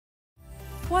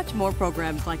Watch more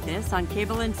programs like this on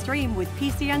cable and stream with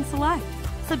PCN Select.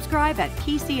 Subscribe at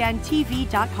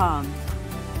PCNTV.com.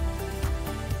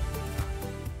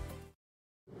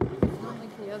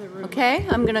 Okay,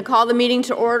 I'm going to call the meeting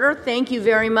to order. Thank you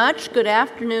very much. Good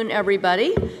afternoon,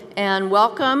 everybody, and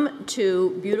welcome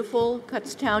to beautiful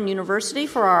Kutztown University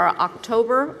for our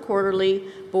October quarterly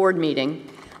board meeting.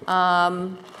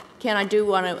 Ken, I do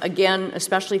want to, again,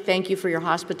 especially thank you for your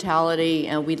hospitality,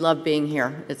 and we love being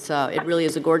here. It really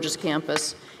is a gorgeous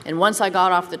campus, and once I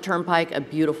got off the turnpike, a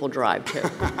beautiful drive, too.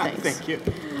 Thanks. Thank you.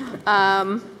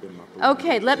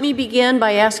 Okay, let me begin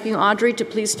by asking Audrey to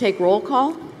please take roll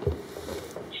call.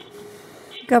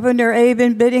 Governor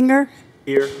Aben Bittinger.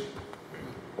 Here.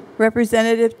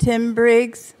 Representative Tim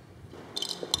Briggs.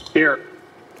 Here.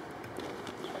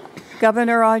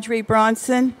 Governor Audrey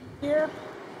Bronson. Here.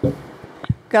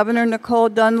 Governor Nicole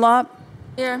Dunlop.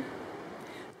 Here.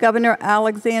 Governor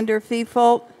Alexander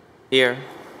Feefolt. Here.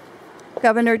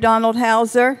 Governor Donald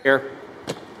Hauser. Here.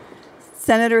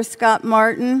 Senator Scott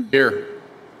Martin. Here.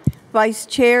 Vice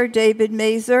Chair David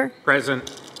Mazer.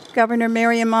 Present. Governor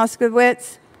Miriam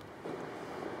Moskowitz.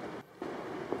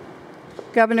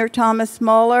 Governor Thomas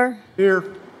Mueller. Here.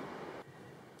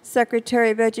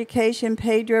 Secretary of Education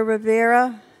Pedro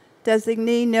Rivera.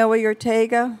 Designee Noah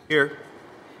Ortega. Here.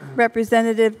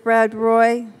 Representative Brad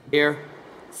Roy. Here.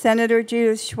 Senator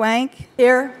Judith Schwank.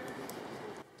 Here.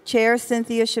 Chair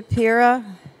Cynthia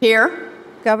Shapira. Here.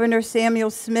 Governor Samuel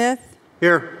Smith.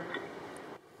 Here.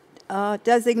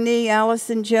 Designee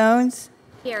Allison Jones.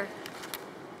 Here.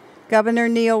 Governor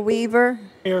Neil Weaver.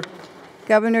 Here.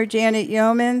 Governor Janet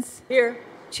Yeomans. Here.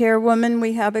 Chairwoman,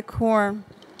 we have a quorum.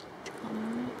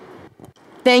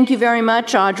 Thank you very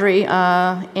much, Audrey.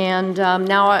 Now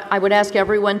I would ask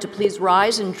everyone to please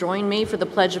rise and join me for the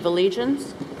Pledge of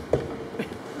Allegiance.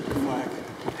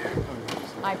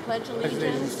 I pledge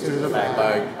allegiance to the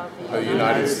flag of the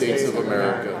United States of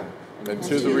America and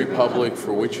to the republic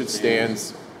for which it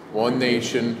stands, one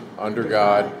nation, under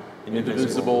God,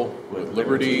 indivisible, with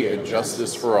liberty and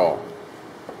justice for all.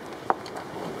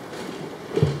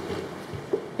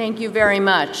 Thank you very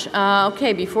much.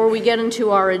 Okay, before we get into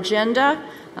our agenda,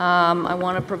 I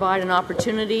want to provide an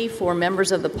opportunity for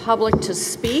members of the public to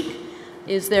speak.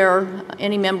 Is there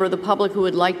any member of the public who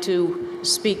would like to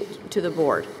speak to the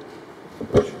board?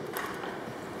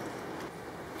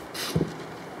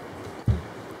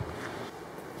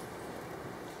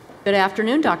 Good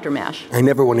afternoon, Dr. Mash. I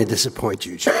never want to disappoint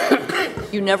you, Chair.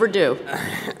 You never do.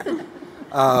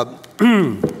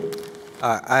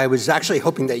 I was actually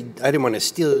hoping that I didn't want to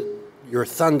steal your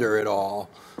thunder at all,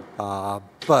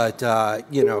 but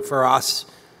you know, for us,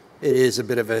 it is a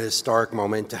bit of a historic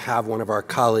moment to have one of our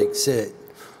colleagues sit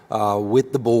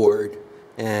with the board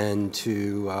and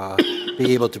to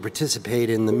be able to participate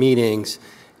in the meetings.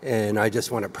 And I just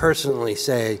want to personally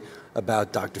say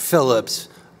about Dr. Phillips,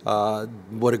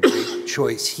 what a great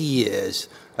choice he is.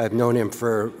 I've known him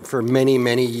for many,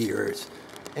 many years,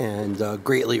 and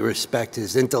greatly respect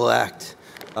his intellect,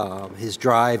 his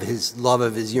drive, his love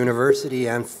of his university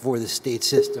and for the state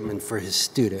system and for his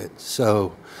students.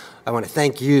 So I want to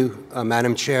thank you,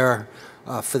 Madam Chair,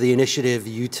 for the initiative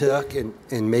you took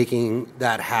in making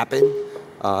that happen,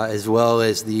 as well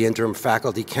as the Interim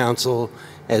Faculty Council,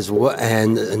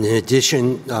 and in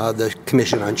addition, the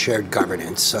Commission on Shared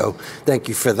Governance. So thank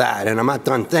you for that. And I'm not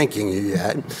done thanking you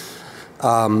yet.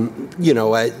 You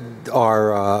know,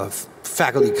 our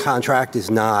faculty contract is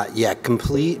not yet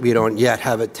complete. We don't yet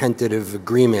have a tentative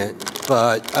agreement,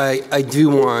 but I do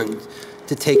want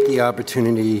to take the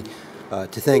opportunity to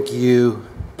thank you,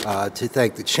 to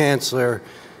thank the Chancellor,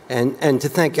 and to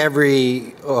thank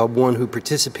everyone who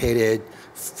participated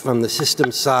from the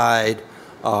system side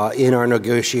in our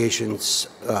negotiations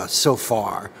so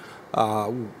far.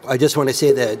 I just want to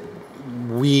say that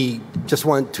we just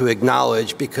want to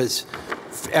acknowledge, because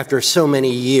after so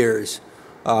many years,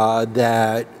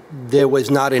 that there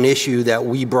was not an issue that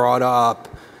we brought up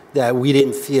that we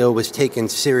didn't feel was taken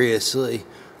seriously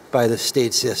by the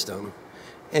state system.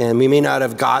 And we may not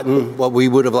have gotten what we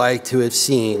would have liked to have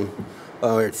seen,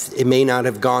 or it may not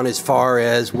have gone as far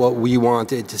as what we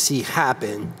wanted to see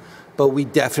happen, but we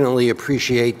definitely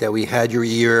appreciate that we had your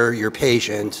ear, your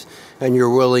patience, and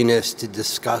your willingness to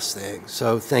discuss things.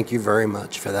 So thank you very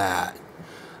much for that.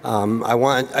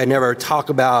 I never talk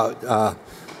about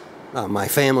my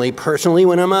family personally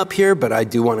when I'm up here, but I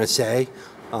do want to say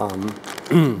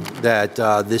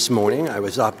that this morning I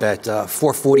was up at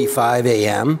 4:45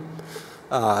 a.m.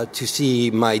 To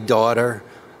see my daughter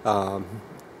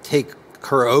take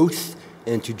her oath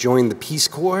and to join the Peace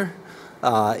Corps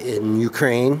in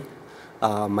Ukraine.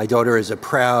 My daughter is a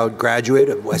proud graduate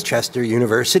of Westchester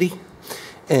University,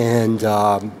 And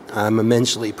I'm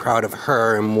immensely proud of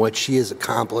her and what she is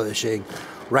accomplishing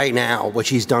right now, what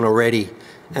she's done already,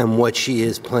 and what she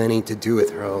is planning to do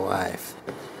with her life.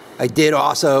 I did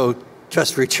also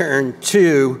just return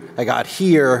I got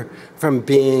here from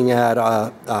being at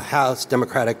a House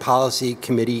Democratic Policy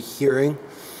Committee hearing,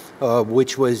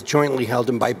 which was jointly held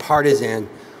and bipartisan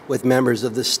with members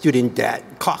of the Student Debt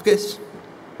Caucus.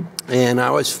 And I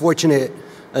was fortunate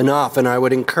enough, and I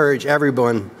would encourage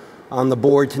everyone on the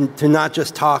board to not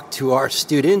just talk to our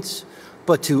students,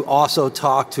 but to also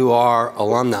talk to our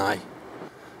alumni.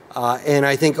 And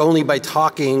I think only by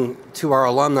talking to our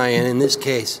alumni, and in this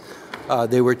case,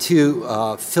 they were two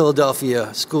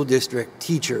Philadelphia school district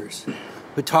teachers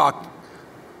who talked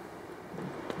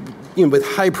with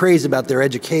high praise about their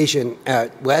education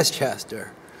at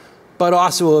Westchester, but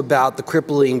also about the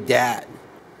crippling debt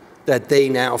that they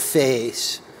now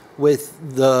face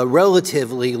with the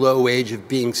relatively low age of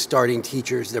being starting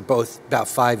teachers. They're both about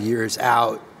 5 years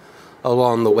out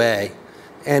along the way.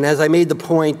 And as I made the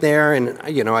point there, and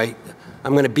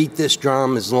I'm going to beat this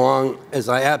drum as long as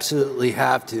I absolutely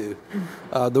have to,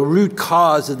 the root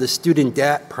cause of the student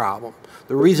debt problem,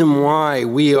 the reason why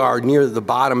we are near the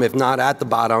bottom, if not at the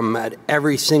bottom, at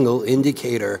every single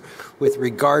indicator with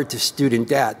regard to student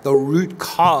debt, the root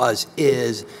cause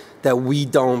is that we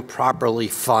don't properly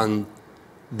fund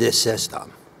this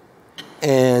system.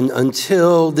 And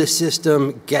until this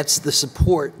system gets the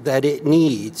support that it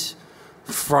needs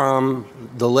from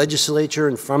the legislature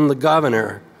and from the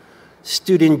governor,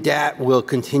 student debt will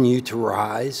continue to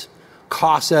rise.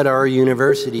 Costs at our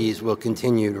universities will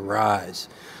continue to rise.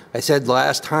 I said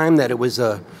last time that it was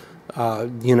that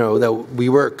we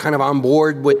were kind of on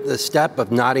board with the step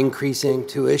of not increasing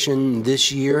tuition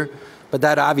this year, but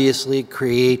that obviously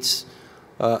creates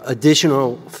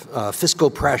additional fiscal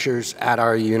pressures at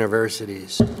our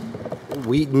universities.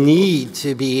 We need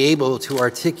to be able to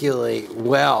articulate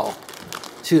well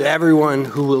to everyone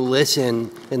who will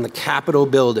listen in the Capitol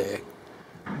building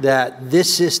that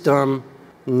this system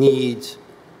needs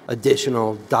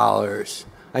additional dollars.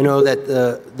 I know that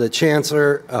the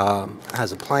Chancellor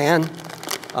has a plan,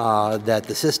 that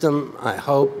the system, I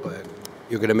hope,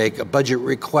 you're going to make a budget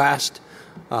request.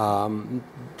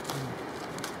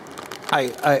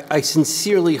 I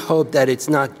sincerely hope that it's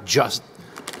not just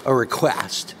a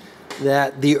request,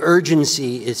 that the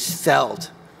urgency is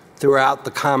felt throughout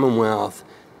the Commonwealth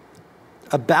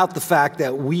about the fact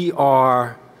that we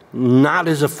are not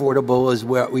as affordable as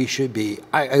what we should be.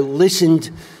 I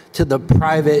listened to the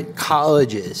private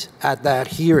colleges at that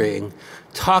hearing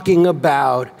talking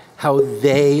about how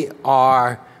they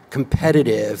are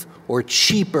competitive or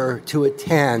cheaper to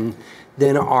attend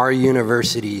than our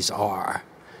universities are.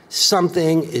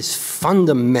 Something is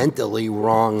fundamentally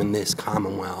wrong in this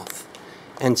Commonwealth.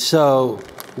 And so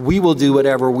we will do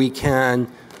whatever we can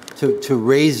to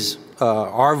raise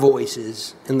our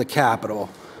voices in the Capitol,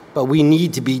 but we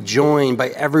need to be joined by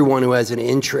everyone who has an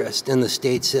interest in the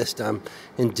state system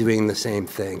in doing the same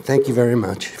thing. Thank you very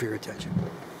much for your attention.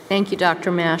 Thank you,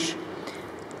 Dr. Mash.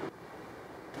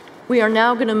 We are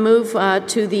now going to move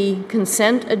to the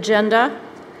consent agenda,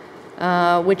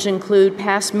 which include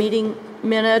past meeting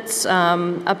minutes,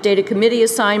 updated committee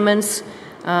assignments,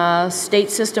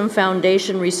 state system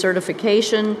foundation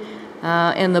recertification,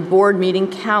 and the board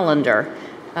meeting calendar.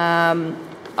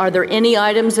 Are there any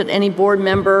items that any board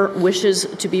member wishes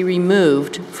to be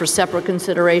removed for separate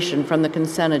consideration from the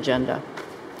consent agenda?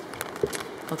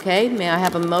 Okay, may I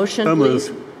have a motion, please?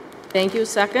 Moved. Thank you.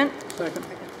 Second? Second.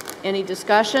 Any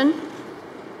discussion?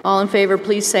 All in favor,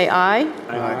 please say aye.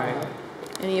 Aye.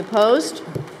 Any opposed?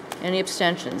 Any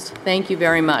abstentions? Thank you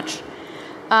very much.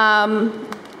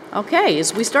 Okay,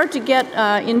 as we start to get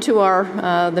into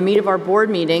the meat of our board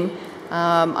meeting,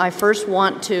 I first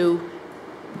want to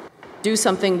do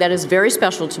something that is very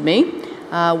special to me,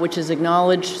 which is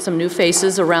acknowledge some new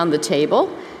faces around the table.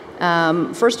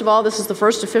 First of all, this is the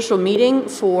first official meeting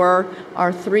for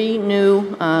our 3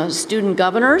 new student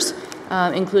governors,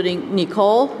 including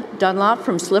Nicole Dunlop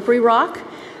from Slippery Rock,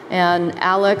 and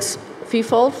Alex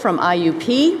Feefold from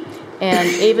IUP, and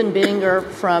Avon Bininger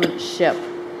from SHIP.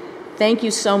 Thank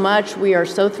you so much. We are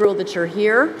so thrilled that you're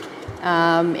here,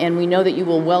 and we know that you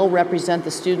will well represent the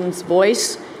students'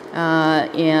 voice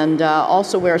and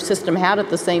also wear a system hat at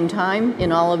the same time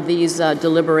in all of these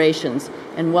deliberations,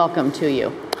 and welcome to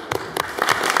you.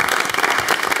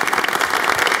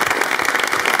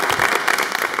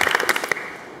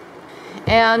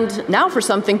 And now for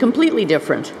something completely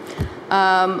different.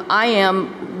 I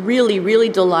am really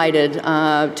delighted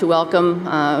to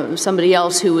welcome somebody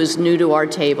else who is new to our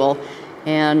table.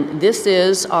 And this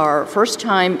is our first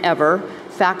time ever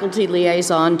faculty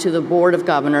liaison to the Board of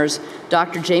Governors,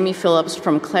 Dr. Jamie Phillips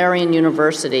from Clarion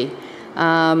University.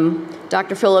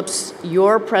 Dr. Phillips,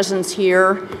 your presence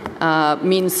here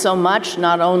means so much,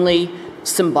 not only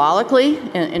symbolically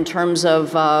in terms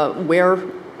of where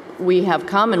we have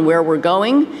come and where we're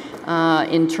going,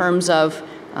 in terms of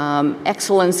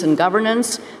excellence in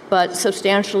governance, but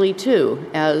substantially too,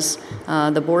 as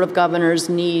the Board of Governors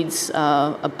needs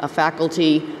a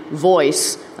faculty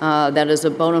voice that is a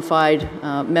bona fide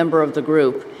member of the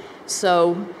group.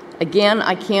 So again,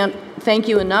 I can't thank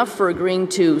you enough for agreeing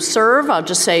to serve. I'll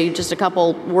just say just a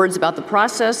couple words about the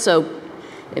process. So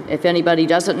if anybody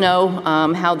doesn't know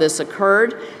how this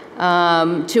occurred,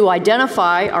 to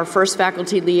identify our first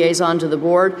faculty liaison to the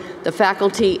board, the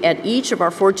faculty at each of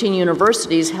our 14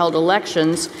 universities held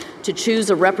elections to choose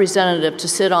a representative to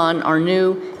sit on our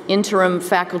new interim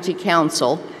faculty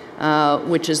council,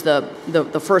 which is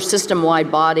the first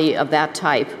system-wide body of that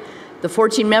type. The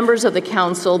 14 members of the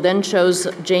council then chose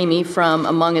Jamie from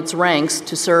among its ranks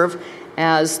to serve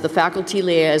as the faculty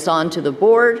liaison to the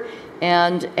board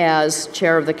and as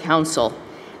chair of the council.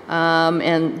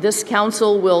 And this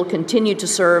council will continue to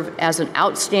serve as an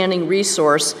outstanding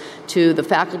resource to the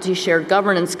Faculty Shared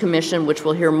Governance Commission, which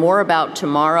we'll hear more about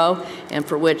tomorrow, and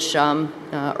for which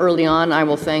early on I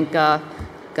will thank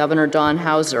Governor Don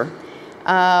Hauser.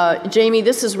 Jamie,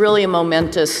 this is really a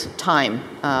momentous time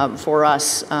for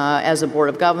us as a Board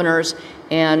of Governors,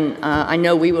 and I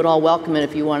know we would all welcome it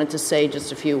if you wanted to say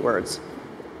just a few words.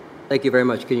 Thank you very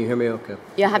much. Can you hear me okay?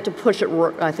 Yeah, I have to push it,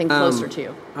 I think, closer to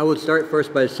you. I would start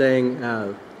first by saying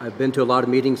I've been to a lot of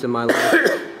meetings in my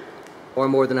life, or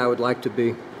more than I would like to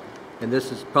be, and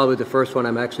this is probably the first one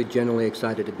I'm actually genuinely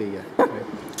excited to be at.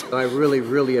 Right? So I really,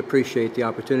 really appreciate the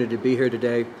opportunity to be here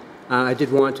today. I did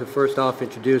want to first off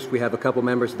introduce, we have a couple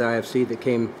members of the IFC that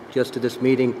came just to this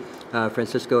meeting,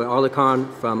 Francisco Arlecon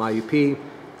from IUP,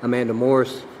 Amanda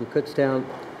Morris from Kutztown.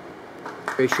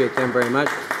 Appreciate them very much.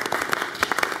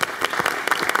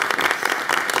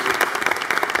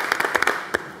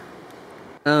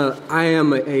 I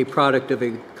am a product of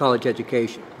a college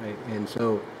education, right? And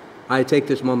so I take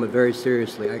this moment very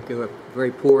seriously. I grew up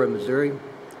very poor in Missouri.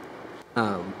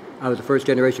 I was a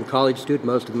first-generation college student.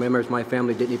 Most of the members of my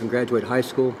family didn't even graduate high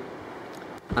school.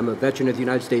 I'm a veteran of the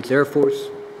United States Air Force,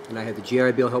 and I had the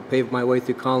GI Bill help pave my way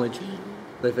through college.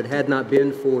 But if it had not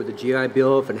been for the GI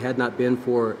Bill, if it had not been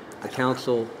for a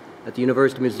council at the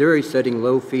University of Missouri setting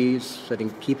low fees,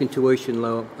 keeping tuition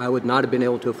low, I would not have been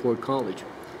able to afford college.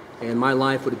 And my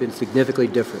life would have been significantly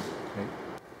different. Right?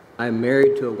 I'm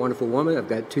married to a wonderful woman. I've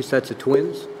got 2 sets of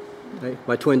twins. Right?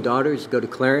 My twin daughters go to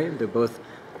Clarion. They're both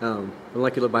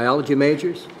molecular biology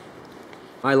majors.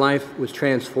 My life was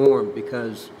transformed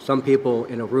because some people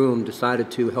in a room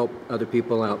decided to help other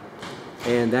people out.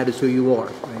 And that is who you are.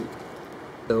 Right?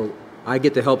 So I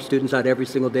get to help students out every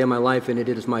single day of my life, and it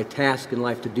is my task in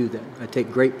life to do that. I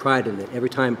take great pride in it. Every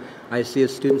time I see a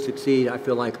student succeed, I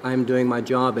feel like I'm doing my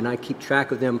job, and I keep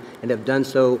track of them and have done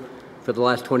so for the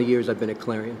last 20 years I've been at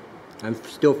Clarion. I'm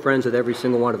still friends with every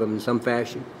single one of them in some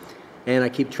fashion. And I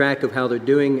keep track of how they're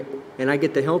doing, and I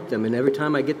get to help them. And every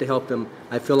time I get to help them,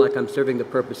 I feel like I'm serving the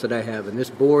purpose that I have. And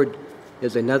this board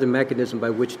is another mechanism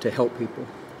by which to help people.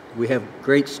 We have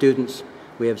great students.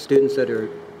 We have students that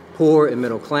are poor and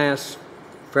middle class,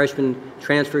 freshmen,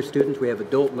 transfer students. We have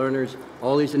adult learners.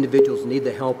 All these individuals need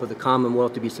the help of the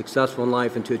Commonwealth to be successful in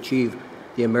life and to achieve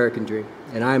the American dream.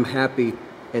 And I'm happy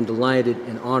and delighted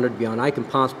and honored beyond I can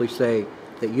possibly say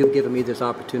that you've given me this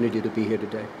opportunity to be here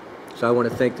today. So I want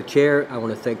to thank the chair, I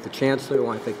want to thank the chancellor, I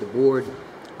want to thank the board.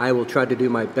 I will try to do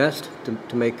my best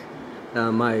to make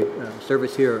my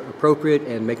service here appropriate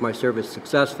and make my service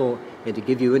successful and to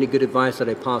give you any good advice that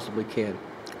I possibly can.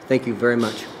 Thank you very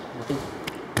much.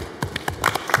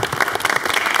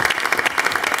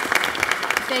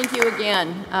 Thank you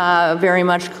again very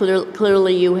much.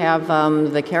 Clearly you have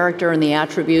the character and the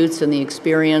attributes and the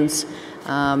experience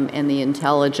and the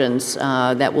intelligence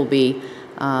that will be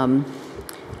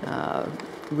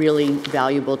really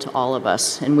valuable to all of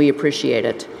us, and we appreciate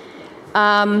it.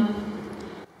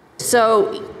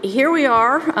 So here we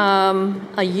are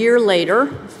a year later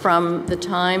from the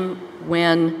time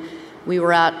when we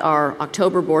were at our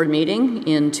October board meeting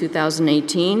in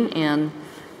 2018, and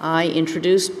I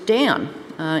introduced Dan.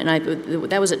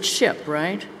 That was at SHIP,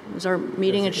 right? Was our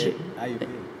meeting at SHIP? IUP.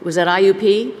 Was that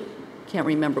IUP? Can't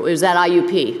remember. It was at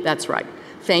IUP, that's right.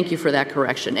 Thank you for that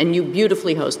correction. And you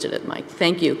beautifully hosted it, Mike.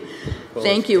 Thank you.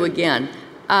 Thank you again.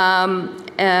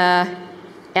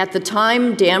 At the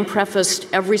time, Dan prefaced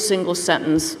every single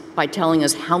sentence by telling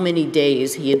us how many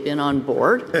days he had been on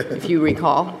board, if you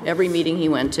recall, every meeting he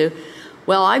went to.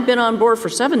 Well, I've been on board for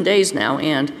 7 days now,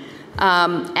 and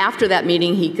After that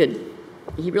meeting,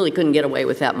 he really couldn't get away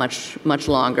with that much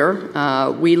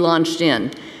longer. We launched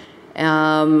in.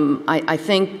 I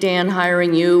think, Dan,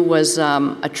 hiring you was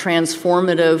a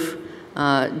transformative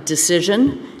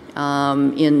decision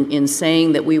in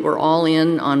saying that we were all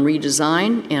in on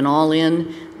redesign and all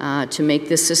in to make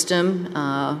this system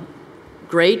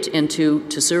great and to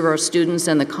serve our students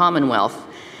and the Commonwealth.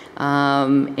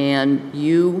 And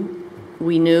you,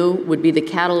 we knew, would be the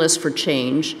catalyst for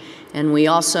change, and we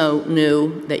also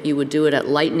knew that you would do it at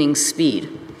lightning speed.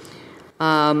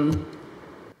 And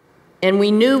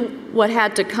we knew what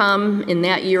had to come in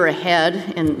that year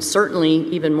ahead, and certainly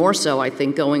even more so, I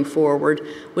think, going forward,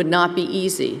 would not be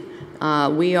easy.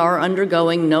 We are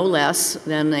undergoing no less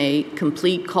than a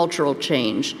complete cultural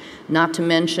change, not to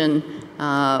mention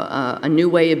a new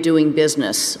way of doing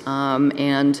business,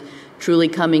 and truly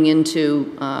coming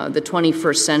into the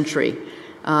 21st century.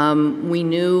 We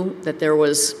knew that there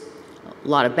was a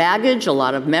lot of baggage, a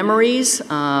lot of memories,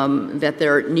 that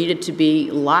there needed to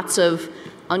be lots of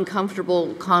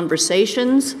uncomfortable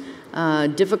conversations,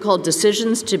 difficult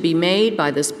decisions to be made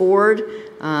by this board,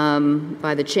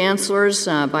 by the chancellors,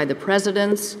 by the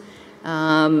presidents.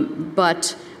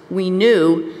 But we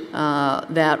knew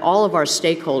that all of our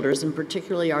stakeholders, and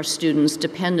particularly our students,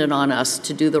 depended on us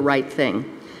to do the right thing.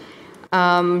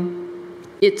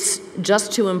 It's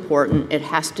just too important. It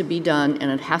has to be done,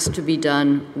 and it has to be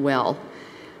done well.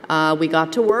 We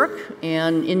got to work,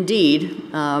 and indeed,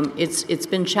 it's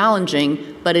been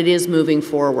challenging, but it is moving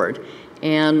forward.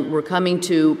 And we're coming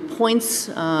to points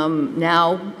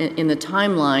now in the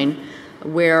timeline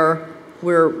where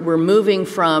we're moving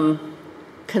from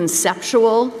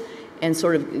conceptual and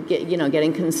sort of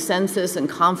getting consensus and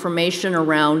confirmation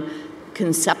around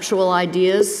conceptual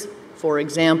ideas. For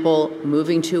example,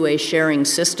 moving to a sharing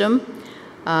system,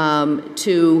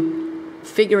 to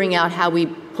figuring out how we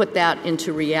put that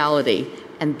into reality.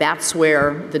 And that's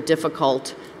where the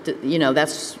difficult,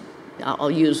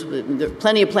 I'll use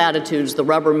plenty of platitudes, the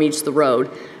rubber meets the road.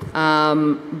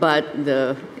 But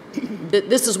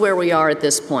this is where we are at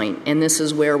this point, and this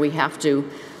is where we have to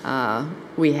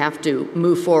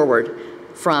move forward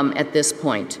from at this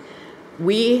point.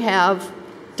 We have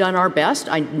done our best.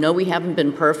 I know we haven't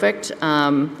been perfect.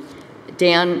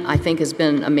 Dan, I think, has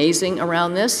been amazing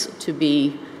around this, to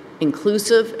be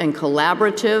inclusive and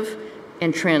collaborative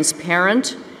and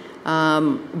transparent,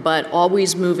 but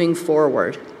always moving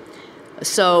forward.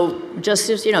 So just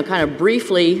kind of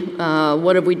briefly,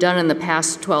 what have we done in the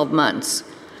past 12 months?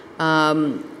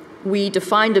 We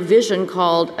defined a vision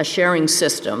called a sharing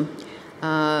system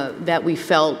that we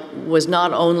felt was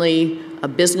not only a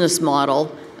business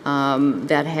model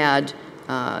that had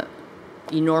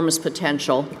enormous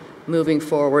potential moving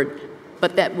forward,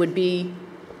 but that would be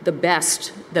the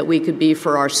best that we could be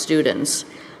for our students.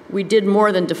 We did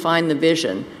more than define the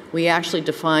vision. We actually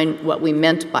defined what we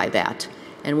meant by that,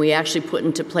 and we actually put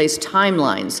into place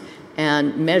timelines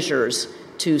and measures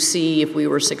to see if we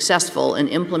were successful in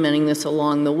implementing this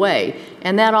along the way.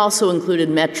 And that also included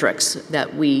metrics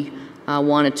that we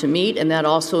wanted to meet, and that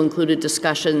also included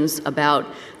discussions about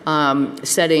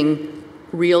setting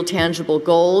real tangible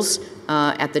goals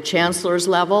at the chancellor's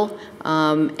level,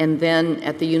 and then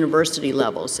at the university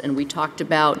levels. And we talked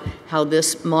about how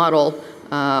this model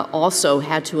also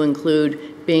had to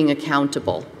include being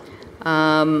accountable.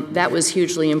 That was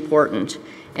hugely important.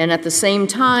 And at the same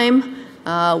time,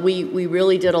 we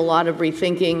really did a lot of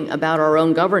rethinking about our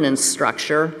own governance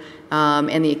structure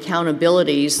and the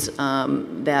accountabilities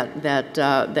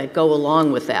that go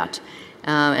along with that.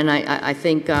 And I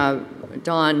think,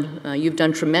 Dawn, you've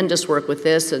done tremendous work with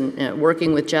this, and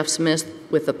working with Jeff Smith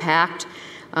with the PACT,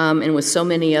 and with so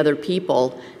many other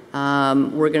people.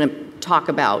 We're going to talk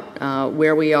about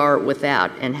where we are with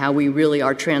that and how we really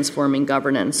are transforming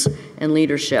governance and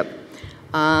leadership.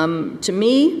 To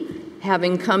me,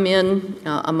 having come in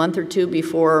a month or two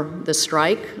before the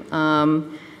strike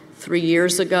 3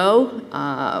 years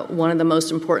ago, one of the most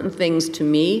important things to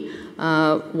me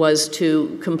was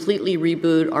to completely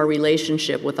reboot our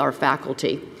relationship with our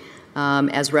faculty,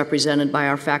 as represented by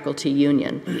our faculty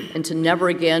union, and to never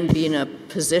again be in a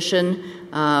position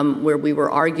where we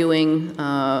were arguing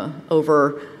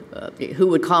over who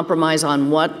would compromise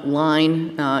on what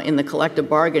line in the collective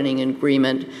bargaining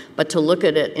agreement, but to look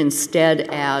at it instead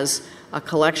as a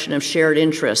collection of shared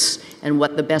interests and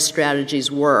what the best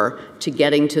strategies were to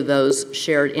getting to those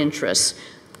shared interests.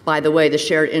 By the way, the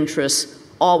shared interests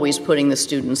always putting the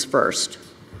students first.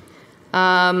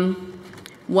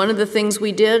 One of the things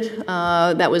we did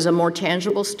that was a more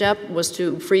tangible step was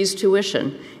to freeze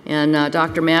tuition. And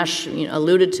Dr. Mash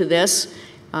alluded to this.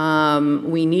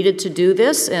 We needed to do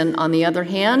this, and on the other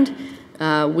hand,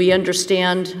 we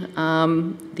understand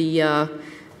the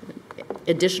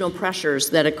additional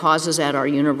pressures that it causes at our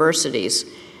universities.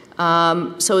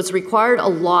 So it's required a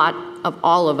lot of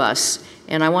all of us,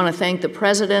 and I want to thank the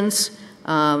presidents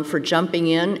for jumping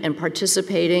in and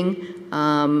participating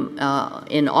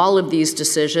in all of these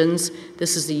decisions.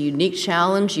 This is a unique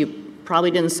challenge. You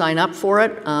probably didn't sign up for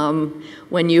it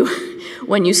when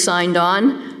you signed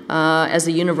on as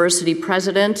a university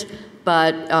president,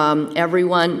 but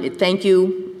everyone, thank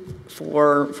you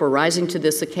for rising to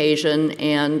this occasion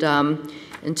and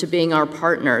to being our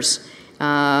partners.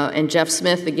 And Jeff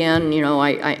Smith, again, you know,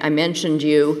 I mentioned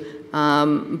you,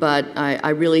 but I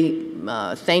really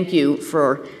thank you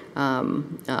for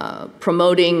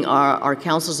promoting our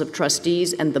councils of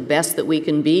trustees and the best that we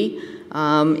can be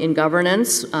in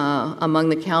governance among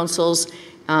the councils.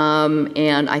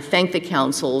 And I thank the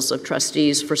councils of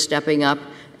trustees for stepping up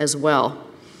as well.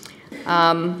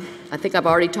 I think I've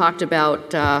already talked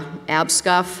about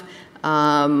ABSCUF.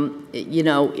 You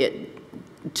know,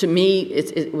 to me,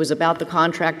 it was about the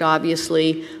contract,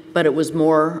 obviously, but it was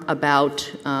more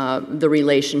about the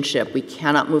relationship. We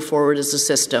cannot move forward as a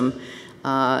system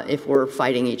if we're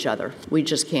fighting each other. We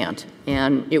just can't.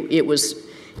 And it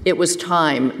was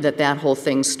time that whole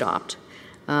thing stopped.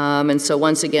 And so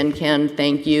once again, Ken,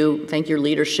 thank you. Thank your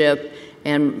leadership,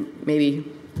 and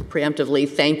maybe preemptively,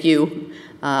 thank you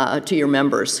to your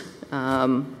members.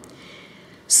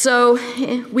 So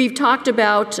we've talked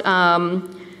about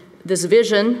this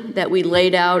vision that we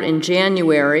laid out in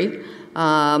January,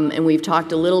 and we've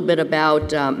talked a little bit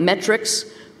about metrics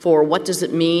for what does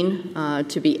it mean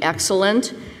to be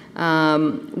excellent.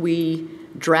 We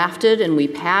drafted and we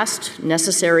passed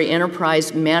necessary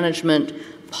enterprise management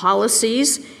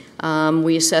policies.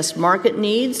 We assessed market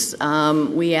needs.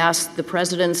 We asked the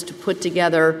presidents to put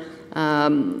together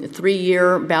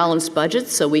 3-year balanced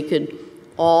budgets so we could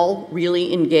all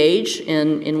really engage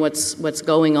in what's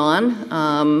going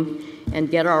on and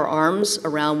get our arms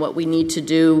around what we need to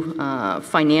do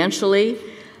financially.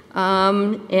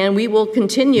 And we will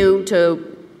continue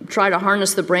to try to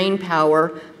harness the brain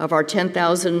power of our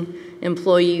 10,000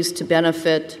 employees to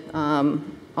benefit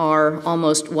our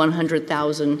almost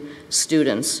 100,000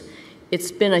 students.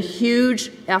 It's been a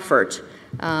huge effort,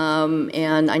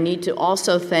 and I need to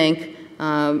also thank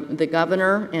the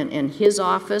governor and his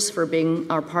office for being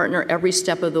our partner every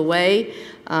step of the way,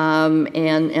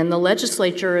 and the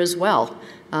legislature as well.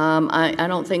 I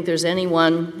don't think there's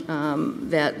anyone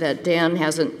that Dan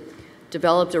hasn't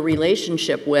developed a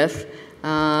relationship with,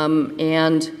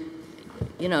 and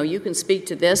you know, you can speak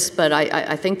to this, but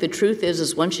I think the truth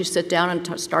is once you sit down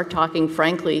and start talking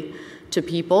frankly to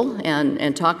people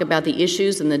and talk about the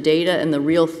issues and the data and the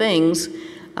real things,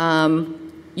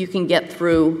 you can get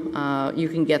through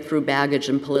baggage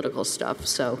and political stuff.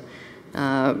 So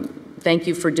thank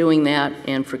you for doing that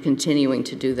and for continuing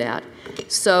to do that.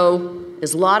 So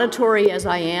as laudatory as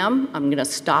I am, I'm going to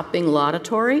stop being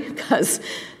laudatory, because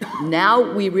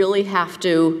now we really have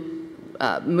to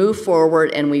move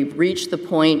forward, and we've reached the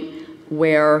point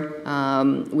where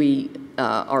we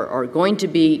are going to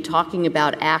be talking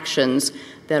about actions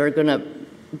that are going to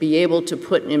be able to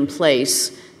put in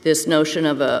place this notion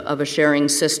of a sharing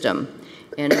system.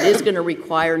 And it is going to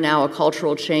require now a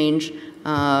cultural change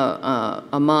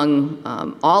among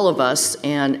all of us,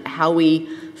 and how we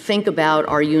think about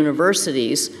our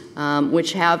universities,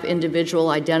 which have individual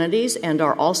identities and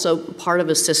are also part of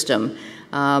a system.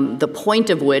 The point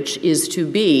of which is to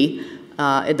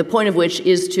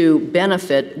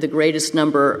benefit the greatest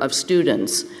number of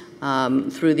students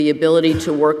through the ability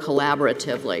to work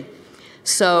collaboratively.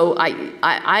 So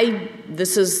I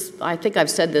think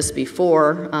I've said this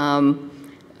before,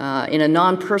 in a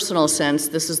non-personal sense,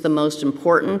 this is the most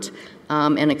important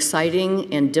and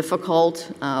exciting and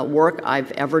difficult work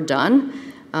I've ever done.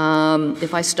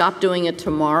 If I stopped doing it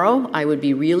tomorrow, I would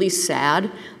be really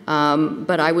sad,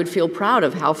 but I would feel proud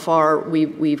of how far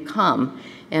we've come.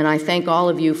 And I thank all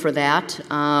of you for that.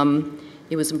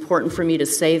 It was important for me to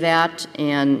say that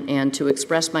and to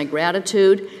express my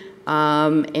gratitude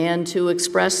and to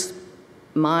express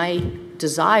my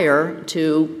desire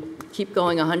to keep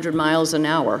going 100 miles an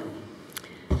hour.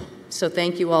 So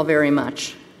thank you all very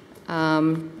much.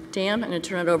 Dan, I'm going to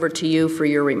turn it over to you for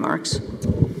your remarks.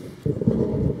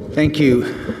 Thank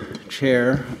you,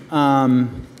 Chair.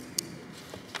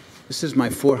 This is my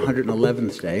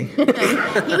 411th day. He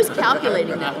was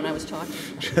calculating that when I was talking.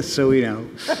 Just so we know.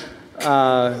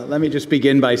 Let me just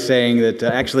begin by saying that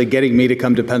actually getting me to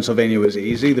come to Pennsylvania was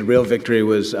easy. The real victory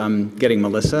was getting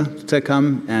Melissa to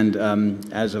come, and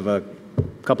as of a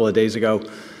couple of days ago,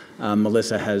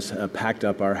 Melissa has packed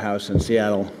up our house in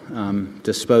Seattle,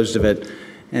 disposed of it,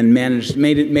 and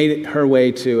made it her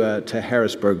way to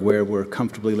Harrisburg, where we're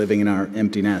comfortably living in our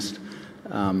empty nest.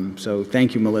 So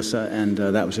thank you, Melissa, and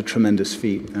that was a tremendous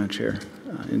feat, Chair,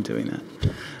 in doing that.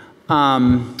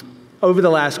 Over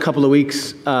the last couple of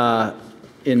weeks, as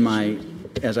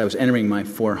I was entering my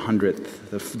 400th,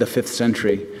 the 5th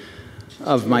century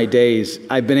of my days,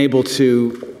 I've been able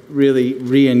to really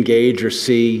re-engage or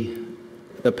see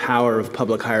the power of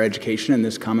public higher education in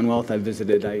this Commonwealth. I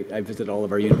visit all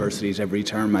of our universities every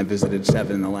term. I visited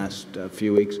 7 in the last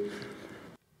few weeks.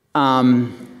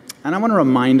 And I want to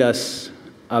remind us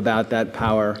about that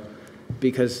power,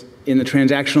 because in the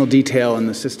transactional detail and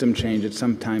the system change, it's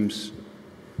sometimes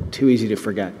too easy to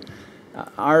forget.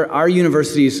 Our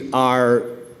universities are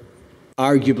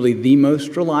arguably the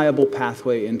most reliable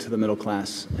pathway into the middle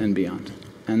class and beyond.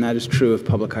 And that is true of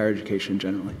public higher education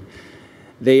generally.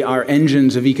 They are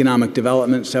engines of economic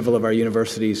development. Several of our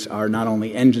universities are not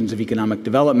only engines of economic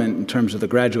development in terms of the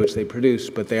graduates they produce,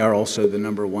 but they are also the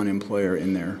 #1 employer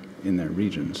in their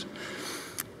regions.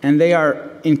 And they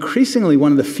are increasingly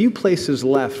one of the few places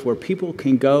left where people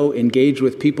can go engage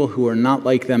with people who are not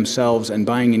like themselves, and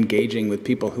by engaging with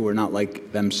people who are not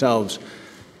like themselves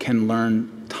can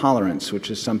learn tolerance, which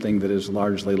is something that is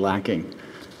largely lacking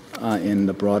in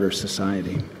the broader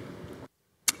society.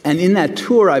 And in that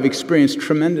tour, I've experienced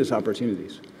tremendous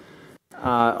opportunities,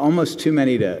 almost too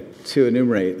many to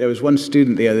enumerate. There was one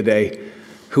student the other day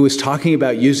who was talking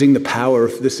about using the power,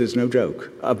 this is no joke,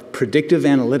 of predictive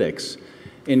analytics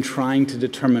in trying to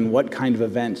determine what kind of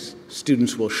events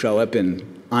students will show up in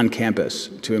on campus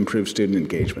to improve student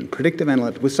engagement. Predictive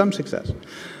analytics, with some success.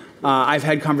 I've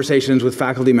had conversations with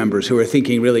faculty members who are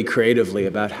thinking really creatively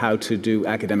about how to do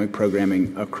academic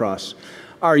programming across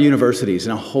our universities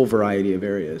in a whole variety of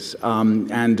areas,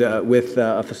 and with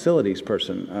a facilities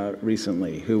person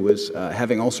recently who was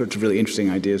having all sorts of really interesting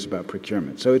ideas about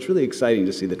procurement. So it's really exciting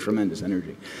to see the tremendous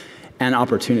energy and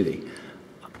opportunity.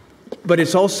 But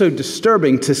it's also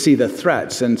disturbing to see the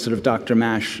threats, and sort of Dr.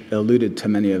 Mash alluded to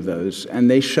many of those, and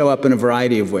they show up in a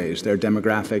variety of ways. They're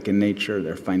demographic in nature,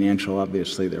 they're financial,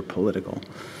 obviously, they're political.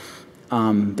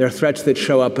 There are threats that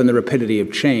show up in the rapidity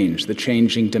of change, the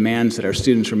changing demands that our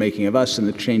students are making of us, and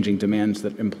the changing demands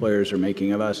that employers are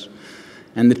making of us,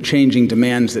 and the changing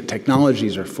demands that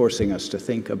technologies are forcing us to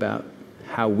think about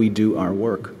how we do our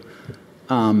work.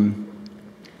 And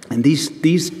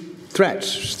these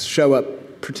threats show up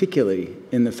particularly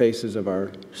in the faces of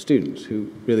our students,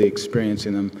 who really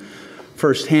experiencing them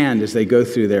firsthand as they go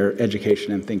through their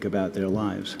education and think about their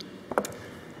lives.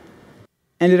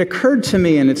 And it occurred to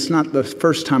me, and it's not the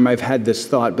first time I've had this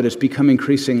thought, but it's become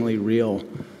increasingly real,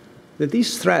 that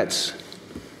these threats,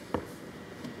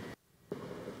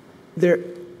 they're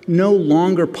no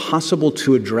longer possible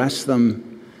to address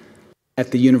them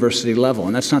at the university level.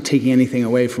 And that's not taking anything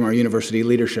away from our university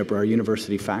leadership or our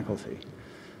university faculty.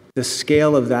 The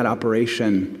scale of that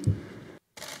operation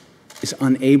is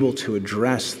unable to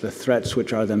address the threats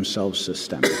which are themselves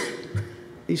systemic.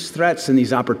 These threats and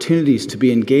these opportunities to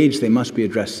be engaged, they must be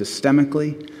addressed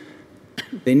systemically.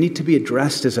 They need to be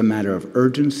addressed as a matter of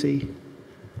urgency,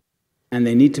 and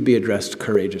they need to be addressed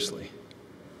courageously,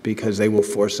 because they will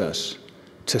force us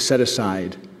to set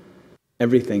aside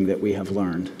everything that we have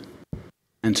learned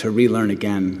and to relearn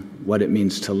again what it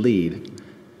means to lead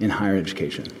in higher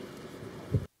education.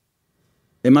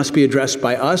 They must be addressed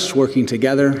by us working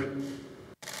together,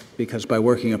 because by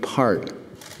working apart,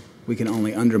 we can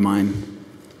only undermine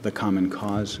the common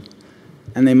cause.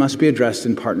 And they must be addressed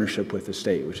in partnership with the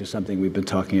state, which is something we've been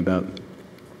talking about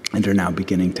and are now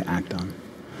beginning to act on.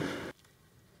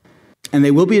 And they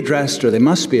will be addressed, or they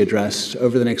must be addressed,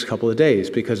 over the next couple of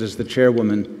days, because as the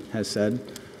chairwoman has said,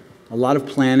 a lot of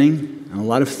planning and a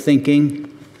lot of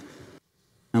thinking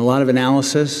and a lot of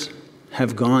analysis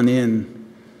have gone in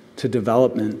to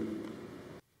development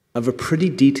of a pretty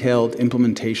detailed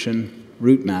implementation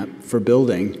route map for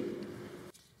building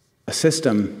a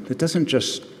system that doesn't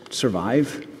just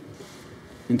survive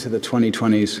into the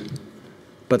 2020s,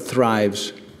 but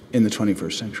thrives in the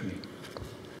 21st century.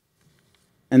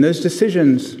 And those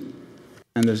decisions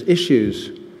and those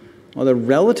issues, while they're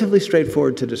relatively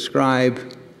straightforward to describe,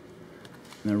 and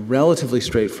they're relatively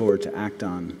straightforward to act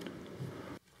on,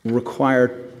 will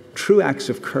require true acts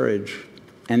of courage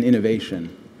and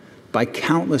innovation by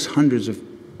countless hundreds of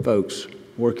folks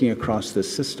working across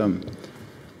this system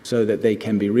so that they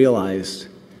can be realized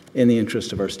in the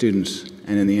interest of our students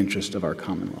and in the interest of our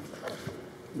Commonwealth.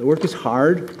 The work is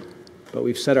hard, but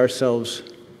we've set ourselves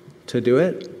to do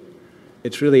it.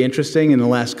 It's really interesting in the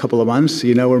last couple of months,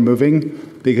 we're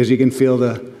moving because you can feel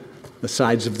the the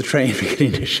sides of the train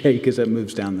beginning to shake as it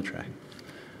moves down the track.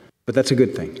 But that's a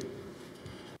good thing.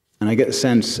 And I get the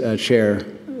sense, Chair,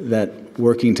 that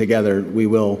working together, we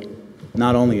will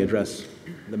not only address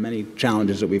the many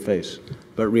challenges that we face,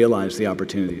 but realize the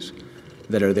opportunities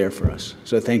that are there for us.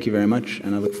 So thank you very much,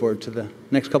 and I look forward to the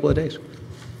next couple of days.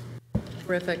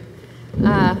 Terrific.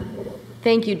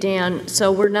 Thank you, Dan.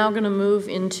 So we're now going to move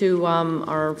into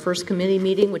our first committee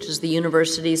meeting, which is the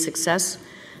University Success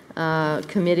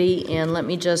Committee. And let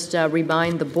me just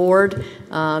remind the board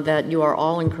that you are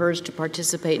all encouraged to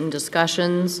participate in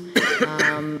discussions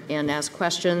and ask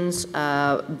questions,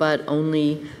 but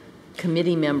only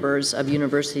committee members of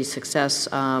University Success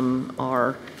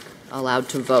are allowed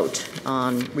to vote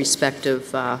on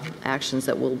respective actions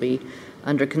that will be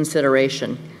under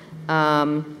consideration.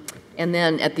 And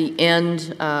then at the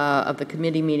end of the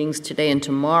committee meetings today and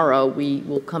tomorrow, we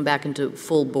will come back into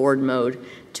full board mode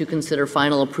to consider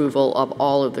final approval of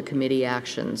all of the committee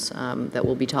actions that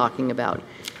we'll be talking about.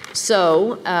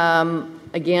 So,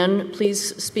 again,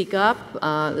 please speak up.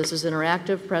 This is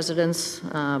interactive. Presidents,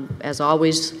 as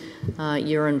always,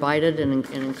 you're invited and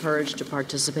encouraged to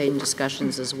participate in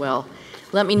discussions as well.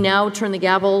 Let me now turn the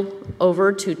gavel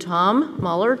over to Tom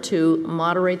Muller to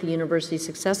moderate the University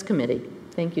Success Committee.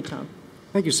 Thank you, Tom.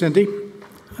 Thank you, Cindy.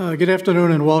 Good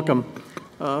afternoon and welcome.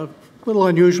 A little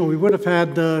unusual. We would have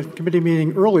had the committee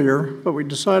meeting earlier, but we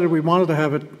decided we wanted to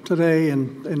have it today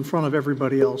in front of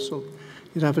everybody else, so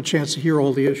you'd have a chance to hear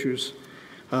all the issues.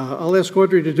 I'll ask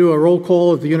Audrey to do a roll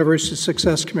call of the University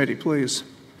Success Committee, please.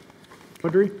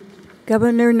 Audrey?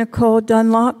 Governor Nicole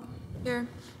Dunlop. Here.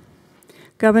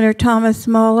 Governor Thomas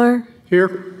Muller.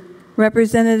 Here.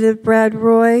 Representative Brad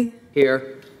Roy.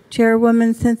 Here.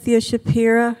 Chairwoman Cynthia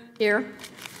Shapira. Here.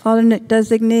 Alternate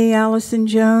designee Allison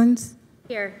Jones.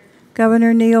 Here.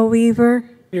 Governor Neil Weaver.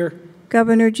 Here.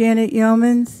 Governor Janet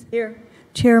Yeomans. Here.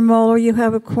 Chair Muller, you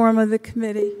have a quorum of the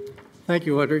committee. Thank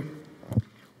you, Audrey.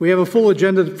 We have a full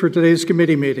agenda for today's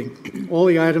committee meeting. All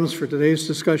the items for today's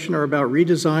discussion are about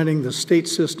redesigning the state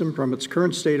system from its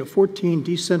current state of 14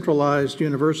 decentralized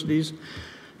universities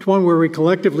to one where we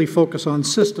collectively focus on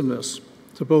systemness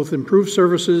to both improve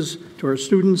services to our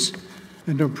students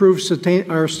and to improve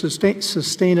our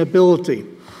sustainability,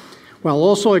 while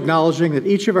also acknowledging that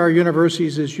each of our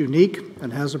universities is unique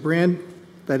and has a brand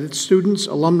that its students,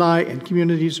 alumni, and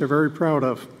communities are very proud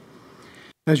of.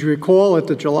 As you recall, at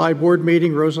the July board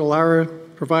meeting, Rosa Lara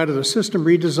provided a system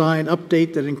redesign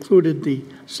update that included the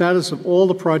status of all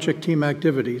the project team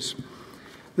activities.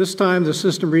 This time, the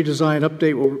system redesign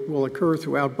update will occur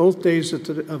throughout both days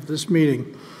of this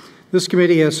meeting. This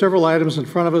committee has several items in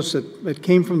front of us that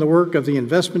came from the work of the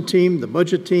investment team, the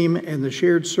budget team, and the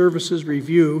shared services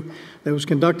review that was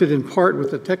conducted in part with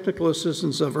the technical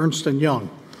assistance of Ernst & Young.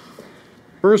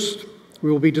 First,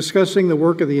 we will be discussing the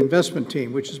work of the investment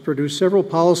team, which has produced several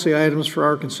policy items for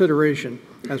our consideration,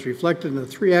 as reflected in the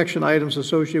 3 action items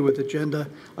associated with Agenda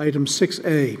Item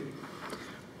 6A.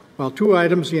 While 2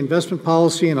 items, the investment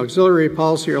policy and auxiliary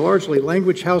policy, are largely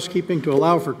language housekeeping to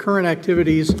allow for current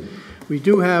activities, we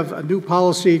do have a new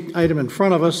policy item in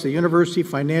front of us, the University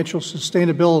Financial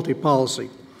Sustainability Policy.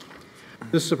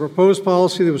 This is a proposed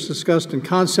policy that was discussed in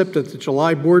concept at the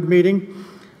July board meeting.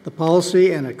 The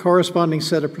policy and a corresponding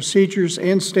set of procedures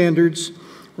and standards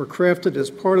were crafted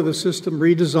as part of the system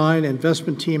redesign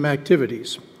investment team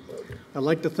activities. I'd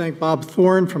like to thank Bob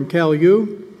Thorne from Cal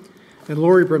U and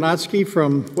Lori Bernatsky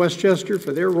from Westchester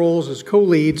for their roles as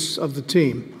co-leads of the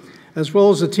team, as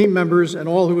well as the team members and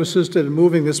all who assisted in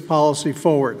moving this policy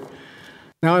forward.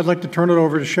 Now I'd like to turn it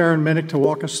over to Sharon Minnick to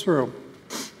walk us through.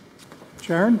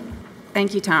 Sharon?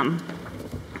 Thank you, Tom.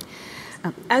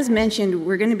 As mentioned,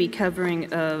 we're going to be covering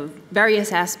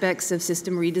various aspects of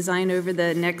system redesign over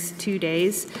the next 2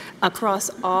 days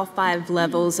across all 5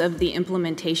 levels of the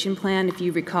implementation plan. If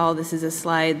you recall, this is a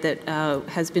slide that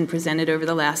has been presented over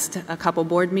the last couple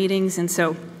board meetings, and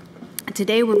so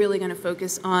today we're really going to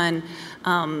focus on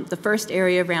the first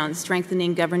area around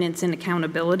strengthening governance and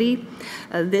accountability.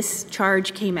 This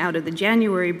charge came out of the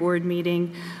January board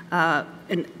meeting,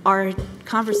 and our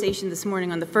conversation this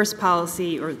morning on the first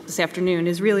policy, or this afternoon,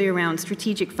 is really around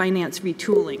strategic finance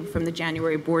retooling from the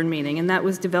January board meeting, and that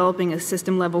was developing a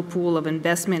system-level pool of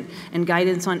investment and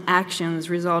guidance on actions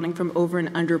resulting from over and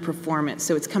underperformance.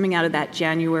 So it's coming out of that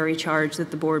January charge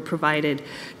that the board provided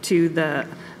to the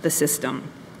system.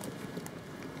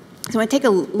 So I take a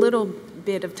little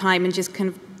bit of time and just kind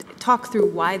of talk through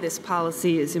why this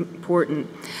policy is important.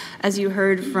 As you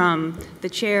heard from the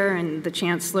chair and the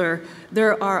chancellor,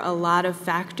 there are a lot of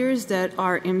factors that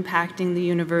are impacting the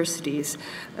universities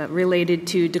related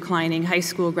to declining high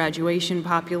school graduation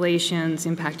populations,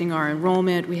 impacting our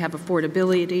enrollment. We have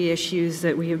affordability issues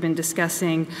that we have been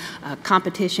discussing,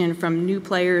 competition from new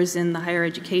players in the higher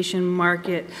education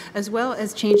market, as well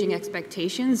as changing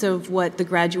expectations of what the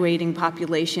graduating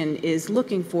population is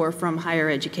looking for from higher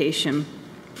education.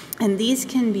 And these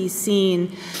can be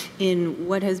seen in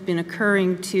what has been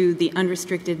occurring to the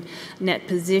unrestricted net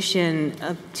position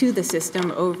to the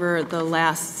system over the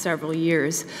last several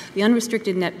years. The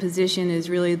unrestricted net position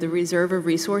is really the reserve of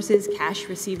resources, cash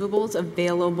receivables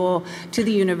available to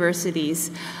the universities.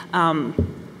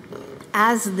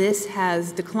 As this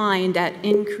has declined at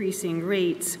increasing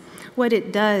rates, what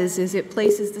it does is it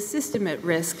places the system at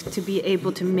risk to be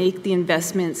able to make the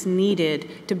investments needed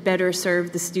to better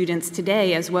serve the students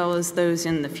today as well as those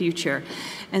in the future.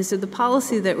 And so the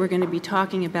policy that we're going to be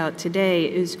talking about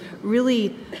today is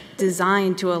really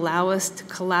designed to allow us to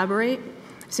collaborate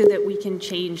so that we can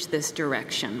change this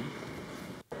direction.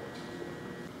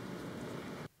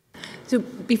 So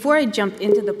before I jump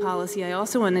into the policy, I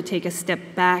also want to take a step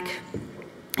back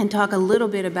and talk a little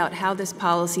bit about how this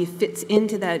policy fits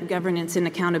into that governance and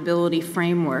accountability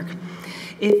framework.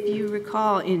 If you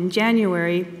recall, in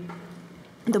January,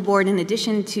 the board, in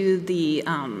addition to the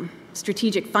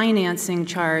strategic financing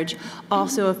charge,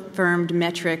 also affirmed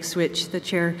metrics, which the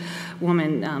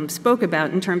chairwoman spoke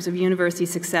about in terms of university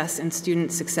success and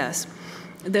student success.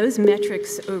 Those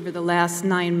metrics over the last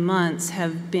 9 months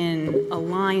have been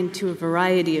aligned to a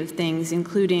variety of things,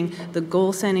 including the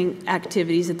goal-setting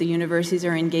activities that the universities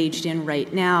are engaged in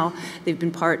right now. They've been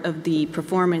part of the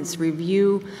performance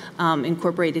review,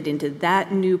 incorporated into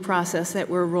that new process that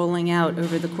we're rolling out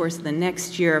over the course of the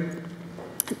next year.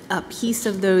 A piece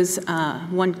of those,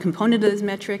 one component of those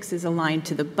metrics is aligned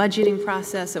to the budgeting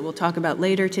process that we'll talk about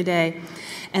later today.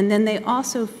 And then they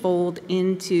also fold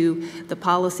into the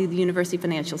policy, the university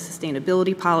financial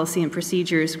sustainability policy and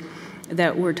procedures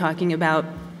that we're talking about,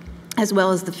 as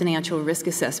well as the financial risk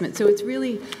assessment. So it's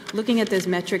really looking at those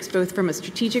metrics both from a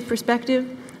strategic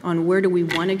perspective on where do we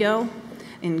want to go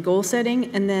in goal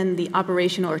setting, and then the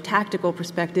operational or tactical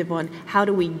perspective on how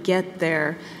do we get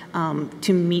there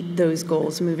to meet those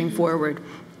goals moving forward.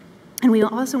 And we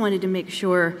also wanted to make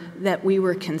sure that we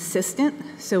were consistent.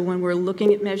 So when we're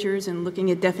looking at measures and looking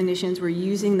at definitions, we're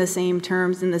using the same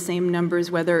terms and the same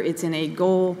numbers, whether it's in a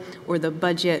goal or the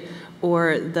budget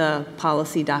or the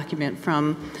policy document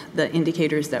from the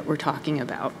indicators that we're talking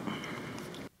about.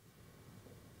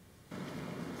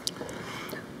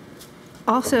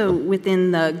 Also,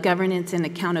 within the governance and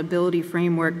accountability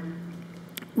framework,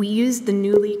 we used the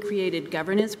newly created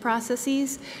governance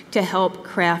processes to help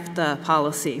craft the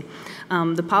policy.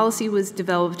 The policy was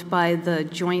developed by the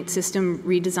Joint System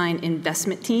Redesign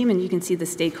Investment Team, and you can see the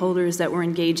stakeholders that were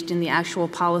engaged in the actual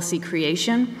policy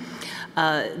creation.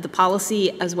 The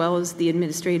policy, as well as the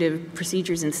administrative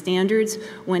procedures and standards,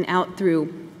 went out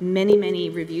through many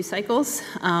review cycles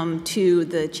to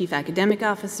the chief academic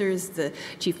officers, the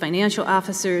chief financial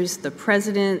officers, the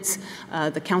presidents,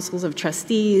 the councils of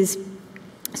trustees.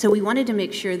 So we wanted to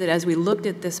make sure that as we looked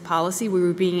at this policy, we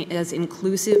were being as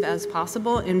inclusive as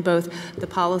possible in both the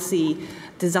policy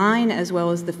design as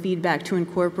well as the feedback to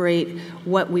incorporate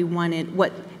what we wanted,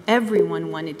 what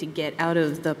everyone wanted to get out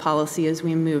of the policy as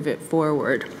we move it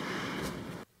forward.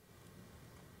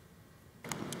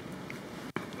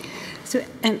 So,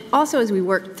 and also as we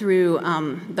worked through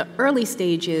the early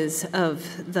stages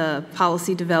of the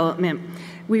policy development,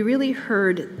 we really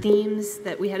heard themes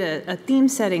that we had a theme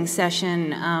setting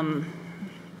session.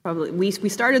 Probably we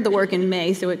started the work in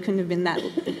May, so it couldn't have been that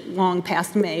long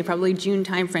past May, probably June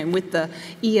timeframe with the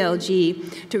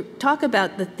ELG, to talk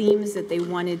about the themes that they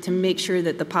wanted to make sure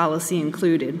that the policy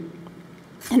included.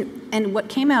 And what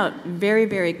came out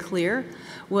very clear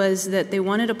was that they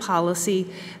wanted a policy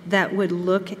that would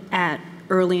look at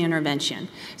early intervention.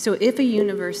 So if a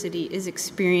university is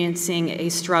experiencing a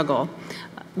struggle,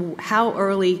 how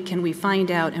early can we find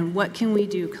out and what can we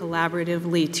do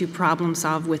collaboratively to problem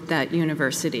solve with that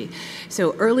university?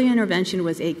 So early intervention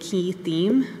was a key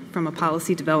theme from a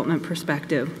policy development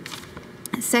perspective.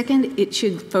 Second, it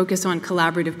should focus on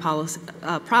collaborative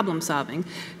problem solving.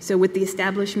 So with the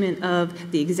establishment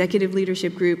of the executive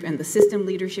leadership group and the system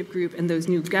leadership group and those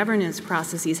new governance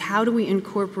processes, how do we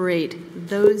incorporate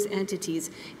those entities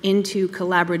into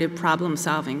collaborative problem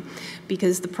solving?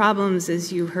 Because the problems,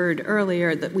 as you heard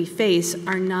earlier, that we face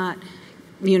are not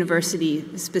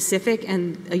university specific,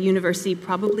 and a university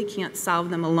probably can't solve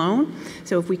them alone.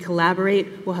 So if we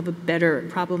collaborate, we'll have a better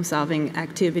problem-solving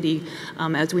activity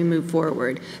as we move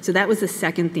forward. So that was the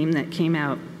second theme that came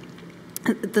out.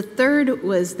 The third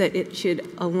was that it should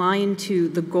align to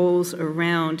the goals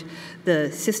around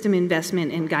the system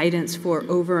investment and guidance for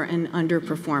over and under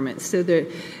performance. So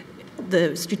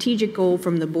the strategic goal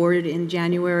from the board in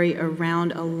January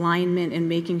around alignment and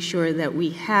making sure that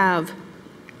we have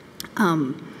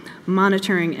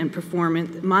monitoring and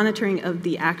performance, monitoring of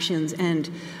the actions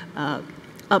and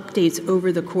updates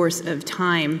over the course of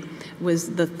time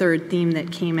was the third theme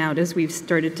that came out as we've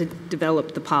started to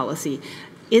develop the policy.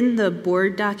 In the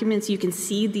board documents, you can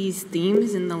see these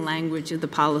themes in the language of the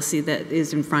policy that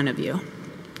is in front of you.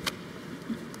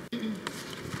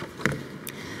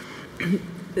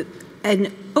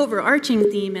 An overarching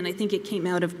theme, and I think it came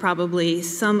out of probably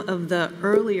some of the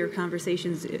earlier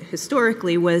conversations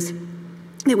historically, was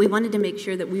that we wanted to make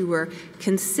sure that we were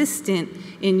consistent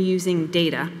in using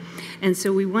data. And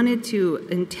so we wanted to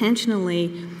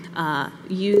intentionally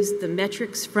use the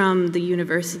metrics from the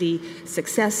university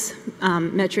success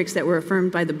metrics that were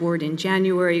affirmed by the board in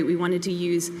January. We wanted to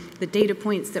use the data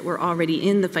points that were already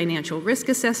in the financial risk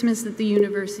assessments that the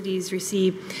universities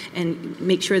receive and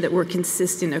make sure that we're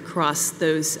consistent across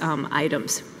those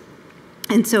items.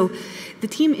 And so the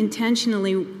team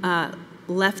intentionally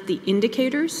left the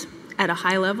indicators at a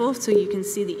high level, so you can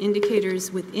see the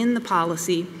indicators within the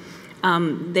policy.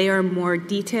 They are more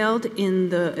detailed in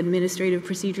the Administrative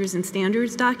Procedures and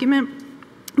Standards document,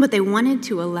 but they wanted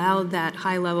to allow that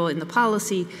high level in the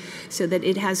policy so that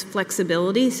it has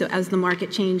flexibility. So as the market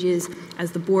changes,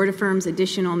 as the board affirms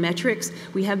additional metrics,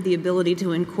 we have the ability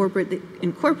to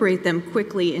incorporate them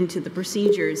quickly into the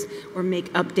procedures or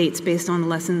make updates based on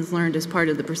lessons learned as part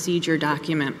of the procedure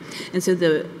document. And so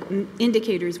the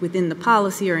indicators within the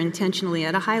policy are intentionally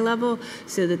at a high level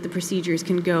so that the procedures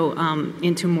can go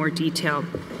into more detail.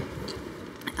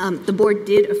 The board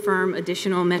did affirm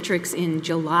additional metrics in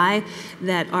July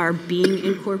that are being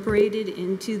incorporated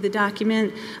into the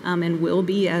document and will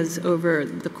be as over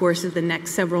the course of the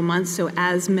next several months. So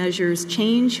as measures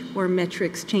change or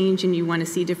metrics change and you want to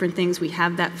see different things, we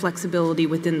have that flexibility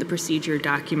within the procedure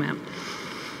document.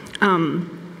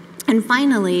 And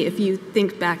finally, if you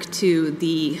think back to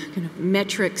the kind of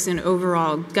metrics and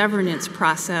overall governance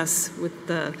process with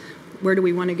the where do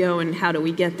we want to go and how do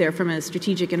we get there from a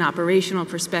strategic and operational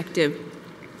perspective,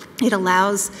 it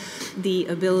allows the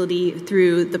ability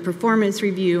through the performance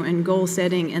review and goal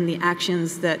setting and the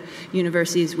actions that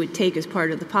universities would take as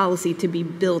part of the policy to be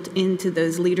built into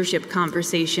those leadership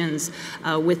conversations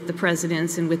with the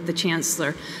presidents and with the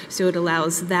chancellor. So it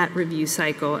allows that review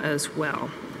cycle as well.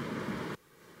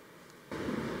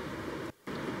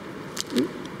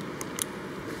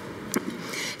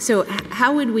 So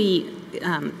how would we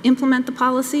implement the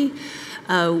policy?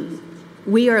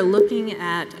 We are looking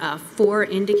at 4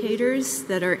 indicators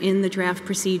that are in the draft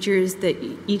procedures that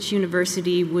each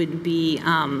university would be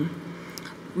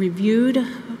reviewed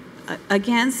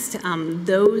against.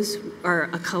 Those are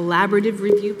a collaborative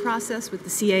review process with the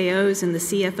CAOs and the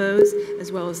CFOs,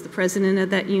 as well as the president of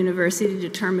that university, to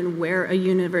determine where a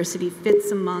university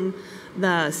fits among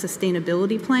the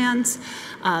sustainability plans.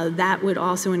 That would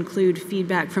also include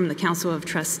feedback from the Council of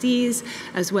Trustees,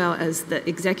 as well as the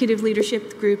Executive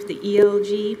Leadership Group, the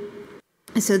ELG,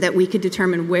 so that we could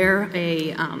determine where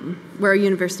a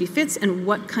university fits and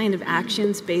what kind of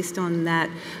actions based on that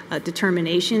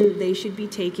determination they should be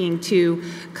taking to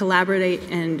collaborate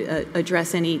and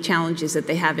address any challenges that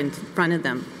they have in front of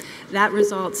them. That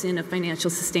results in a financial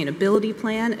sustainability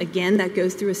plan. Again, that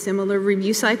goes through a similar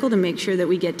review cycle to make sure that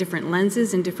we get different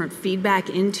lenses and different feedback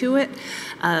into it,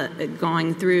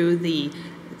 going through the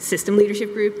system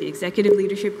leadership group, the executive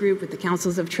leadership group with the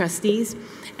councils of trustees,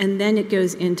 and then it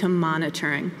goes into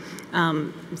monitoring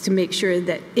to make sure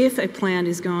that if a plan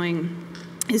is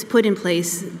put in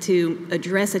place to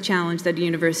address a challenge that a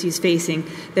university is facing,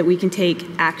 that we can take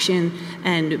action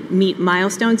and meet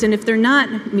milestones. And if they're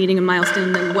not meeting a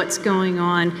milestone, then what's going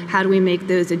on? How do we make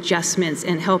those adjustments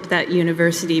and help that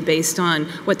university based on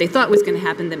what they thought was going to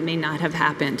happen that may not have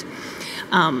happened?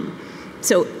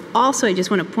 So also, I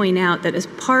just want to point out that as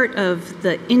part of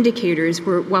the indicators,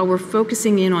 while we're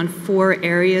focusing in on 4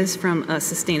 areas from a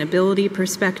sustainability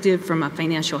perspective, from a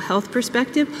financial health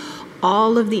perspective,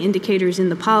 all of the indicators in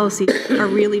the policy are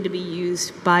really to be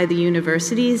used by the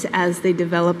universities as they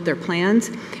develop their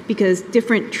plans, because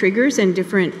different triggers and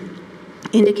different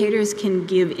indicators can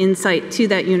give insight to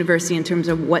that university in terms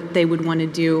of what they would want to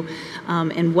do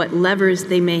and what levers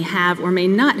they may have or may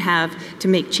not have to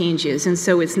make changes. And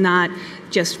so it's not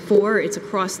just it's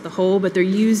across the whole, but they're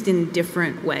used in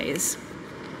different ways.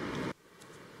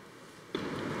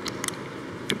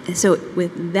 So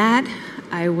with that,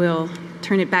 I will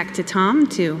turn it back to Tom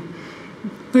to...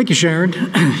 Thank you, Sharon.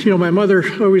 You know, my mother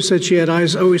always said she had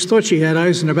eyes, always thought she had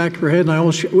eyes in the back of her head, and I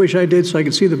always wish I did so I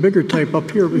could see the bigger type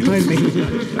up here behind me.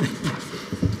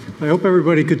 I hope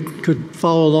everybody could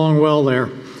follow along well there.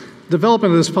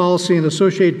 Development of this policy and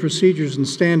associated procedures and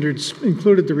standards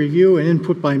included the review and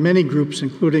input by many groups,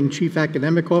 including chief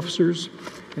academic officers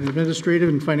and administrative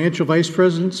and financial vice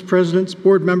presidents,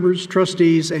 board members,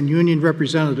 trustees, and union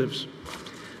representatives.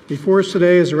 Before us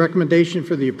today is a recommendation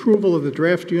for the approval of the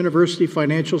draft University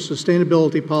Financial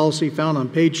Sustainability Policy found on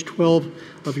page 12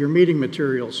 of your meeting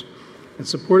materials. In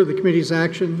support of the committee's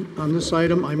action on this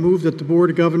item, I move that the Board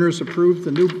of Governors approve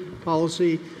the new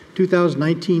policy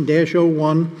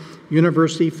 2019-01,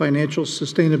 University Financial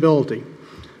Sustainability.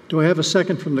 Do I have a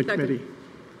second from the committee?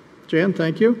 Jan,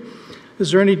 thank you.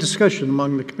 Is there any discussion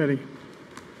among the committee?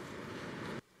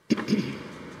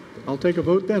 I'll take a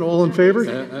vote then. All in favor?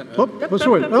 Let's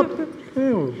wait.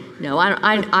 No,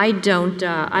 I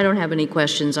don't have any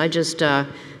questions. I just,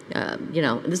 you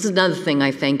know, this is another thing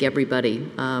I thank everybody.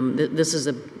 This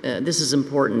is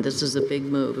important. This is a big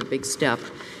move, a big step,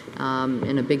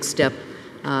 and a big step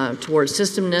toward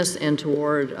systemness and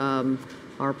toward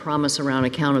our promise around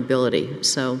accountability.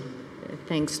 So,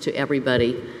 thanks to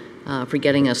everybody for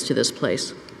getting us to this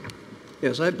place.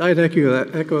 Yes, I'd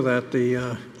echo that.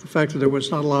 The fact that there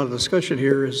was not a lot of discussion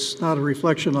here is not a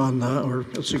reflection on, or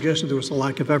a suggestion there was a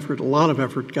lack of effort. A lot of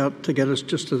effort got to get us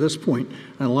just to this point,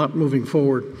 and a lot moving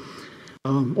forward.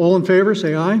 All in favor,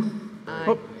 say aye.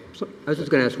 Aye. I was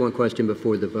just going to ask one question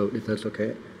before the vote, if that's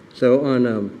okay. So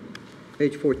on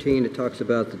page 14, it talks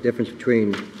about the difference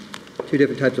between two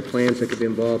different types of plans that could be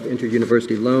involved: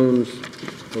 inter-university loans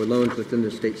or loans within the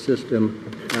state system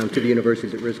to the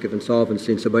universities at risk of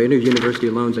insolvency. And so by inter-university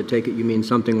loans, I take it you mean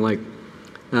something like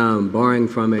borrowing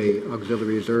from a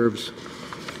auxiliary reserves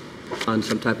on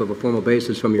some type of a formal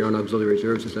basis from your own auxiliary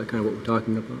reserves. Is that kind of what we're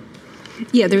talking about?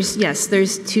 Yeah,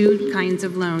 there's two kinds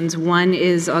of loans. One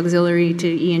is auxiliary to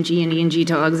E&G and E&G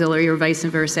to auxiliary or vice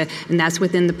versa, and that's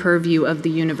within the purview of the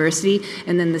university.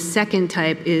 And then the second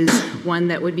type is one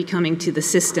that would be coming to the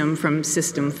system from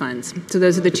system funds. So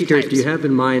those are the two types. Do you have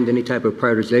in mind any type of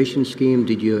prioritization scheme?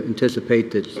 Did you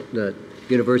anticipate that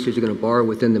universities are going to borrow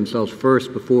within themselves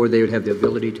first before they would have the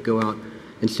ability to go out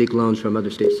and seek loans from other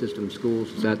state system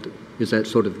schools? Is that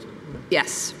sort of...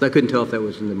 Yes. I couldn't tell if that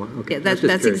was in the mind. Okay. Yeah,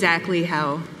 that's exactly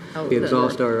how we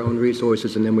exhaust our own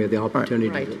resources, and then we have the opportunity.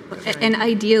 Right. And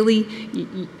ideally,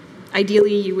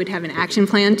 you would have an action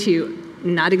plan to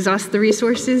not exhaust the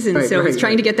resources, and it's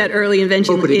trying to get that early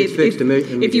invention.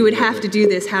 If you would have to do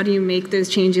this, how do you make those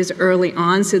changes early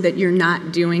on so that you're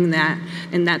not doing that?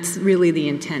 And that's really the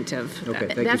intent of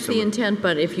that. That's the intent,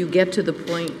 but if you get to the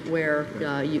point where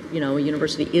a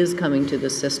university is coming to the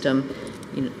system,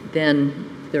 then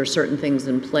there are certain things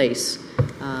in place,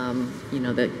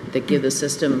 that give the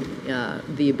system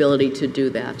the ability to do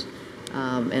that,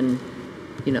 and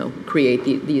create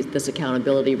this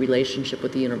accountability relationship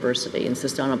with the university,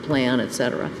 insist on a plan, et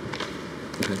cetera.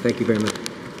 Okay, thank you very much.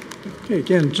 Okay,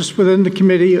 again, just within the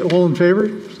committee, all in favor,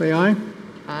 say aye.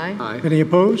 Aye. Aye. Any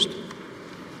opposed?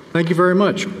 Thank you very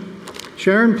much.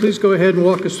 Sharon, please go ahead and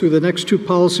walk us through the next two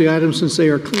policy items since they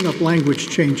are cleanup language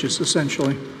changes,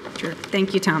 essentially. Sure.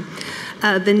 Thank you, Tom.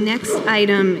 The next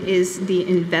item is the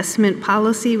investment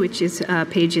policy, which is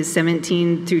pages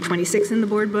 17 through 26 in the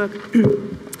board book.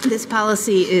 This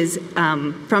policy is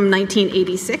from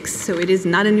 1986, so it is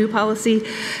not a new policy.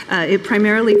 It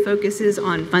primarily focuses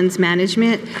on funds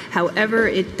management. However,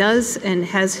 it does and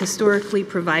has historically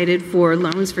provided for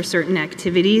loans for certain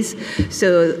activities.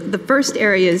 So the first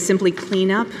area is simply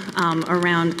cleanup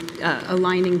around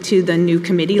aligning to the new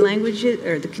committee languages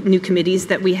or the new committees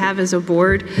that we have as a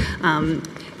board.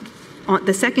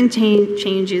 The second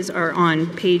changes are on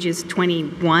pages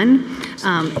 21,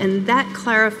 and that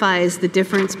clarifies the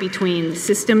difference between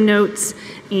system notes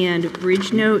and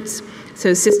bridge notes.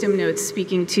 So system notes,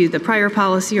 speaking to the prior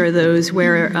policy, are those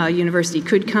where a university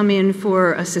could come in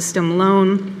for a system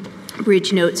loan.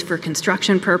 Bridge notes for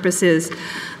construction purposes.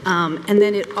 And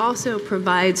then it also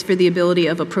provides for the ability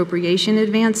of appropriation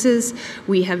advances.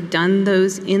 We have done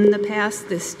those in the past.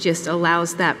 This just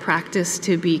allows that practice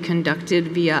to be conducted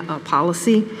via a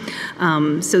policy.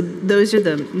 So those are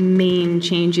the main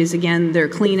changes. Again, they're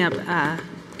cleanup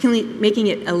making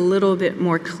it a little bit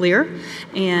more clear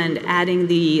and adding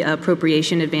the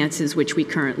appropriation advances, which we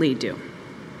currently do.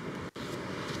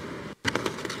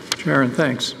 Sharon,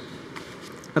 thanks.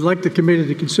 I'd like the committee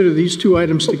to consider these two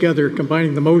items together,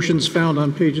 combining the motions found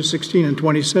on pages 16 and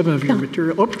 27 of your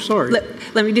material. Oh, sorry.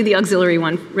 Let me do the auxiliary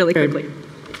one really quickly.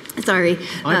 Sorry.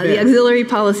 My The bad. auxiliary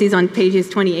policies on pages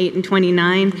 28 and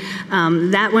 29.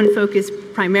 That one focused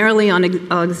primarily on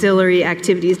auxiliary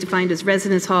activities defined as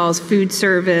residence halls, food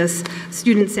service,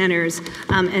 student centers,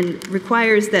 and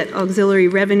requires that auxiliary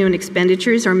revenue and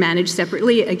expenditures are managed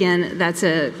separately. Again, that's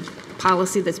a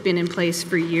policy that's been in place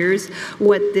for years.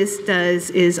 What this does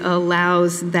is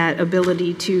allows that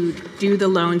ability to do the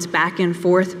loans back and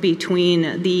forth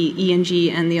between the E&G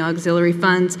and the auxiliary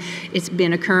funds. It's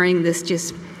been occurring. This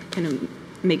just kind of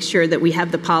makes sure that we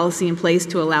have the policy in place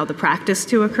to allow the practice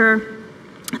to occur.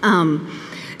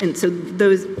 And so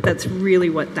that's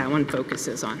really what that one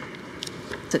focuses on.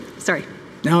 So, sorry.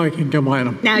 Now I can combine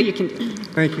them. Now you can do it.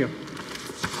 Thank you.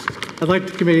 I'd like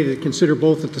the committee to consider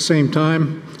both at the same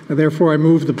time. Therefore, I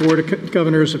move the Board of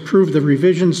Governors approve the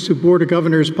revisions to Board of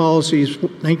Governors Policies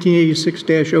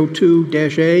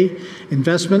 1986-02-A,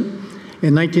 Investment,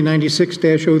 and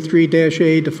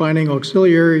 1996-03-A, defining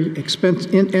auxiliary expense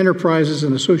enterprises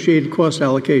and associated cost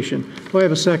allocation. Do I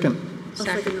have a second? I'll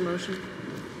second the motion.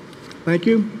 Thank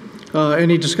you.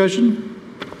 Any discussion?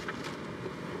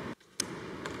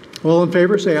 All in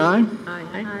favor, say aye.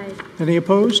 Aye. Any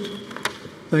opposed?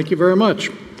 Thank you very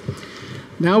much.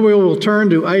 Now we will turn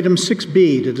to item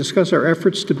 6B to discuss our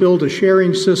efforts to build a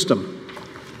sharing system.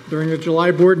 During the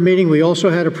July board meeting, we also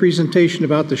had a presentation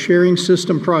about the sharing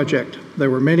system project.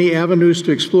 There were many avenues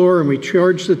to explore, and we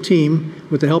charged the team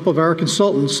with the help of our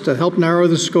consultants to help narrow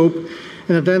the scope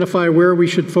and identify where we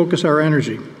should focus our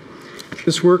energy.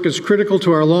 This work is critical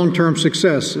to our long-term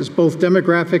success as both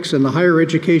demographics and the higher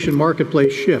education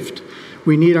marketplace shift.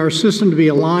 We need our system to be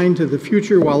aligned to the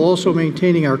future while also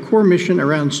maintaining our core mission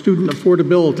around student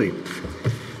affordability.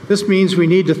 This means we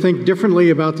need to think differently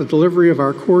about the delivery of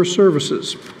our core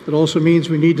services. It also means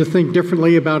we need to think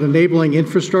differently about enabling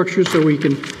infrastructure so we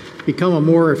can become a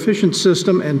more efficient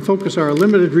system and focus our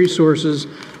limited resources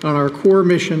on our core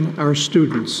mission, our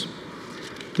students.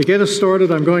 To get us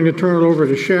started, I'm going to turn it over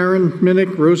to Sharon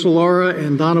Minnick, Rosa Laura,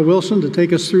 and Donna Wilson to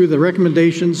take us through the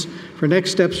recommendations for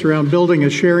next steps around building a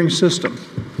sharing system.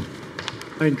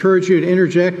 I encourage you to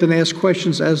interject and ask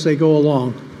questions as they go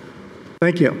along.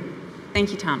 Thank you.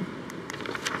 Thank you, Tom.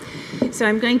 So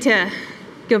I'm going to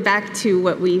go back to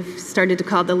what we've started to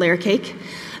call the layer cake.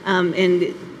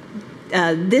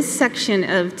 This section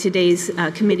of today's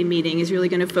committee meeting is really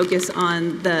going to focus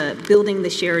on building the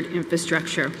shared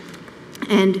infrastructure.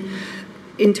 And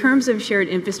in terms of shared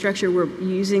infrastructure, we're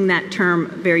using that term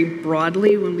very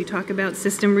broadly when we talk about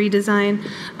system redesign.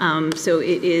 So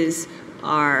it is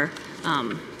our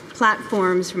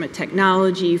platforms from a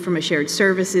technology, from a shared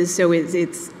services. So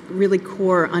it's really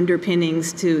core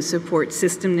underpinnings to support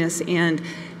systemness and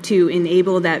to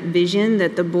enable that vision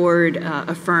that the board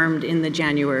affirmed in the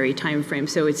January timeframe.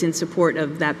 So it's in support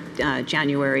of that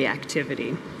January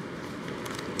activity.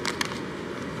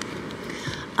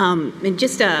 And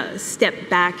just a step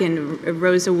back, and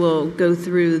Rosa will go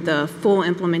through the full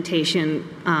implementation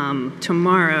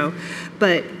tomorrow,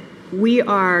 but we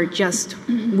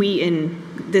in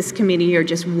this committee are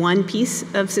just one piece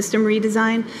of system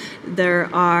redesign.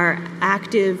 There are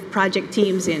active project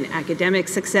teams in academic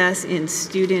success, in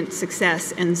student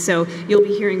success, and so you'll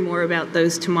be hearing more about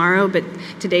those tomorrow, but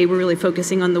today we're really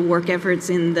focusing on the work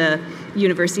efforts in the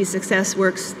university success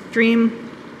work stream.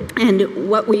 And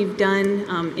what we've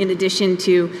done, in addition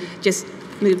to just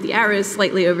move the arrows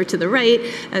slightly over to the right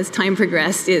as time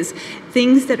progressed, is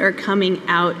things that are coming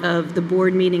out of the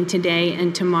board meeting today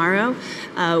and tomorrow,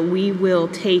 we will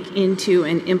take into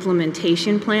an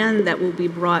implementation plan that will be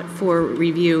brought for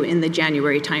review in the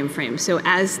January timeframe. So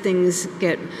as things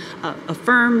get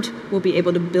affirmed, we'll be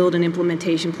able to build an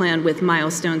implementation plan with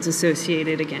milestones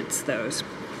associated against those.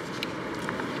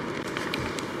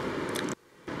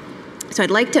 So I'd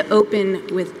like to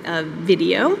open with a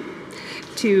video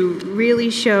to really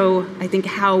show, I think,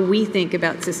 how we think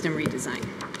about system redesign.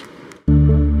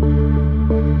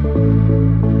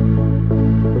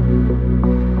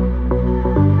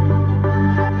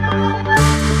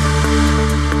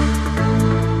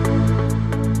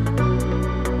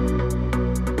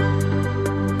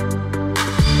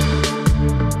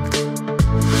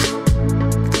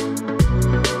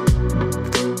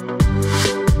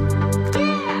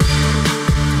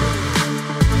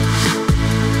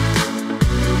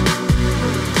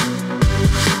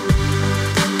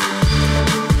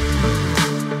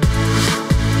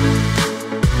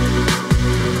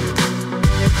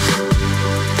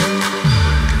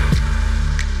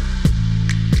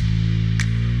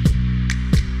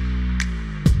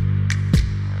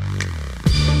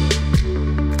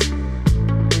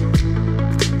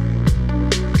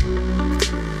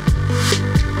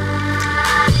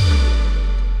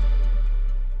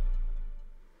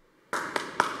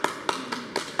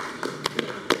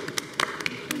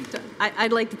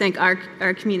 I'd like to thank our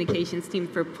communications team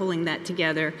for pulling that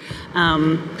together.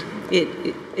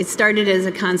 It started as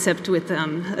a concept with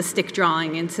a stick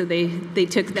drawing, and so they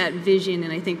took that vision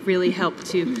and I think really helped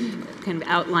to kind of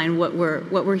outline what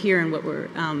we're here and what we're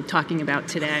talking about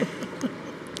today.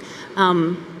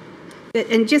 And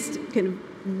just kind of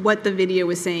what the video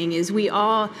was saying is we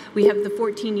have the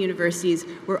 14 universities.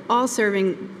 We're all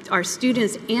serving our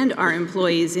students and our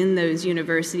employees in those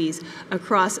universities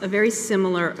across a very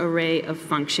similar array of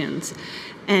functions.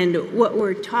 And what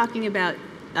we're talking about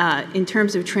in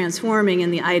terms of transforming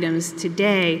in the items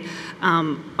today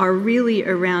are really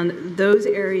around those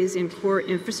areas in core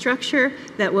infrastructure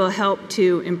that will help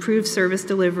to improve service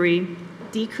delivery,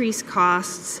 decrease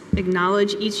costs,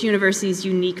 acknowledge each university's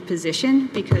unique position,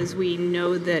 because we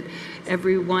know that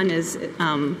everyone, as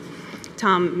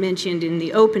Tom mentioned in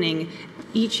the opening,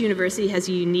 each university has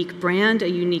a unique brand, a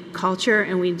unique culture,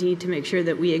 and we need to make sure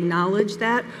that we acknowledge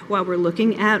that while we're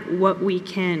looking at what we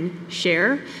can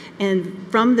share. And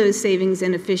from those savings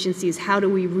and efficiencies, how do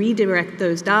we redirect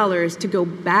those dollars to go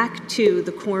back to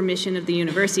the core mission of the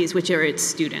universities, which are its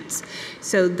students?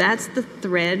 So that's the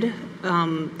thread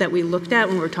that we looked at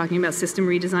when we're talking about system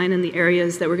redesign and the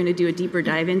areas that we're going to do a deeper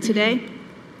dive in today.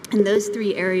 And those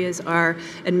three areas are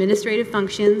administrative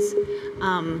functions,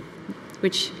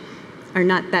 which are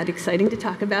not that exciting to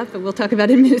talk about, but we'll talk about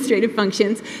administrative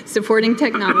functions, supporting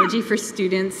technology for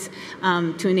students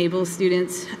to enable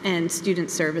students, and student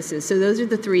services. So those are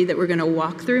the three that we're going to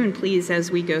walk through, and please,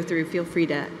 as we go through, feel free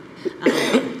to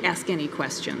ask any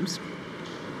questions.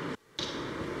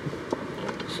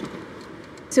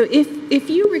 So if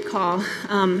you recall,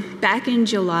 back in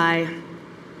July,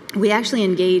 we actually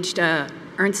engaged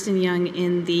Ernst & Young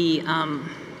in the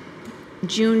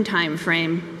June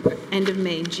timeframe, end of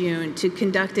May, June, to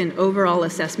conduct an overall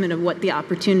assessment of what the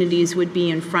opportunities would be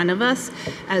in front of us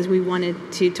as we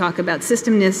wanted to talk about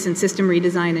systemness and system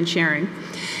redesign and sharing.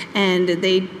 And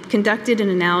they conducted an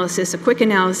analysis, a quick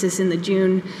analysis in the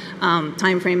June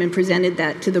timeframe, and presented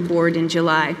that to the board in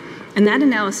July. And that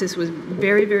analysis was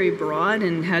very, very broad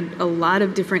and had a lot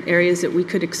of different areas that we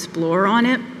could explore on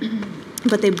it.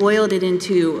 But they boiled it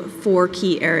into 4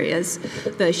 key areas: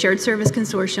 the shared service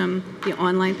consortium, the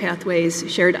online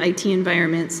pathways, shared IT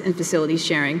environments, and facilities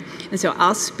sharing. And so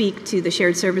I'll speak to the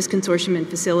shared service consortium and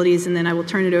facilities, and then I will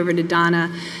turn it over to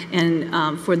Donna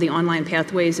and for the online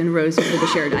pathways, and Rosa for the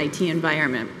shared IT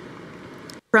environment.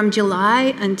 From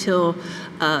July until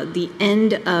the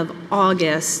end of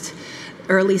August,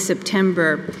 early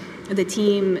September, the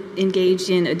team engaged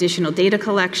in additional data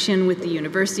collection with the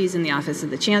universities and the Office of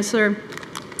the Chancellor.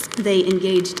 They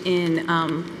engaged in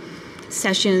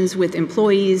sessions with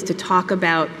employees to talk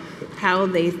about how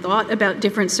they thought about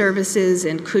different services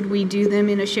and could we do them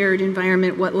in a shared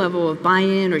environment, what level of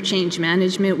buy-in or change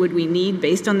management would we need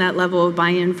based on that level of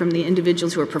buy-in from the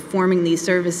individuals who are performing these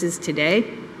services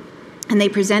today. And they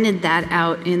presented that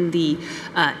out in the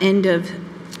end of,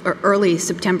 or early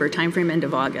September timeframe, end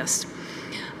of August.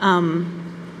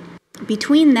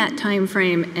 Between that time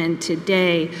frame and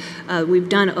today, we've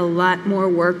done a lot more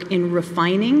work in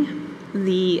refining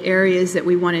the areas that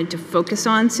we wanted to focus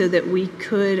on so that we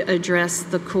could address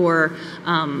the core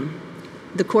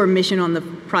mission on the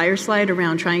prior slide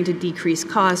around trying to decrease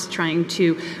costs, trying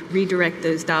to redirect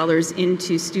those dollars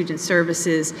into student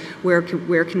services, where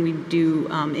can we do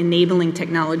enabling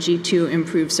technology to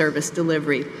improve service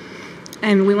delivery.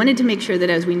 And we wanted to make sure that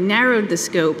as we narrowed the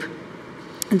scope,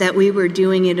 that we were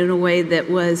doing it in a way that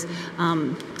was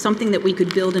something that we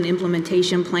could build an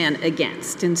implementation plan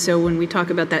against. And so when we talk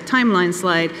about that timeline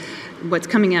slide, what's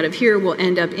coming out of here will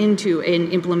end up into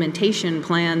an implementation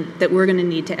plan that we're going to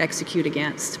need to execute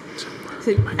against.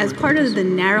 So as part of the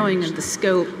narrowing of the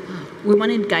scope, we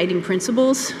wanted guiding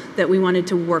principles that we wanted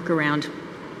to work around.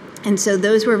 And so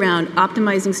those were around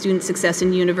optimizing student success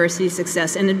and university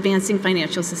success and advancing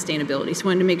financial sustainability. So we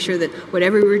wanted to make sure that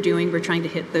whatever we were doing, we're trying to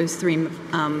hit those 3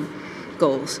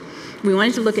 goals. We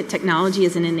wanted to look at technology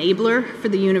as an enabler for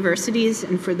the universities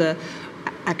and for the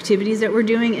activities that we're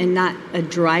doing, and not a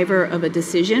driver of a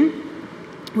decision.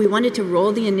 We wanted to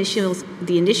roll the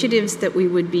initiatives that we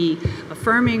would be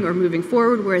affirming or moving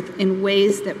forward with in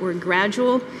ways that were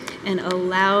gradual and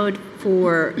allowed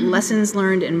for lessons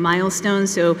learned and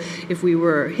milestones. So if we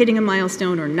were hitting a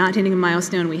milestone or not hitting a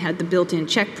milestone, we had the built-in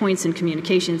checkpoints and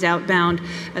communications outbound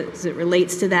as it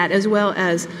relates to that, as well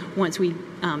as once we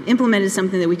implemented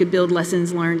something that we could build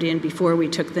lessons learned in before we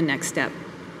took the next step.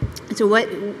 So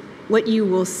what you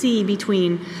will see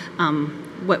between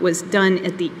what was done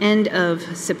at the end of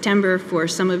September for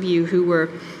some of you who were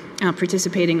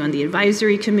participating on the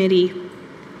advisory committee,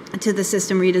 to the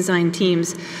system redesign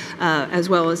teams, as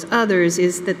well as others,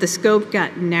 is that the scope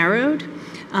got narrowed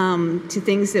to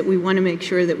things that we want to make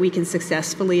sure that we can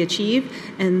successfully achieve.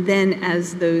 And then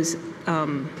as those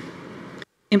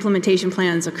implementation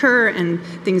plans occur and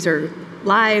things are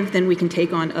live, then we can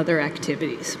take on other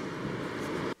activities.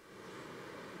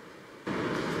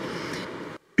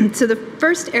 So the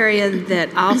first area that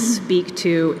I'll speak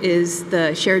to is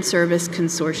the Shared Service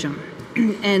Consortium.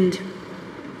 And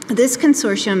this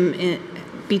consortium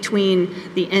between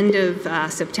the end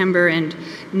of September and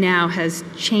now has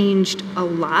changed a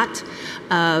lot.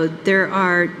 There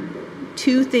are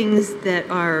two things that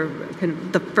are kind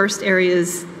of the first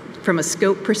areas from a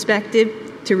scope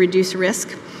perspective to reduce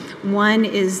risk. One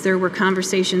is there were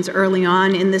conversations early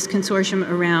on in this consortium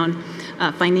around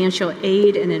financial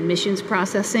aid and admissions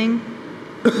processing,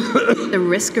 the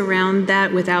risk around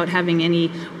that without having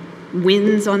any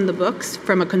wins on the books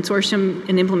from a consortium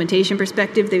and implementation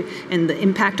perspective, and the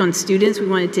impact on students. We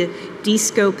wanted to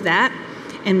de-scope that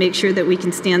and make sure that we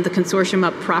can stand the consortium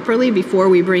up properly before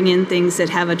we bring in things that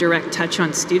have a direct touch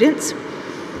on students.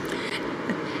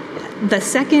 The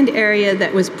second area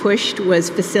that was pushed was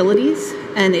facilities,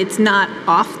 and it's not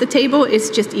off the table, it's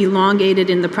just elongated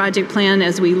in the project plan.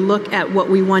 As we look at what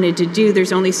we wanted to do,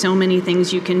 there's only so many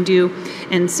things you can do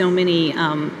and so many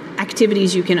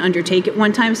activities you can undertake at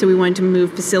one time, so we wanted to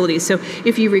move facilities. So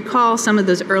if you recall some of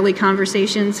those early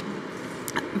conversations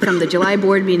from the July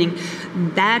board meeting,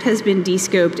 that has been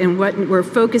de-scoped, and what we're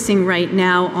focusing right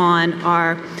now on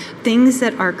are things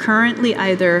that are currently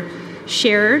either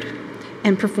shared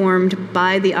and performed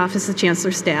by the Office of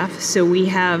Chancellor staff. So we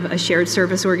have a shared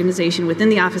service organization within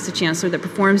the Office of Chancellor that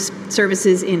performs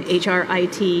services in HR,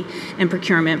 IT, and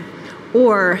procurement,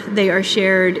 or they are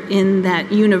shared in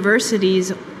that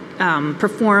universities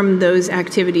perform those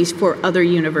activities for other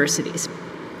universities.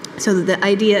 So the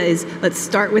idea is, let's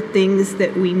start with things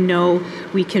that we know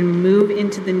we can move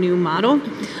into the new model,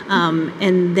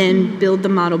 and then build the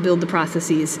model, build the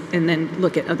processes, and then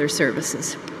look at other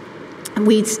services.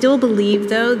 We still believe,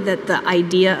 though, that the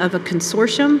idea of a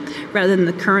consortium rather than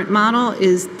the current model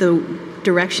is the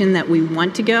direction that we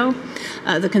want to go.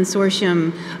 The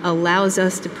consortium allows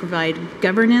us to provide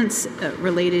governance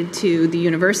related to the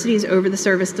universities over the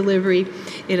service delivery.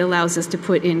 It allows us to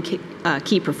put in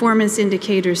key performance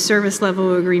indicators, service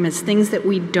level agreements, things that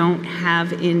we don't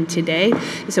have in today.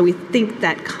 So we think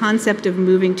that concept of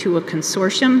moving to a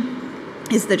consortium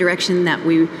is the direction that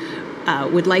we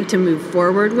would like to move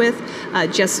forward with,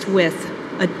 just with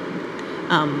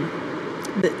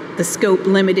the scope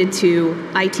limited to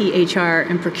IT, HR,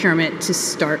 and procurement to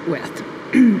start with.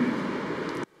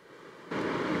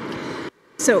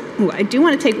 So I do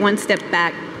want to take one step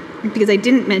back because I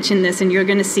didn't mention this, and you're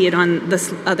going to see it on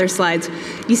the other slides.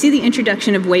 You see the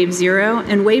introduction of Wave Zero,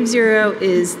 and Wave Zero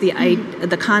is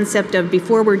the concept of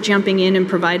before we're jumping in and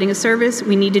providing a service,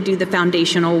 we need to do the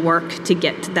foundational work to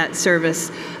get to that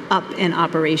service up and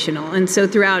operational. And so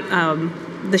throughout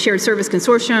the Shared Service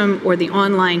Consortium or the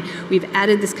online, we've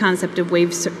added this concept of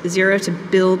Wave Zero to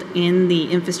build in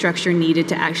the infrastructure needed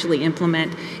to actually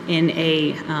implement in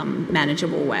a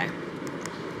manageable way.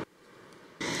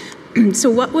 So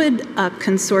what would a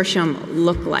consortium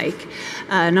look like?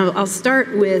 And I'll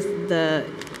start with the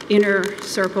inner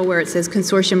circle where it says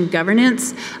consortium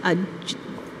governance.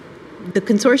 The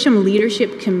consortium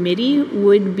leadership committee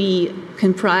would be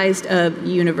comprised of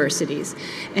universities.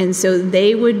 And so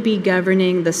they would be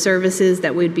governing the services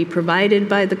that would be provided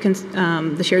by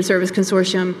the Shared Service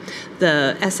Consortium,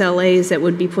 the SLAs that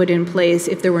would be put in place.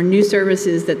 If there were new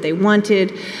services that they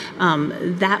wanted,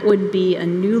 that would be a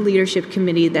new leadership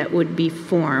committee that would be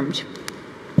formed.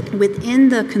 Within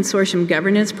the consortium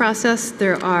governance process,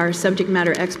 there are subject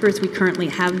matter experts. We currently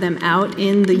have them out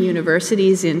in the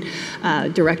universities in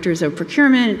directors of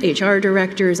procurement, HR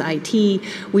directors, IT.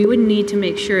 We would need to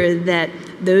make sure that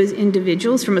those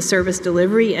individuals from a service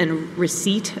delivery and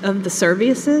receipt of the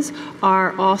services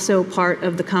are also part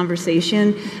of the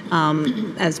conversation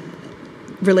as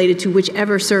related to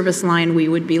whichever service line we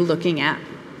would be looking at.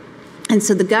 And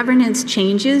so the governance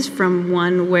changes from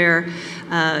one where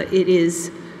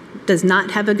does not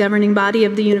have a governing body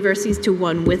of the universities to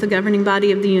one with a governing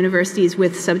body of the universities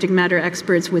with subject matter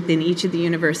experts within each of the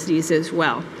universities as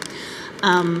well.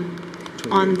 On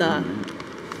the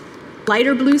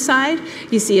lighter blue side,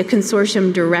 you see a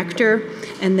consortium director,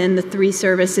 and then the three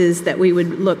services that we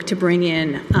would look to bring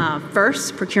in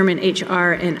first, procurement,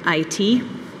 HR, and IT.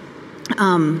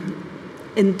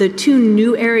 And the two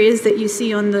new areas that you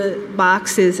see on the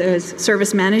box is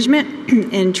service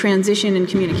management and transition and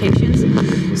communications.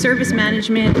 Service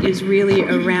management is really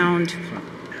around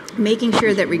making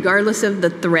sure that regardless of the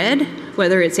thread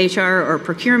whether it's HR or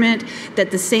procurement,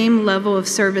 that the same level of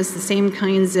service, the same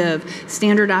kinds of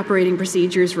standard operating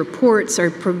procedures, reports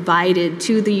are provided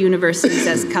to the universities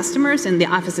as customers, and the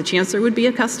Office of Chancellor would be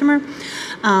a customer.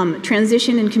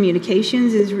 Transition and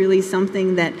communications is really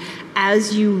something that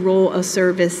as you roll a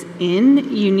service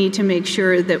in, you need to make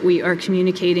sure that we are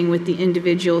communicating with the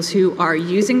individuals who are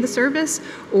using the service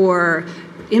or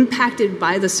impacted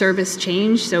by the service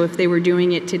change. So if they were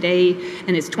doing it today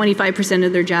and it's 25%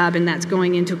 of their job and that's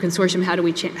going into a consortium, how do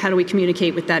we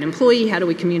communicate with that employee? How do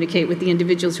we communicate with the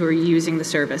individuals who are using the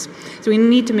service? So we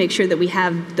need to make sure that we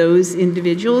have those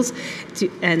individuals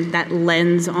and that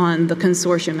lens on the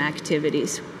consortium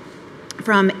activities.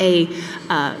 From a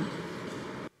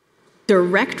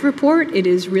direct report, it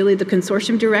is really the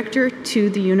consortium director to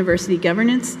the university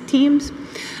governance teams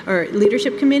or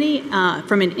leadership committee.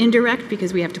 From an indirect,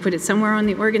 because we have to put it somewhere on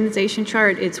the organization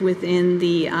chart, it's within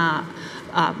the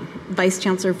Vice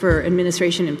Chancellor for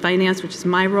Administration and Finance, which is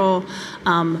my role.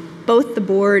 Both the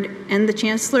board and the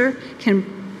Chancellor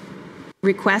can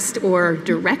request or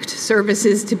direct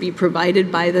services to be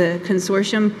provided by the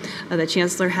consortium. The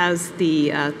Chancellor has the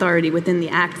authority within the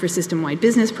Act for system-wide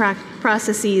business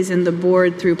processes, and the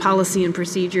board, through policy and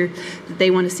procedure that they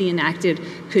want to see enacted,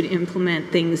 could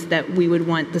implement things that we would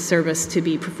want the service to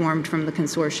be performed from the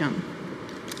consortium.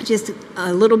 Just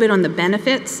a little bit on the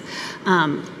benefits.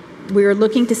 We're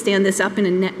looking to stand this up in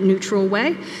a net neutral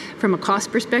way from a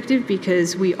cost perspective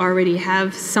because we already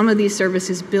have some of these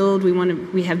services billed.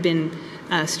 We have been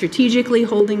strategically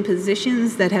holding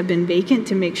positions that have been vacant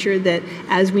to make sure that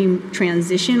as we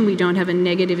transition, we don't have a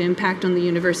negative impact on the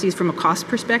universities from a cost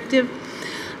perspective.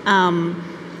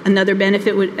 Another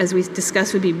benefit, as we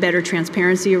discussed, would be better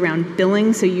transparency around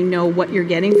billing, so you know what you're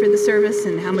getting for the service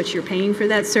and how much you're paying for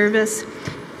that service.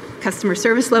 Customer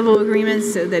service level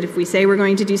agreements, so that if we say we're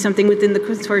going to do something within the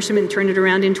consortium and turn it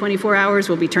around in 24 hours,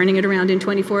 we'll be turning it around in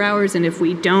 24 hours. And if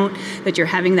we don't, that you're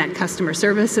having that customer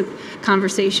service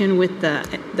conversation with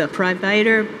the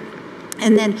provider.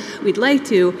 And then we'd like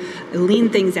to lean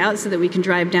things out so that we can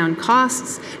drive down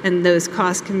costs, and those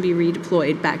costs can be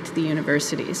redeployed back to the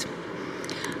universities.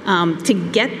 To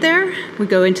get there, we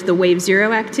go into the Wave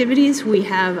Zero activities. We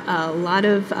have a lot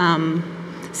of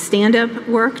stand-up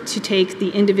work to take the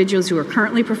individuals who are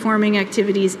currently performing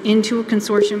activities into a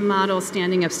consortium model,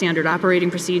 standing up standard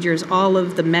operating procedures, all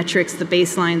of the metrics, the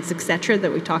baselines, et cetera, that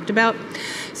we talked about.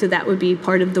 So that would be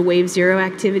part of the Wave Zero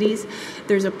activities.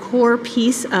 There's a core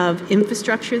piece of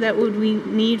infrastructure that we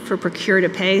need for procure to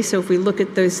pay. So if we look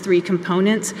at those three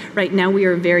components, right now we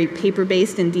are very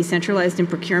paper-based and decentralized in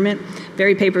procurement,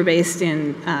 very paper-based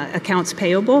in accounts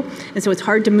payable. And so it's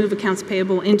hard to move accounts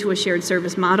payable into a shared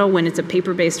service model when it's a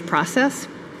paper-based process.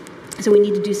 So we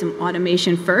need to do some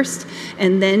automation first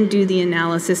and then do the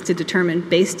analysis to determine,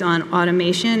 based on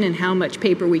automation and how much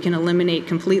paper we can eliminate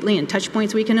completely and touch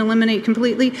points we can eliminate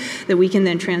completely, that we can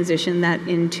then transition that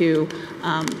into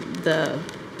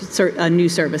a new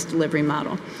service delivery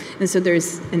model. And so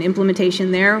there's an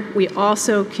implementation there. We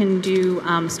also can do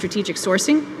strategic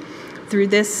sourcing through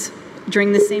this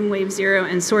during the same Wave Zero,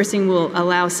 and sourcing will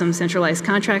allow some centralized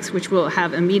contracts, which will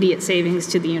have immediate savings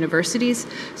to the universities.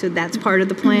 So that's part of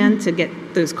the plan, to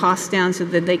get those costs down so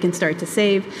that they can start to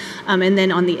save. And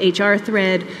then on the HR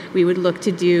thread, we would look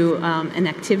to do an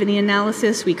activity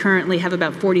analysis. We currently have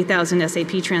about 40,000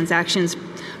 SAP transactions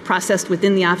processed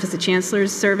within the Office of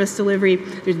Chancellor's service delivery.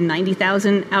 There's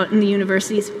 90,000 out in the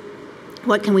universities.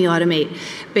 What can we automate?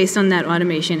 Based on that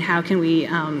automation, how can we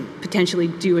potentially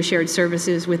do a shared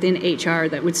services within HR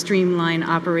that would streamline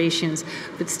operations,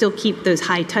 but still keep those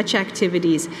high-touch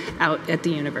activities out at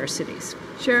the universities?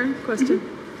 Sharon, question.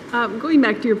 Going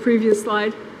back to your previous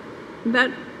slide, that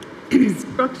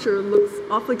structure looks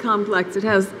awfully complex. It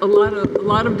has a lot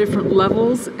of different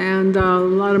levels and a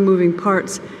lot of moving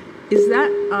parts. Is that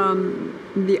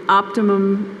the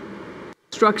optimum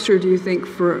structure, do you think,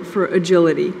 for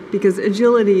agility? Because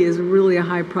agility is really a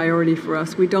high priority for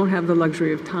us. We don't have the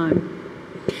luxury of time.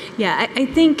 Yeah, I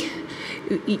think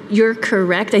you're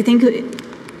correct. I think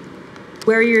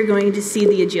where you're going to see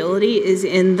the agility is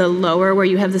in the lower, where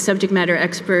you have the subject matter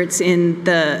experts in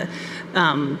the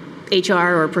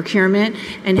HR or procurement,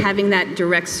 and having that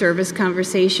direct service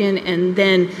conversation. And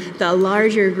then the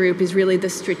larger group is really the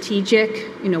strategic,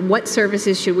 what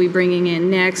services should we bringing in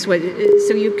next? So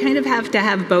you kind of have to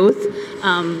have both,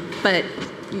 but.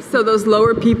 So those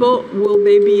lower people, will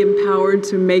they be empowered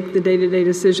to make the day-to-day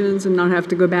decisions and not have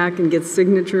to go back and get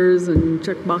signatures and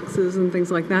check boxes and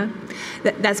things like that?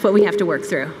 That's what we have to work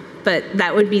through. But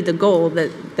that would be the goal,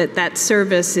 that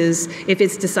service is, if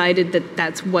it's decided that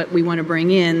that's what we want to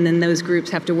bring in, then those groups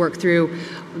have to work through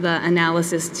the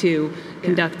analysis to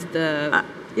conduct the.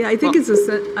 Yeah, I think it's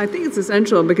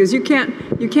essential because you can't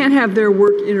have their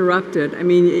work interrupted. I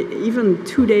mean, even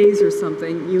 2 days or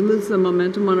something, you lose the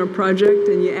momentum on a project,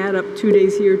 and you add up 2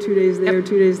 days here, 2 days there,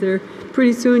 2 days there.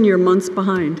 Pretty soon, you're months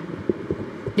behind.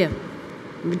 Yeah,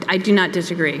 I do not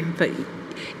disagree, but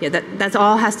yeah, that's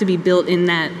all has to be built in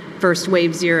that first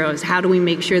wave zero. Is how do we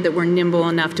make sure that we're nimble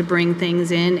enough to bring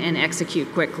things in and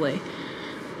execute quickly?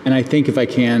 And I think if I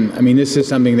can, I mean, this is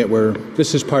something that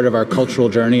this is part of our cultural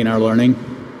journey and our learning.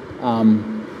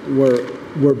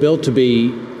 We're built to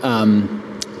be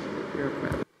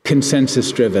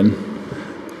consensus driven.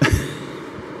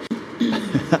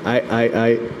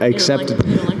 I accept.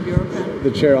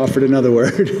 The chair offered another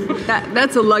word.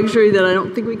 That's a luxury that I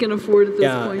don't think we can afford at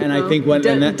this point. And I think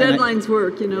deadlines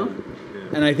work, you know.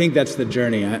 And I think that's the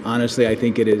journey. Honestly, I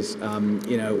think it is,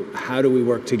 how do we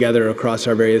work together across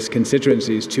our various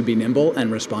constituencies to be nimble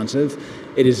and responsive?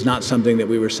 It is not something that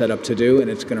we were set up to do, and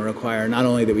it's going to require not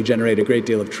only that we generate a great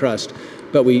deal of trust,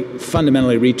 but we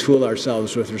fundamentally retool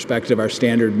ourselves with respect to our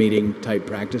standard meeting type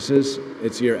practices.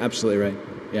 You're absolutely right.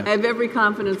 Yeah. I have every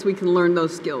confidence we can learn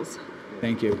those skills.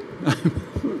 Thank you.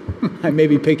 I may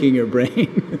be picking your brain.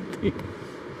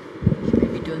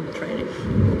 Maybe doing the training.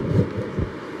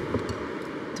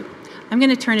 I'm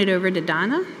going to turn it over to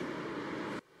Donna.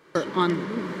 A little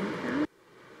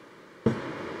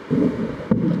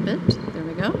bit. There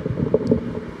we go.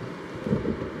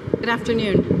 Good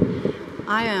afternoon.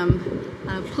 I am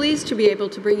pleased to be able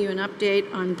to bring you an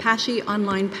update on PASHE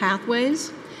online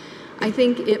pathways. I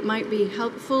think it might be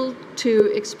helpful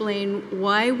to explain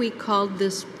why we called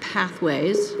this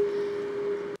pathways.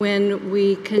 When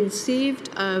we conceived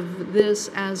of this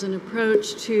as an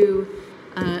approach to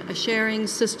a sharing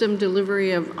system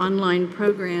delivery of online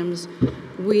programs,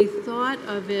 we thought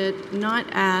of it not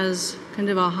as kind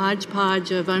of a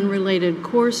hodgepodge of unrelated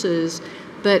courses,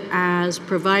 but as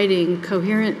providing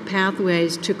coherent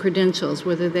pathways to credentials,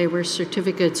 whether they were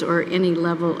certificates or any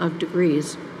level of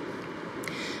degrees.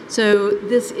 So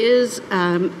this is,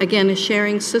 again, a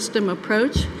sharing system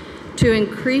approach to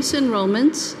increase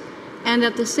enrollments and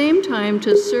at the same time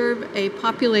to serve a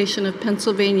population of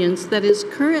Pennsylvanians that is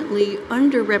currently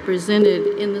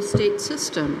underrepresented in the state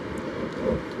system.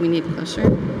 We need closer.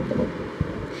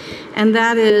 And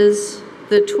that is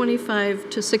the 25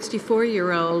 to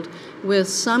 64-year-old with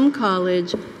some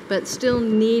college, but still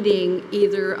needing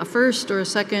either a first or a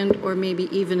second or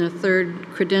maybe even a third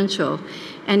credential.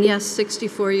 And yes,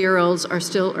 64-year-olds are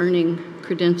still earning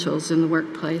credentials in the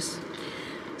workplace.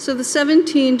 So the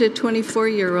 17 to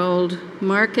 24-year-old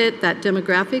market, that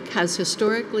demographic, has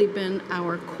historically been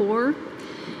our core.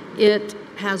 It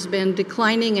has been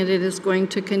declining and it is going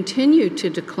to continue to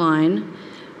decline.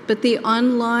 But the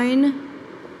online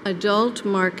adult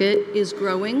market is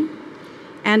growing,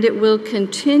 and it will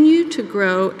continue to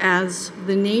grow as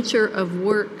the nature of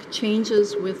work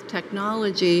changes with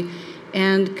technology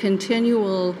and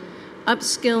continual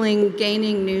upskilling,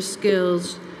 gaining new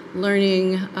skills,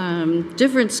 learning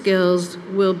different skills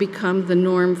will become the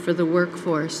norm for the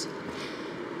workforce.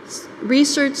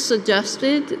 Research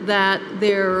suggested that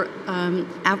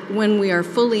when we are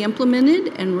fully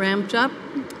implemented and ramped up,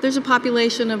 there's a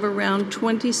population of around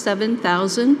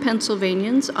 27,000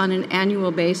 Pennsylvanians on an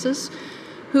annual basis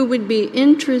who would be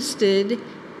interested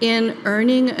in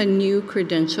earning a new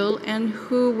credential and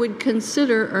who would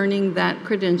consider earning that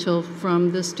credential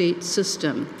from the state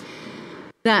system.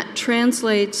 That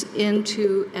translates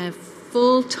into a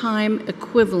full-time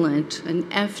equivalent, an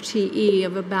FTE,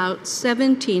 of about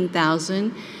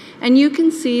 17,000. And you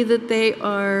can see that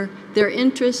their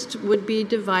interest would be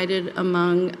divided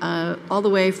among all the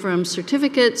way from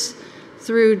certificates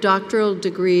through doctoral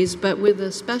degrees, but with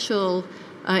a special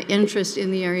interest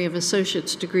in the area of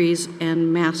associate's degrees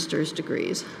and master's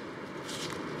degrees.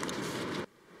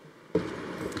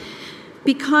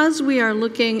 Because we are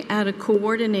looking at a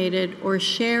coordinated or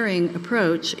sharing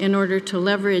approach in order to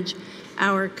leverage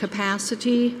our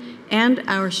capacity and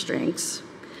our strengths,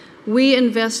 we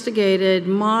investigated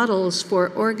models for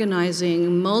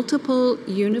organizing multiple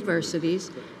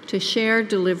universities to share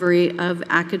delivery of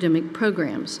academic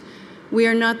programs. We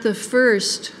are not the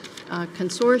first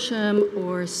consortium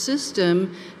or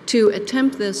system to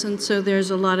attempt this, and so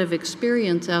there's a lot of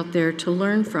experience out there to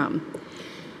learn from.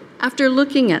 After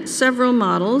looking at several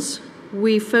models,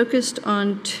 we focused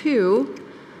on two,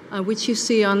 which you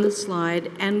see on the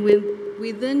slide, and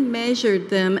we then measured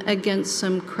them against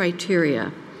some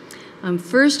criteria.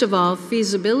 First of all,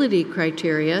 feasibility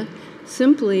criteria.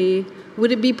 Simply,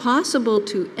 would it be possible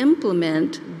to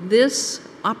implement this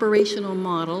operational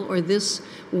model or this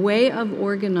way of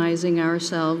organizing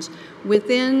ourselves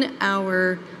within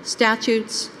our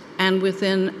statutes and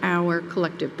within our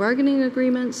collective bargaining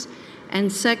agreements?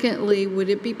 And secondly, would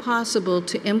it be possible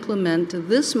to implement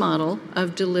this model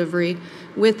of delivery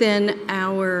within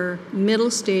our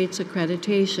middle states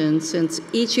accreditation, since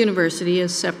each university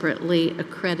is separately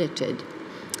accredited?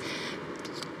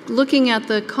 Looking at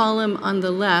the column on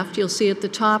the left, you'll see at the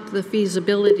top the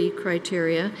feasibility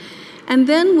criteria. And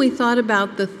then we thought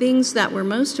about the things that were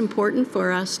most important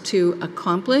for us to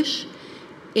accomplish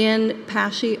in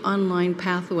PASHE online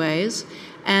pathways,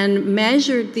 and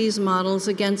measured these models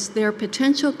against their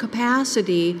potential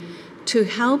capacity to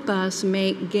help us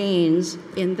make gains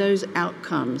in those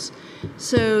outcomes.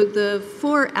 So the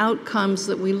 4 outcomes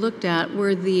that we looked at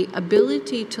were the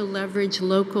ability to leverage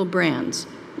local brands.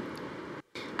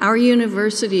 Our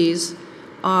universities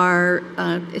are,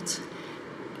 it's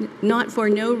not for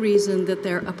no reason that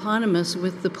they're eponymous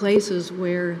with the places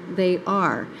where they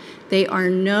are. They are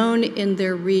known in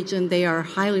their region, they are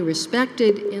highly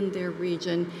respected in their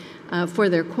region for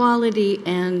their quality,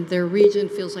 and their region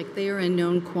feels like they are a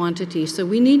known quantity. So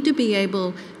we need to be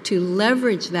able to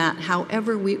leverage that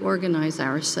however we organize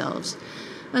ourselves.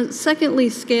 Secondly,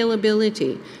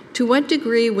 scalability. To what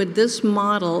degree would this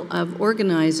model of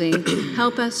organizing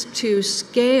help us to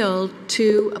scale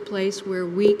to a place where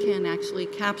we can actually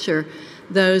capture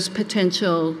those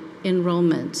potential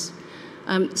enrollments?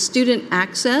 Student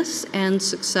access and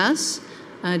success.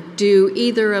 Do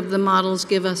either of the models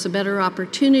give us a better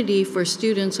opportunity for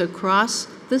students across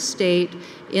the state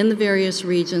in the various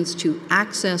regions to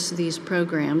access these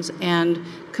programs and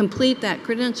complete that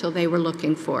credential they were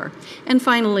looking for? And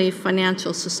finally,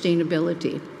 financial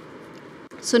sustainability.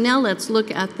 So now let's look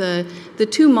at the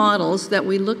 2 models that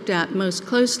we looked at most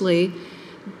closely.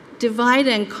 Divide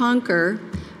and conquer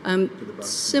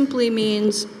simply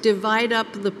means divide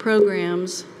up the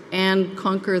programs and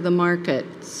conquer the market.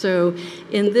 So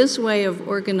in this way of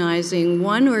organizing,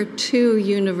 1 or 2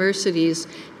 universities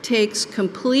takes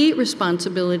complete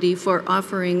responsibility for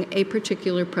offering a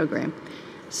particular program.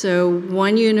 So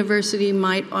one university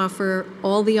might offer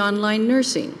all the online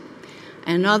nursing.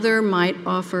 Another might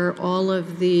offer all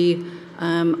of the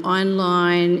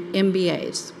online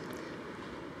MBAs.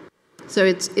 So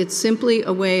it's simply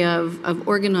a way of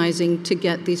organizing to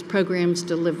get these programs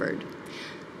delivered.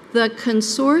 The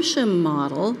consortium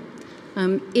model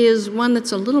is one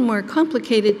that's a little more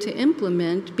complicated to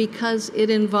implement because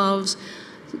it involves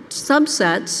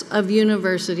subsets of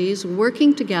universities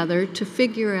working together to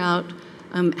figure out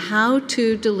how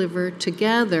to deliver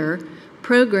together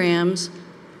programs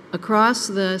across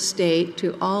the state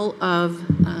to all of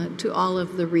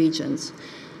the regions.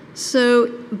 So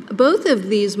both of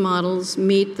these models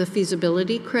meet the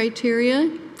feasibility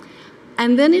criteria.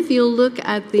 And then if you look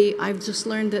at I've just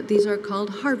learned that these are called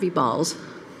Harvey balls.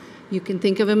 You can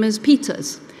think of them as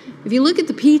pizzas. If you look at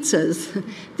the pizzas,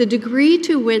 the degree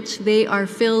to which they are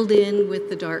filled in with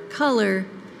the dark color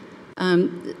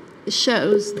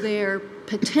shows their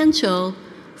potential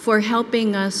for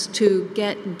helping us to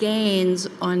get gains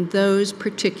on those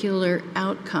particular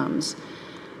outcomes.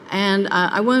 And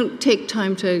I won't take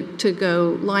time to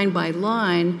go line by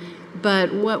line,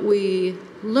 but what we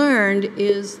learned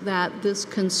is that this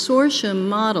consortium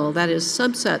model, that is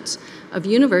subsets of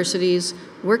universities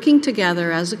working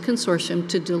together as a consortium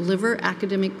to deliver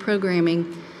academic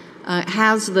programming,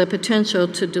 has the potential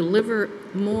to deliver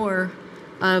more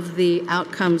of the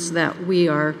outcomes that we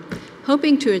are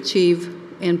hoping to achieve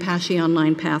in PASHE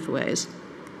online pathways.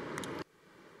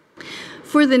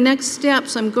 For the next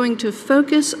steps, I'm going to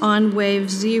focus on Wave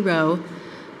 0,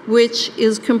 which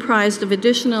is comprised of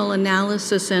additional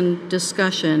analysis and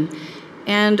discussion.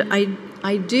 And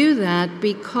I do that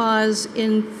because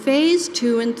in phase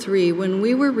 2 and 3, when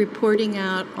we were reporting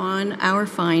out on our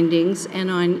findings and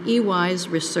on EY's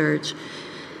research,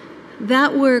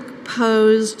 that work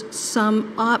posed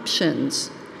some options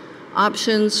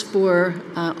for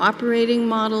operating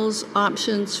models,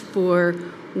 options for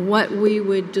what we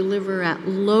would deliver at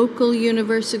local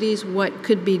universities, what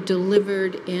could be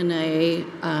delivered in a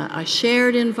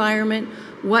shared environment,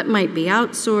 what might be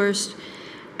outsourced.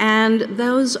 And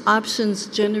those options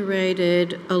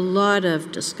generated a lot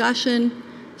of discussion,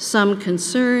 some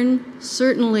concern,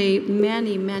 certainly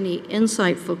many, many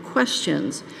insightful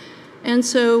questions. And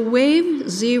so Wave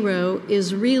 0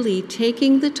 is really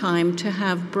taking the time to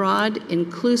have broad,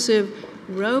 inclusive,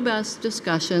 robust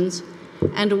discussions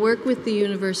and to work with the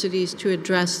universities to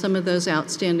address some of those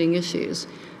outstanding issues.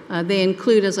 They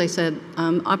include, as I said,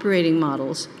 operating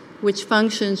models. Which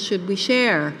functions should we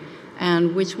share?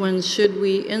 And which ones should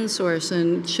we insource?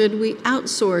 And should we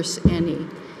outsource any?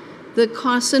 The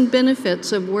costs and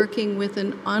benefits of working with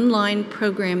an online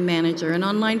program manager. An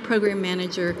online program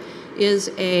manager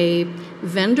is a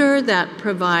vendor that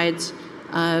provides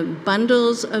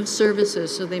bundles of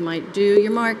services. So they might do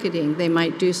your marketing, they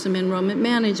might do some enrollment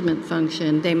management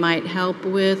function, they might help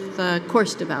with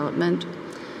course development.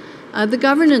 The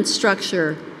governance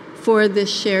structure for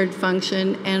this shared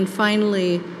function, and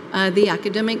finally, the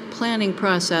academic planning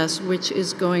process, which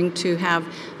is going to have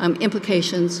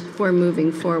implications for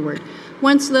moving forward.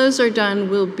 Once those are done,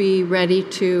 we'll be ready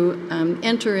to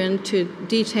enter into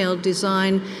detailed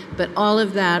design, but all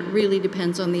of that really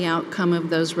depends on the outcome of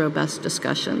those robust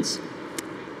discussions.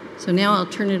 So now I'll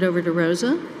turn it over to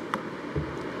Rosa.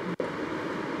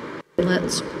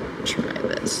 Let's try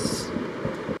this.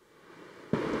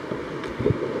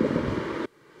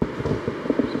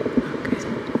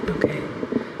 Okay.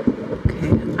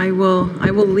 I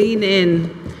will lean in.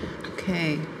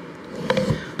 Okay.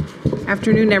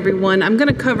 Afternoon, everyone. I'm going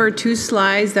to cover 2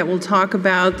 slides that will talk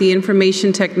about the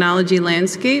information technology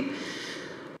landscape.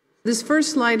 This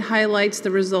first slide highlights the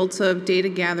results of data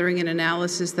gathering and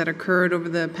analysis that occurred over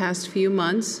the past few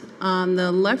months. On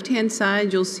the left-hand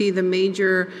side, you'll see the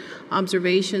major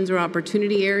observations or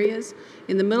opportunity areas.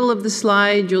 In the middle of the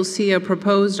slide, you'll see a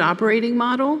proposed operating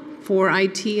model for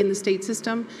IT in the state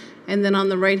system. And then on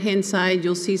the right-hand side,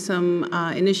 you'll see some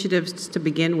initiatives to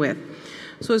begin with.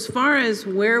 So as far as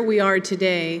where we are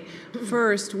today,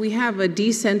 first, we have a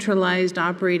decentralized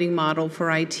operating model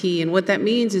for IT. And what that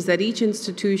means is that each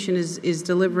institution is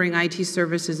delivering IT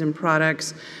services and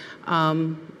products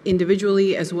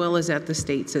individually as well as at the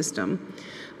state system.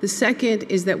 The second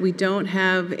is that we don't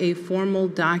have a formal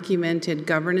documented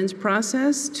governance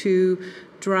process to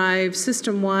drive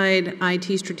system-wide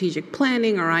IT strategic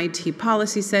planning or IT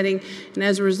policy setting. And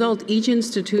as a result, each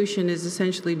institution is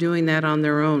essentially doing that on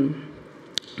their own.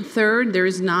 Third, there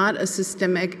is not a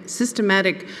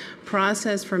systematic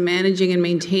process for managing and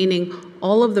maintaining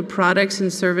all of the products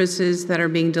and services that are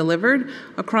being delivered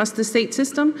across the state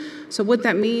system. So what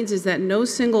that means is that no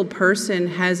single person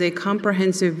has a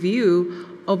comprehensive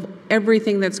view of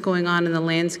everything that's going on in the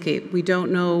landscape. We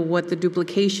don't know what the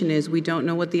duplication is. We don't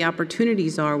know what the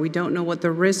opportunities are. We don't know what the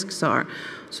risks are.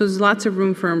 So there's lots of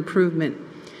room for improvement.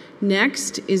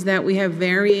 Next is that we have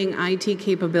varying IT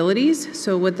capabilities.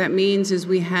 So what that means is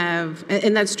we have,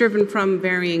 and that's driven from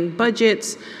varying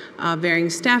budgets, varying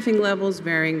staffing levels,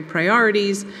 varying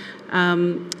priorities.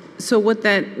 So what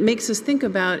that makes us think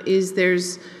about is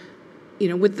there's,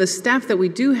 with the staff that we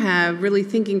do have, really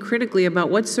thinking critically about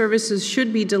what services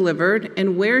should be delivered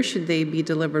and where should they be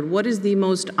delivered. What is the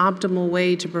most optimal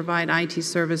way to provide IT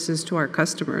services to our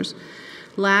customers?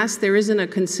 Last, there isn't a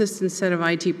consistent set of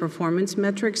IT performance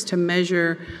metrics to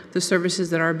measure the services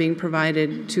that are being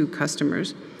provided to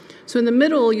customers. So in the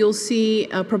middle, you'll see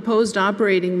a proposed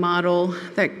operating model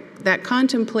that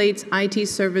contemplates IT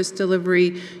service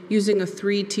delivery using a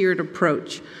 3-tiered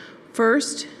approach.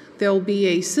 First, there'll be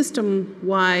a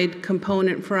system-wide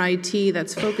component for IT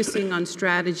that's focusing on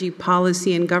strategy,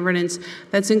 policy, and governance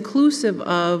that's inclusive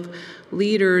of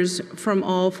leaders from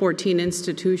all 14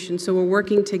 institutions. So we're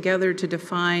working together to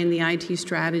define the IT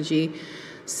strategy.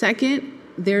 Second,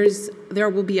 there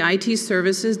will be IT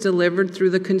services delivered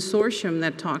through the consortium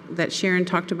that Sharon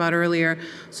talked about earlier.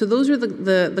 So those are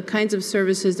the kinds of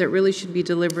services that really should be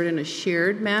delivered in a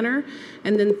shared manner.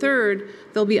 And then third,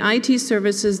 there'll be IT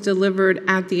services delivered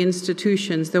at the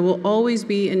institutions. There will always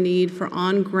be a need for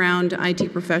on-ground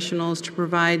IT professionals to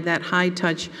provide that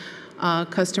high-touch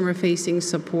customer-facing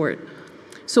support.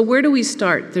 So where do we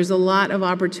start? There's a lot of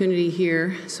opportunity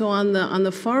here. So on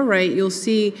the far right, you'll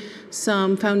see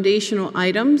some foundational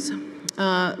items.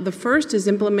 The first is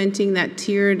implementing that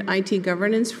tiered IT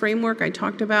governance framework I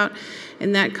talked about,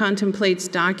 and that contemplates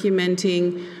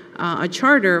documenting a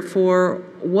charter for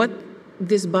what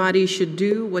this body should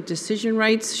do, what decision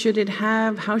rights should it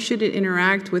have, how should it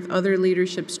interact with other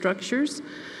leadership structures.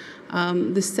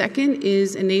 The second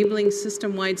is enabling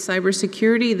system-wide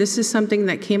cybersecurity. This is something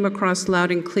that came across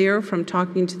loud and clear from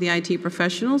talking to the IT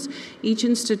professionals. Each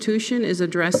institution is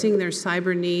addressing their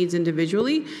cyber needs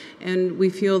individually, and we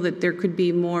feel that there could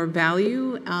be more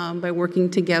value by working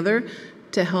together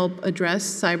to help address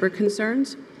cyber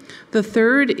concerns. The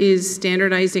third is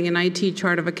standardizing an IT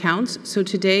chart of accounts. So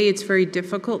today it's very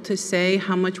difficult to say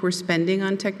how much we're spending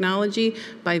on technology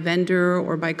by vendor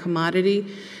or by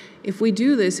commodity. If we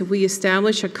do this, if we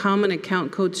establish a common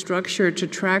account code structure to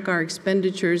track our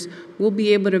expenditures, we'll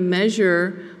be able to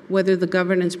measure whether the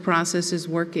governance process is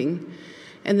working.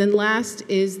 And then last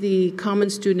is the common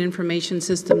student information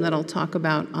system that I'll talk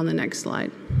about on the next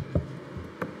slide.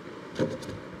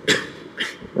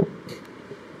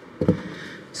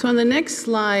 So on the next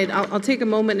slide, I'll take a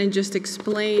moment and just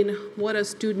explain what a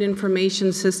student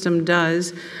information system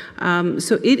does.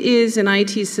 So it is an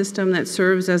IT system that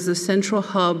serves as the central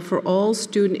hub for all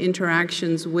student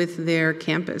interactions with their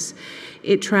campus.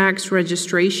 It tracks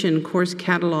registration, course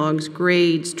catalogs,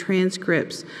 grades,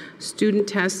 transcripts, student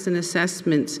tests and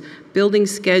assessments, building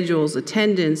schedules,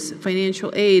 attendance,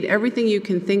 financial aid, everything you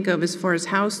can think of as far as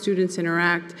how students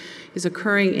interact is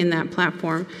occurring in that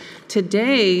platform.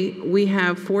 Today, we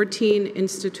have 14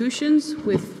 institutions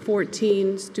with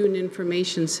 14 student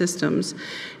information systems.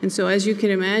 And so as you can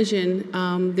imagine,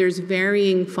 there's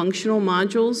varying functional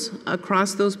modules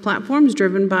across those platforms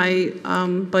driven by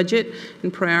budget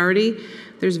and priority.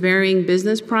 There's varying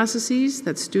business processes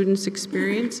that students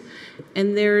experience.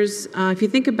 And there's, if you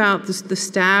think about the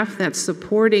staff that's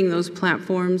supporting those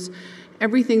platforms,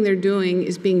 everything they're doing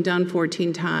is being done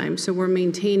 14 times. So we're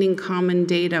maintaining common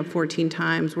data 14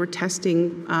 times. We're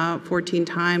testing 14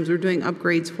 times. We're doing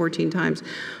upgrades 14 times.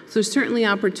 So there's certainly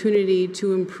opportunity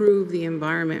to improve the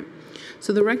environment.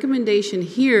 So the recommendation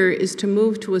here is to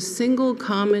move to a single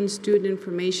common student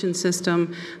information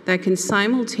system that can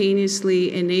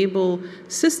simultaneously enable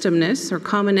systemness or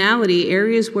commonality,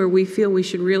 areas where we feel we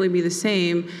should really be the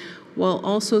same, while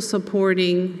also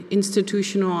supporting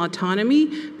institutional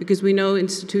autonomy, because we know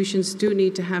institutions do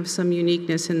need to have some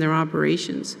uniqueness in their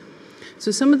operations.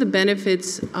 So some of the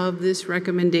benefits of this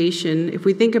recommendation, if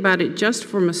we think about it just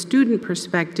from a student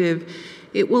perspective,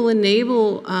 it will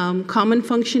enable common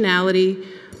functionality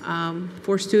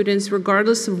for students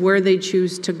regardless of where they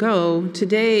choose to go.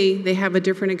 Today, they have a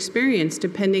different experience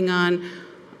depending on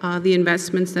the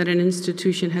investments that an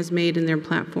institution has made in their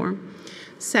platform.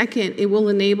 Second, it will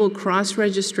enable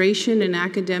cross-registration and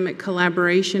academic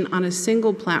collaboration on a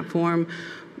single platform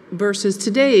versus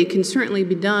today it can certainly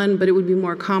be done, but it would be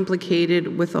more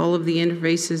complicated with all of the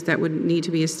interfaces that would need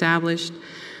to be established.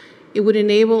 It would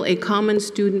enable a common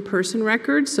student person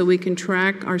record so we can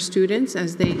track our students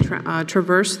as they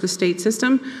traverse the state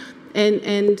system.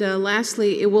 And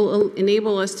lastly, it will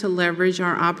enable us to leverage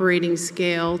our operating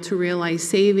scale to realize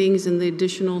savings and the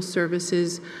additional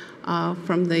services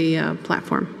from the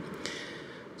platform.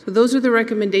 So those are the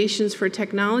recommendations for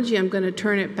technology. I'm going to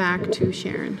turn it back to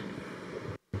Sharon.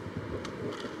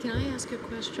 Can I ask a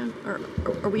question?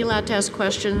 Are we allowed to ask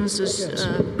questions? Yes.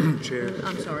 Chair.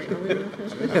 I'm sorry. Are we allowed to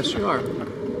ask questions? Yes, you are.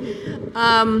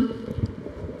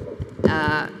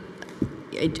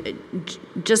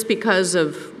 Just because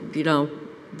of, you know,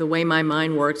 the way my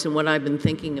mind works and what I've been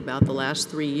thinking about the last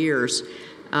 3 years,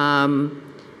 I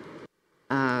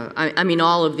mean,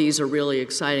 all of these are really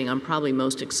exciting. I'm probably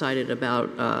most excited about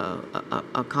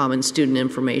a common student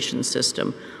information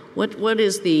system. What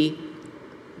is the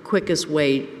quickest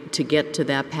way to get to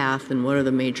that path, and what are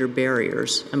the major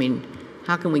barriers? I mean,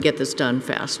 how can we get this done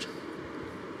fast?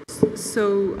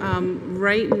 So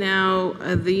right now,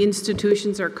 the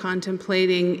institutions are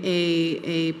contemplating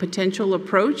a potential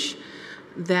approach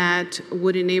that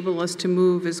would enable us to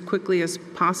move as quickly as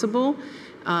possible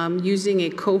using a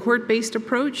cohort-based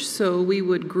approach. So we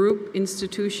would group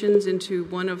institutions into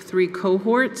one of 3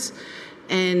 cohorts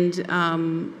and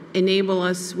enable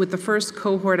us with the first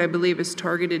cohort, I believe, is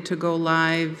targeted to go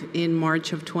live in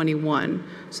March of 21.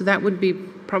 So that would be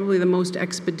probably the most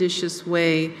expeditious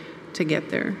way to get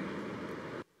there.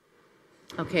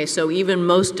 Okay, so even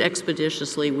most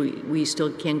expeditiously, we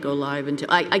still can't go live until,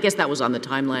 I guess that was on the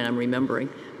timeline I'm remembering,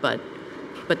 but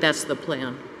that's the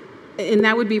plan. And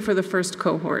that would be for the first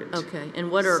cohort. Okay,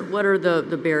 and what are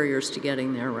the barriers to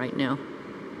getting there right now?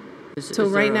 So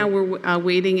right now we're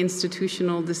awaiting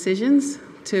institutional decisions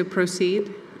to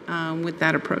proceed with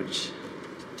that approach.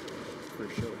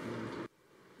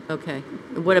 Okay,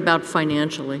 what about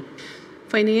financially?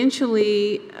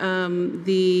 Financially,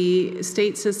 the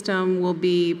state system will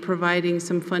be providing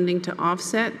some funding to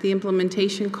offset the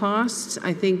implementation costs.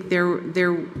 I think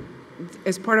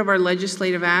as part of our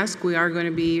legislative ask, we are going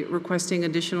to be requesting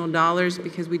additional dollars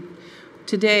because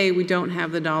today we don't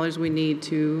have the dollars we need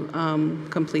to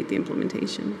complete the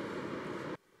implementation.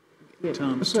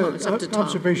 Tom. It's up to Tom.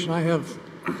 Observation I have.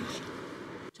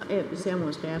 Sam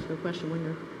wants to ask a question when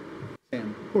you're.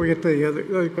 Before we get the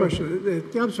other question,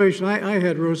 the observation I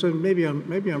had, Rosa, maybe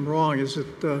I'm wrong, is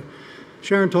that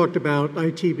Sharon talked about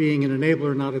IT being an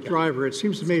enabler, not a driver. It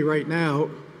seems to me right now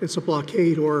it's a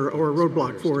blockade or a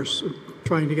roadblock for us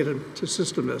trying to get to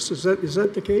system this. Is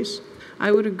that the case?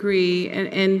 I would agree,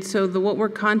 and so what we're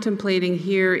contemplating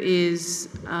here is,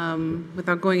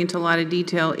 without going into a lot of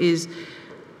detail, is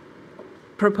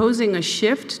proposing a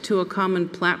shift to a common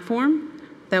platform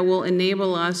that will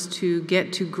enable us to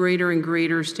get to greater and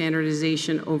greater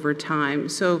standardization over time.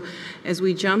 So as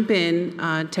we jump in,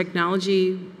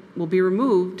 technology will be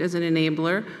removed as an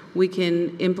enabler. We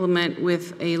can implement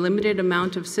with a limited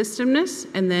amount of systemness,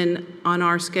 and then on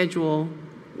our schedule,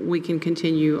 we can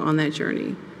continue on that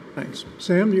journey. Thanks.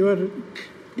 Sam, you had it?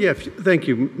 Yeah, thank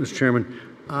you, Mr. Chairman.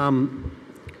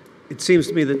 It seems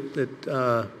to me that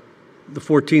the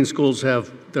 14 schools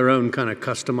have their own kind of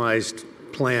customized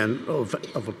plan of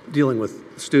dealing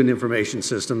with student information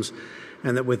systems,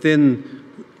 and that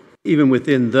even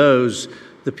within those,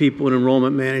 the people in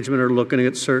enrollment management are looking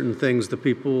at certain things. The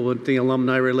people at the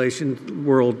alumni relation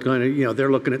world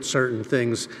they're looking at certain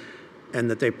things, and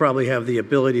that they probably have the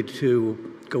ability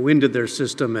to go into their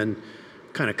system and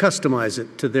kind of customize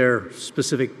it to their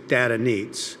specific data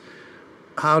needs.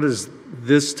 How does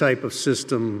this type of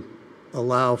system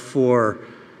allow for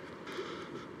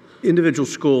individual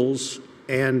schools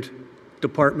and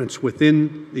departments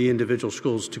within the individual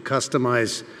schools to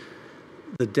customize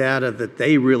the data that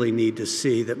they really need to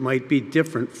see that might be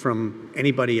different from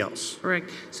anybody else? Correct.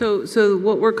 So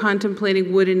what we're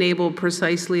contemplating would enable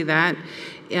precisely that.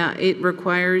 It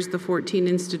requires the 14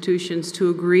 institutions to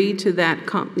agree to that,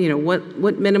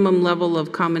 what minimum level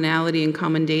of commonality and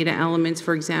common data elements,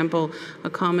 for example, a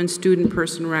common student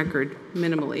person record,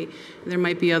 minimally. There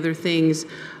might be other things,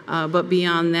 but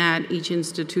beyond that, each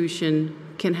institution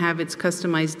can have its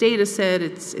customized data set,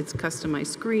 its customized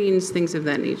screens, things of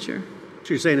that nature.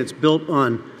 So you're saying it's built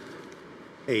on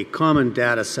a common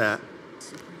data set,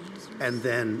 and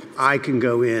then I can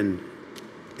go in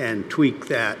and tweak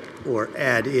that or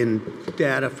add in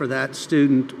data for that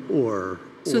student, or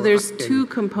so there's two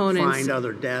components. Find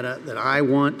other data that I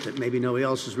want that maybe nobody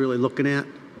else is really looking at?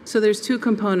 So there's two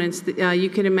components. You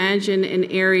can imagine an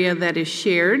area that is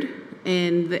shared,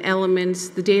 and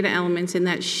the data elements in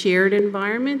that shared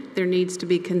environment, there needs to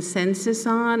be consensus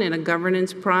on and a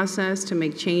governance process to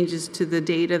make changes to the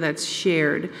data that's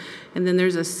shared. And then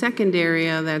there's a second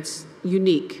area that's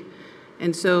unique.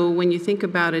 And so when you think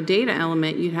about a data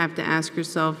element, you'd have to ask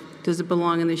yourself, does it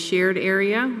belong in the shared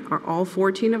area? Are all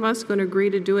 14 of us going to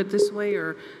agree to do it this way,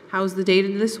 or house the data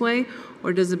this way?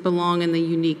 Or does it belong in the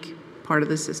unique part of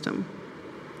the system?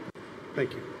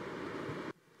 Thank you.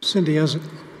 Cindy has it.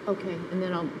 Okay, and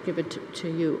then I'll give it to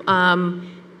you.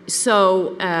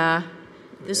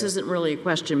 This isn't really a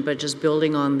question, but just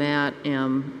building on that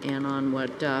and on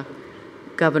what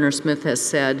Governor Smith has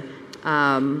said,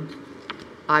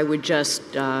 I would just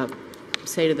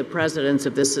say to the presidents,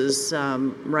 if this is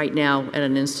right now at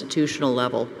an institutional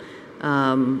level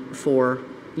for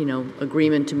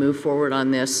agreement to move forward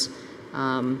on this,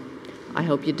 I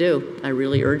hope you do. I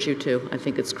really urge you to. I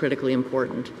think it's critically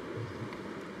important.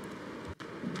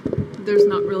 There's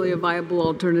not really a viable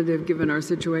alternative given our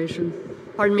situation.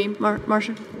 Pardon me,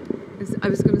 Marcia? I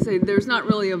was going to say there's not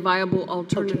really a viable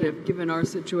alternative given our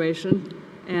situation.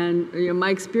 And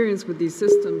my experience with these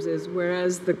systems is,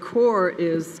 whereas the core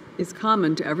is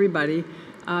common to everybody,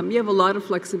 you have a lot of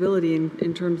flexibility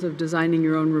in terms of designing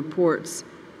your own reports.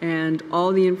 And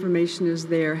all the information is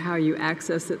there. How you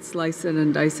access it, slice it,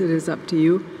 and dice it is up to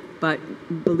you. But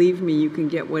believe me, you can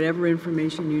get whatever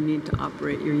information you need to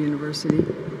operate your university.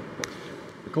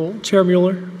 Cool. Chair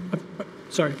Mueller,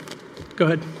 sorry, go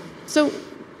ahead. So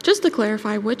just to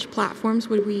clarify, which platforms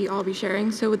would we all be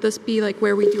sharing? So would this be like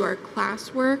where we do our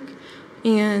classwork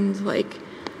and like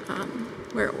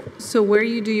where? So where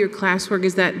you do your classwork,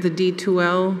 is that the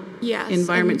D2L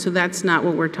environment? So that's not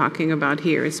what we're talking about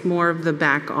here. It's more of the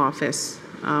back office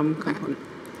component.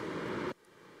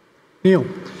 Neil.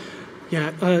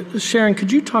 Yeah, Sharon,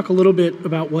 could you talk a little bit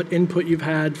about what input you've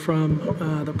had from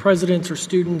the presidents or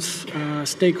students,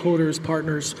 stakeholders,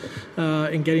 partners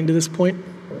in getting to this point?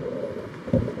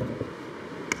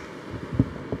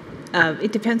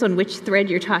 It depends on which thread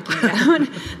you're talking about.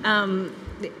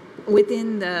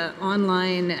 Within the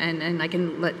online, and I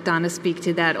can let Donna speak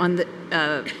to that,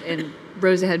 and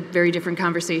Rosa had very different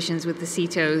conversations with the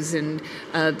CETOs and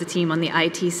the team on the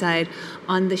IT side.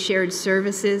 On the shared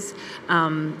services,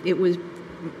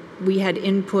 we had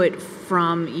input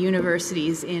from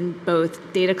universities in both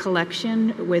data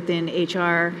collection within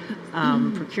HR,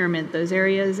 procurement, those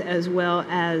areas, as well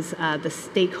as the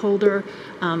stakeholder,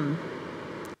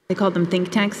 they called them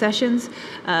think tank sessions,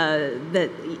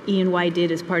 that E&Y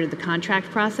did as part of the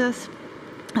contract process.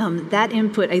 That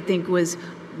input, I think, was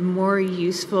more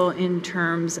useful in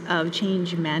terms of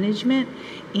change management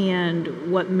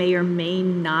and what may or may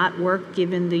not work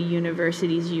given the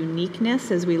university's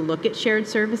uniqueness as we look at shared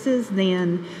services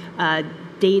than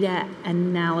data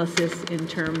analysis in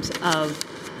terms of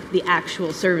the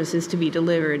actual services to be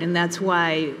delivered. And that's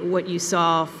why what you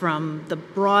saw from the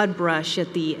broad brush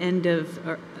at the end of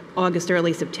August,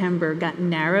 early September got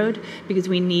narrowed, because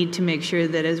we need to make sure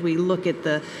that as we look at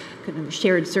the kind of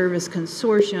shared service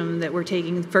consortium, that we're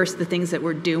taking first the things that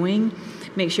we're doing,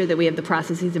 make sure that we have the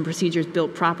processes and procedures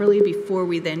built properly before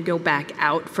we then go back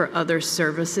out for other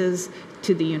services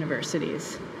to the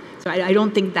universities. So I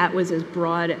don't think that was as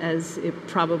broad as it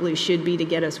probably should be to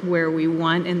get us where we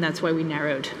want, and that's why we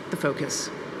narrowed the focus.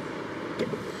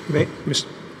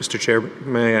 Mr. Chair,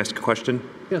 may I ask a question?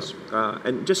 Yes.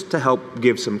 And just to help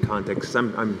give some context,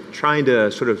 I'm trying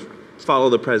to sort of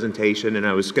follow the presentation, and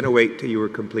I was going to wait till you were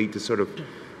complete to sort of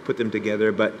put them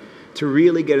together, but to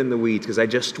really get in the weeds, because I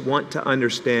just want to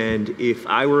understand, if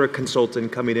I were a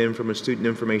consultant coming in from a student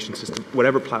information system,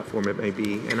 whatever platform it may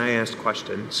be, and I asked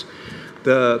questions,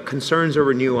 the concerns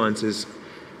over nuances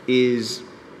is,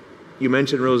 you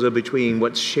mentioned, Rosa, between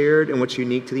what's shared and what's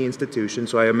unique to the institution,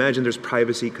 so I imagine there's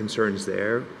privacy concerns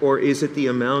there, or is it the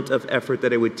amount of effort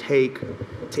that it would take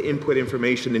to input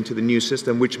information into the new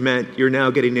system, which meant you're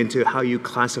now getting into how you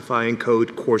classify and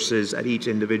code courses at each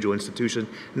individual institution,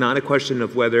 not a question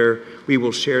of whether we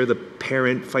will share the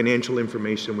parent financial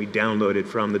information we downloaded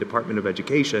from the Department of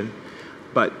Education,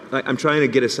 but I'm trying to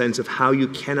get a sense of how you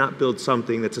cannot build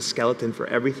something that's a skeleton for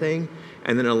everything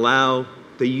and then allow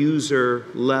the user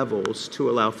levels to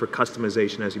allow for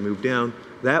customization as you move down.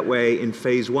 That way, in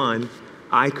phase one,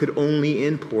 I could only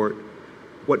import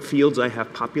what fields I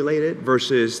have populated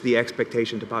versus the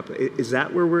expectation to populate. Is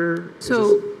that where we're...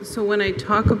 So when I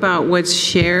talk about what's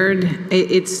shared,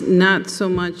 it's not so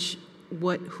much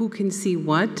who can see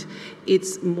what,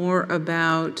 it's more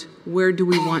about where do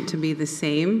we want to be the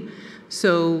same.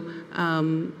 So,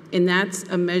 and that's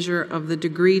a measure of the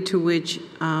degree to which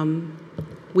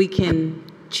we can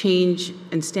change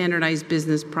and standardize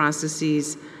business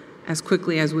processes as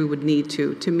quickly as we would need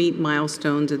to meet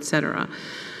milestones, et cetera.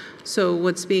 So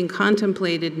what's being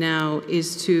contemplated now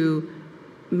is to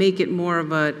make it more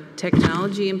of a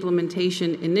technology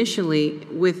implementation initially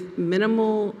with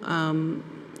minimal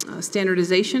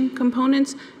standardization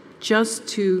components, just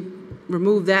to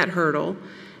remove that hurdle,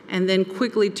 and then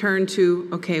quickly turn to,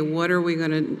 okay, what are we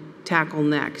going to tackle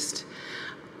next?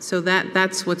 So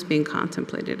that's what's being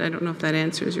contemplated. I don't know if that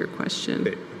answers your question.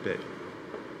 A bit.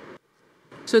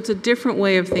 So it's a different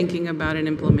way of thinking about an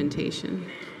implementation.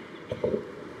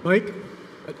 Mike?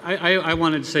 I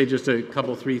wanted to say just a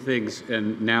couple, three things,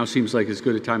 and now seems like as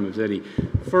good a time as any.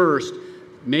 First,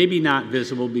 maybe not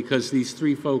visible because these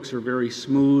three folks are very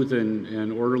smooth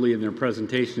and orderly in their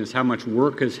presentation, is how much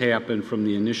work has happened from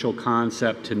the initial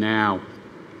concept to now.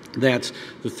 That's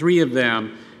the three of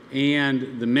them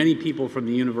and the many people from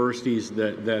the universities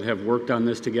that have worked on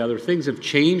this together. Things have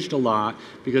changed a lot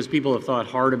because people have thought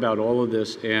hard about all of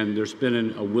this, and there's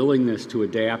been a willingness to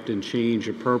adapt and change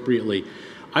appropriately.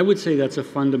 I would say that's a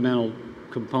fundamental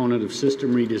component of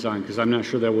system redesign, because I'm not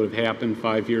sure that would have happened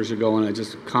 5 years ago, and I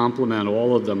just compliment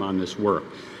all of them on this work.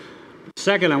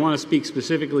 Second, I want to speak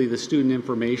specifically to the student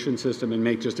information system and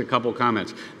make just a couple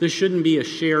comments. This shouldn't be a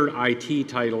shared IT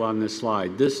title on this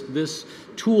slide. This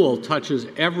tool touches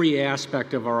every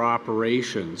aspect of our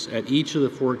operations at each of the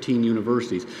 14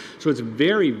 universities. So it's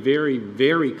very, very,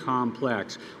 very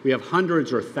complex. We have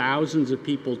hundreds or thousands of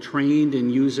people trained in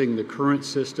using the current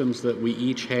systems that we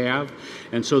each have.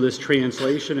 And so this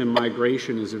translation and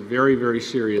migration is a very, very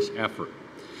serious effort.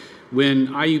 When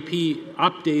IUP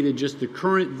updated just the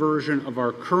current version of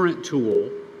our current tool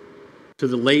to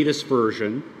the latest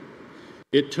version,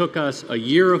 it took us a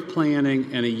year of planning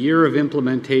and a year of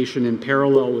implementation in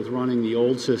parallel with running the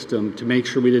old system to make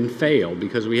sure we didn't fail,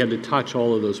 because we had to touch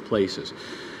all of those places.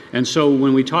 And so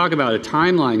when we talk about a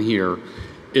timeline here,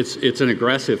 it's an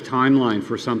aggressive timeline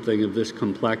for something of this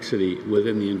complexity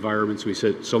within the environments we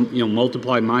sit. So,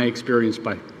 multiply my experience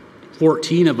by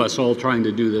 14 of us all trying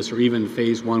to do this, or even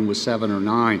phase one was 7 or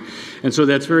 9. And so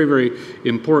that's very, very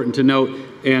important to note.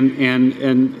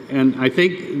 And I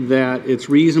think that it's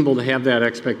reasonable to have that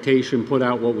expectation, put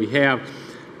out what we have,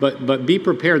 but be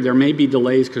prepared. There may be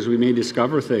delays because we may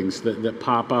discover things that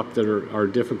pop up that are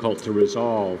difficult to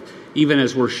resolve, even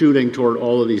as we're shooting toward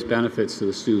all of these benefits to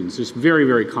the students. It's very,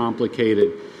 very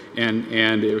complicated. And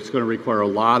it's going to require a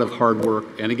lot of hard work.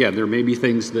 And again, there may be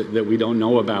things that we don't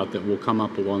know about that will come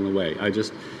up along the way.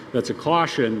 That's a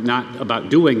caution, not about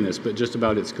doing this, but just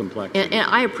about its complexity. And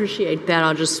I appreciate that.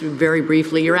 I'll just very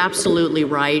briefly, you're absolutely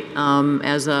right.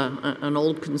 As an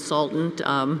old consultant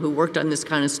who worked on this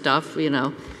kind of stuff,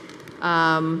 and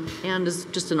is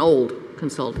just an old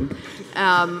consultant.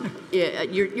 Yeah,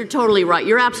 you're totally right.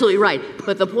 You're absolutely right.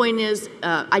 But the point is,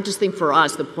 I just think for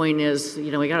us, the point is,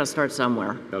 we got to start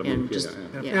somewhere. And just,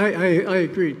 I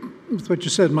agree with what you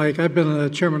said, Mike. I've been a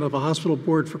chairman of a hospital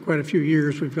board for quite a few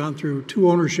years. We've gone through 2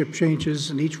 ownership changes,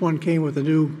 and each one came with a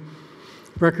new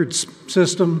records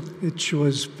system, which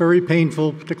was very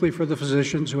painful, particularly for the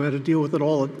physicians who had to deal with it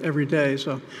all every day.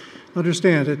 So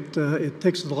understand it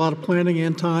takes a lot of planning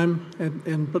and time,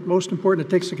 but most important, it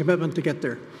takes a commitment to get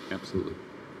there. Absolutely.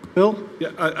 Bill?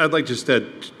 Yeah, I'd like to just add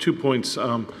 2 points.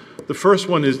 The first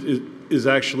one is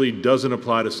actually doesn't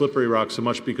apply to Slippery Rock so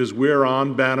much because we're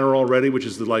on Banner already, which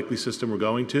is the likely system we're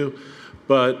going to.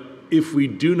 But if we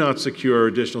do not secure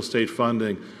additional state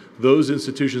funding, those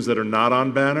institutions that are not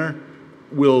on Banner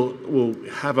will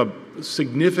have a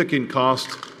significant cost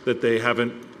that they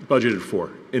haven't budgeted for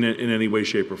in any way,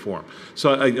 shape, or form.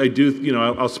 So I do,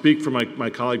 I'll speak for my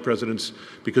colleague presidents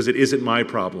because it isn't my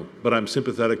problem, but I'm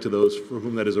sympathetic to those for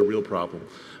whom that is a real problem.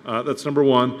 That's number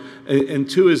one. And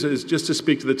 2 is just to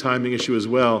speak to the timing issue as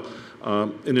well.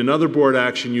 In another board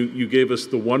action, you gave us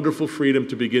the wonderful freedom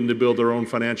to begin to build our own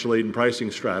financial aid and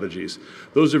pricing strategies.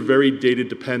 Those are very data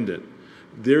dependent.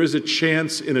 There is a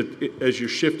chance as you're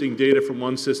shifting data from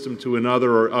one system to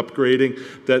another or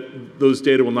upgrading that those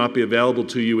data will not be available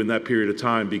to you in that period of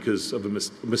time because of a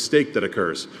mistake that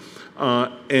occurs.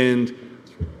 And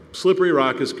Slippery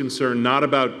Rock is concerned not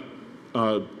about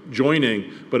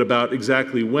joining, but about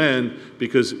exactly when,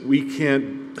 because we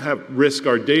can't risk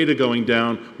our data going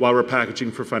down while we're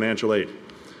packaging for financial aid.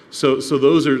 So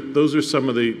those are some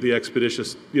of the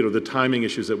expeditious, the timing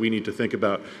issues that we need to think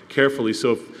about carefully.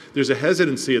 So if there's a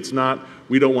hesitancy, it's not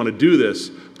we don't want to do this,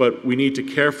 but we need to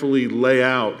carefully lay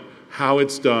out how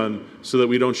it's done so that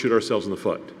we don't shoot ourselves in the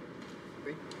foot.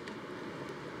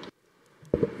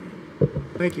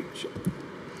 Thank you.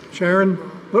 Sharon,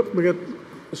 we got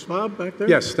Ms. Bob back there?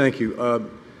 Yes, thank you.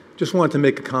 Just wanted to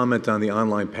make a comment on the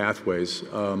online pathways.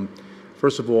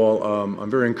 First of all,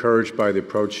 I'm very encouraged by the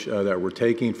approach that we're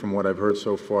taking from what I've heard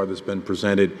so far that's been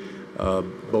presented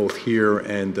both here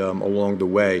and along the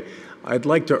way. I'd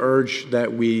like to urge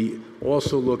that we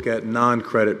also look at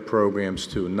non-credit programs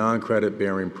too, non-credit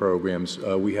bearing programs.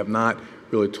 We have not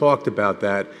really talked about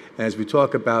that. As we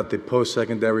talk about the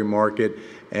post-secondary market,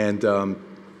 and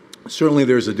certainly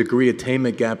there's a degree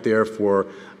attainment gap there for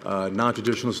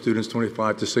non-traditional students,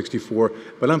 25 to 64,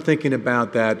 but I'm thinking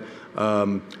about that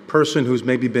person who's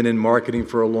maybe been in marketing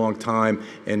for a long time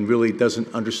and really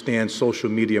doesn't understand social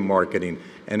media marketing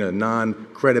and a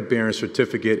non-credit bearing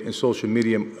certificate in social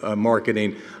media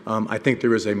marketing. I think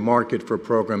there is a market for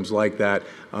programs like that.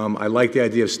 I like the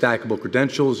idea of stackable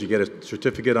credentials. You get a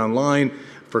certificate online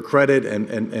for credit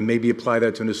and maybe apply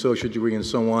that to an associate degree and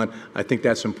so on. I think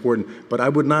that's important. But I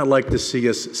would not like to see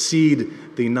us cede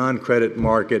the non-credit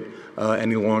market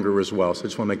any longer as well. So I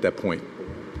just want to make that point.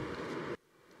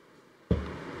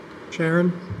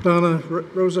 Sharon, Donna,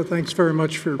 Rosa, thanks very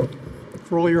much for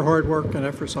all your hard work and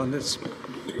efforts on this.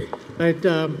 Wait.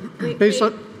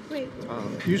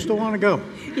 You still want to go?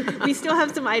 We still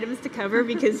have some items to cover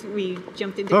because we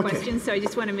jumped into questions, so I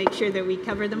just want to make sure that we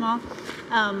cover them all.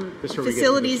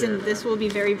 Facilities, and this will be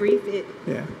very brief.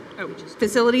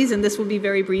 Facilities, and this will be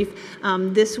very brief.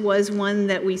 This was one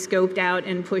that we scoped out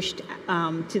and pushed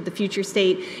to the future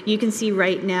state. You can see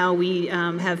right now we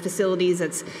have facilities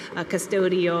that's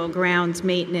custodial, grounds,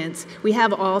 maintenance. We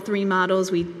have all 3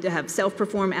 models. We have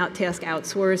self-perform, out-task,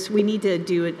 outsource. We need to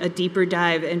do a deeper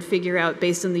dive and figure out,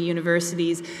 based on the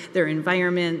universities, their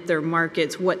environment, their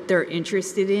markets, what they're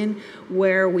interested in,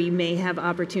 where we may have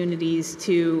opportunities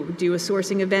to do a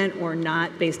sourcing event or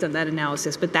not based on that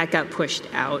analysis, but that got pushed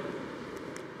out.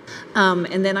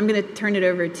 And then I'm going to turn it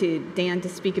over to Dan to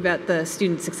speak about the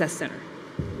Student Success Center.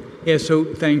 Yeah, so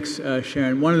thanks,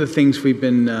 Sharon. One of the things we've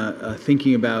been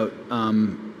thinking about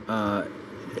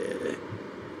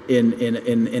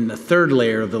in the third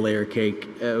layer of the layer cake,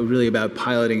 really about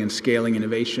piloting and scaling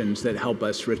innovations that help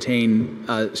us retain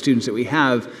students that we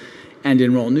have and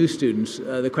enroll new students.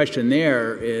 The question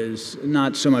there is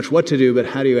not so much what to do, but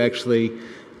how do you actually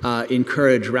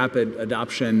encourage rapid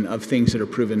adoption of things that are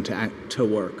proven to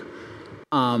work.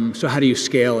 So how do you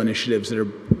scale initiatives that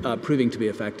are proving to be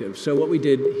effective? So what we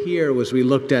did here was we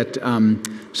looked at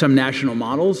some national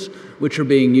models, which are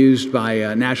being used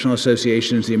by national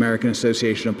associations, the American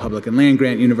Association of Public and Land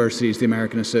Grant Universities, the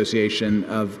American Association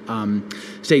of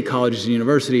State Colleges and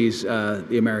Universities,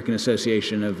 the American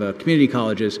Association of Community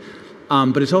Colleges.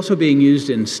 But it's also being used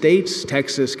in states,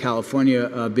 Texas,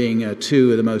 California being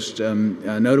two of the most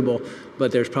notable.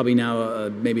 But there's probably now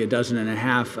maybe a dozen and a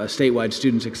half statewide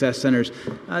student success centers.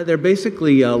 They're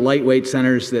basically lightweight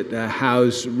centers that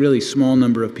house really small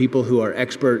number of people who are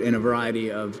expert in a variety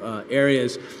of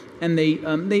areas. And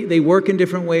they work in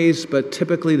different ways, but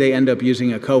typically they end up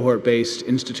using a cohort-based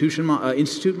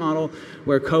institute model,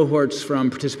 where cohorts from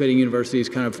participating universities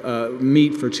kind of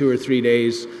meet for 2 or 3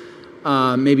 days,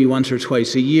 maybe once or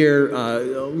twice a year,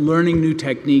 learning new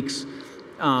techniques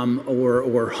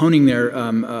or honing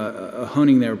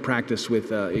their practice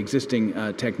with existing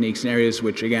techniques in areas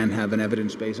which again have an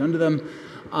evidence base under them.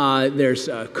 There's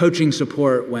coaching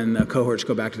support when the cohorts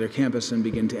go back to their campus and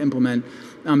begin to implement.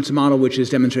 It's a model which is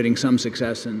demonstrating some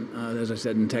success, and as I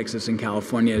said, in Texas and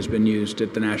California has been used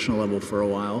at the national level for a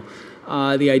while.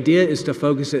 The idea is to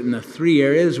focus it in the 3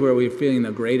 areas where we're feeling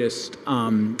the greatest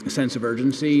sense of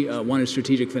urgency. One is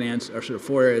strategic finance, or sort of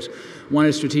 4 areas. One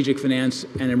is strategic finance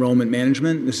and enrollment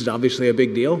management. This is obviously a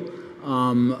big deal.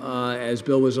 As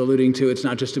Bill was alluding to, it's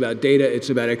not just about data,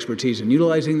 it's about expertise in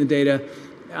utilizing the data.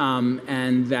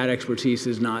 And that expertise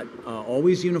is not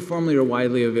always uniformly or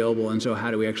widely available, and so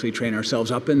how do we actually train ourselves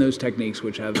up in those techniques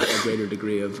which have a greater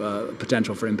degree of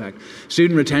potential for impact?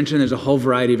 Student retention, there's a whole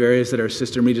variety of areas that our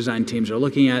system redesign teams are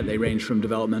looking at. They range from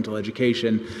developmental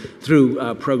education through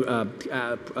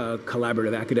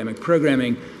collaborative academic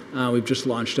programming. We've just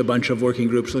launched a bunch of working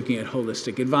groups looking at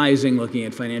holistic advising, looking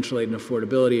at financial aid and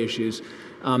affordability issues.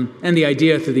 And the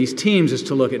idea for these teams is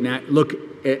to look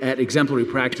at exemplary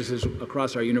practices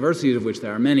across our universities, of which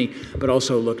there are many, but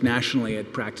also look nationally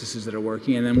at practices that are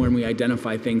working. And then when we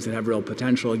identify things that have real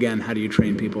potential, again, how do you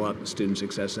train people up? The Student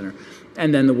Success Center.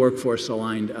 And then the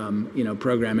workforce-aligned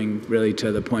programming, really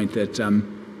to the point that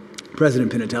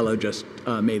President Pinatello just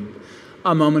made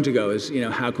a moment ago, is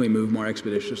how can we move more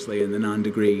expeditiously in the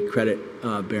non-degree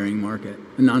credit-bearing market,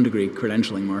 the non-degree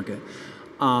credentialing market.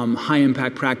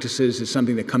 High-impact practices is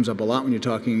something that comes up a lot when you're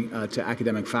talking to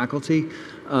academic faculty.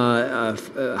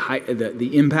 The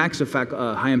impacts of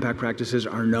high-impact practices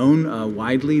are known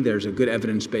widely. There's a good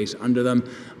evidence base under them,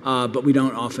 but we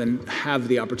don't often have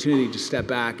the opportunity to step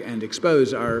back and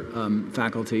expose our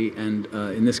faculty, and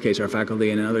in this case our faculty,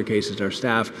 and in other cases our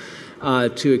staff,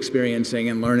 to experiencing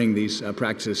and learning these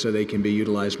practices so they can be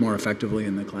utilized more effectively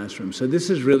in the classroom. So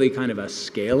this is really kind of a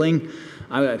scaling.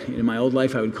 In my old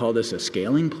life, I would call this a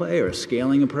scaling play or a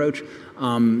scaling approach.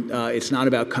 It's not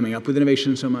about coming up with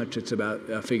innovation so much. It's about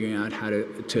figuring out how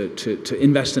to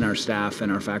invest in our staff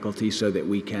and our faculty so that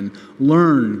we can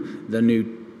learn the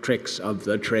new tricks of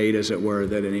the trade, as it were,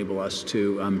 that enable us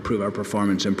to improve our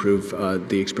performance, improve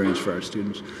the experience for our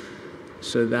students.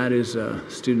 So that is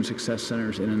Student Success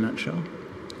Centers in a nutshell.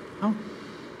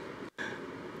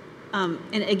 And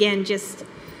again, just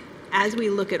as we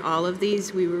look at all of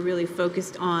these, we were really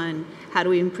focused on how do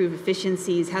we improve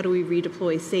efficiencies, how do we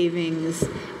redeploy savings,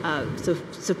 so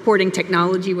supporting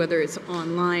technology, whether it's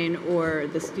online or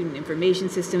the student information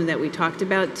system that we talked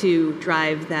about, to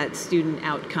drive that student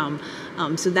outcome.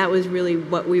 So that was really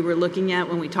what we were looking at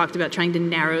when we talked about trying to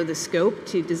narrow the scope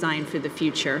to design for the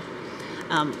future.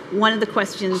 One of the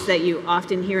questions that you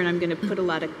often hear, and I'm going to put a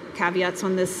lot of caveats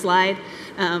on this slide,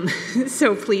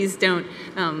 so please don't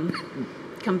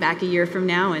come back a year from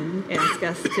now and ask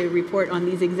us to report on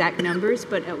these exact numbers,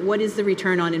 but what is the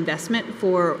return on investment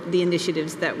for the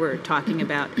initiatives that we're talking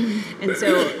about? And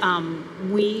so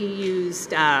we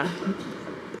used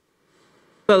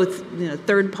both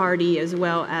third party as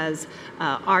well as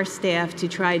our staff to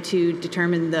try to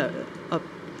determine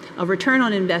a return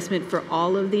on investment for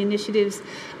all of the initiatives.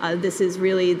 This is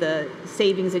really the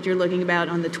savings that you're looking about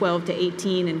on the 12 to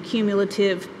 18 and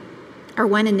cumulative, or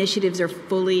when initiatives are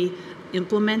fully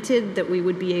implemented, that we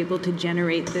would be able to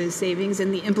generate those savings.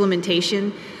 And the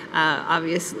implementation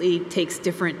obviously takes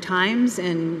different times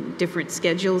and different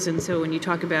schedules. And so when you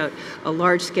talk about a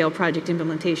large-scale project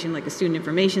implementation like a student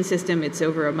information system, it's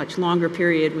over a much longer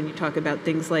period. When you talk about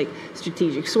things like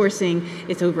strategic sourcing,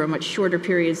 it's over a much shorter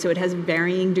period. So it has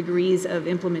varying degrees of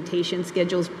implementation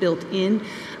schedules built in.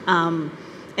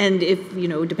 And if,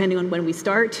 depending on when we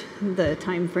start, the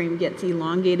time frame gets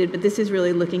elongated. But this is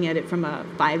really looking at it from a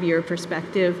 5-year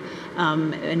perspective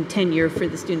and 10-year for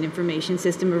the student information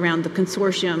system around the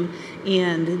consortium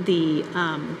and the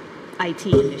IT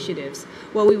initiatives.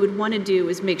 What we would want to do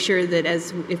is make sure that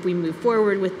if we move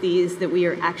forward with these, that we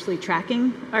are actually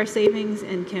tracking our savings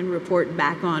and can report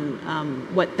back on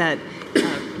what that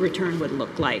return would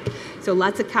look like. So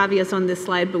lots of caveats on this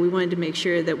slide, but we wanted to make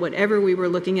sure that whatever we were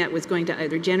looking at was going to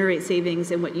either generate savings,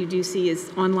 and what you do see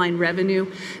is online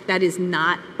revenue. That is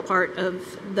not part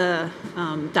of the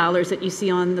dollars that you see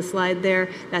on the slide there.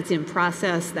 That's in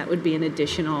process. That would be an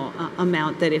additional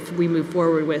amount that if we move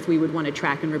forward with, we would want to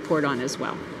track and report on as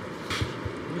well.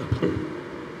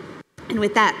 And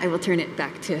with that, I will turn it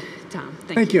back to Tom.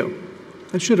 Thank you.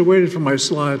 I should have waited for my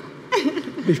slide.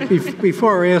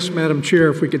 Before I ask Madam Chair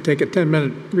if we could take a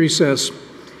 10-minute recess,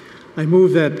 I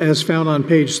move that, as found on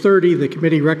page 30, the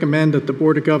committee recommend that the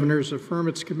Board of Governors affirm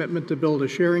its commitment to build a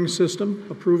sharing system,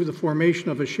 approve the formation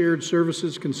of a shared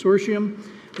services consortium,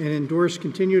 and endorse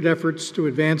continued efforts to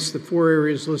advance the 4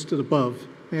 areas listed above.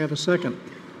 May I have a second?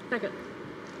 Second.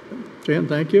 Jan,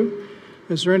 thank you.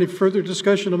 Is there any further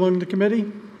discussion among the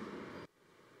committee?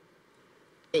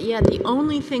 Yeah, the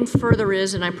only thing further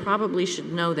is, and I probably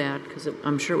should know that because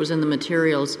I'm sure it was in the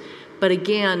materials, but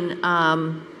again,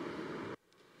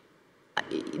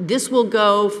 this will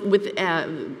go with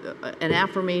an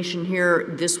affirmation here.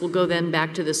 This will go then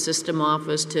back to the system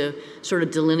office to sort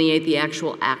of delineate the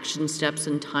actual action steps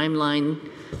and timeline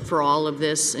for all of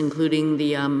this, including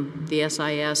the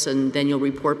SIS, and then you'll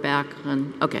report back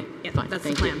on, okay, yeah, fine. That's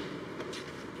Thank the plan. you.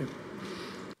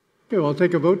 Okay, well, I'll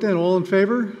take a vote then. All in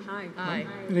favor? Aye. Aye.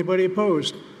 Anybody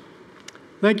opposed?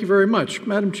 Thank you very much.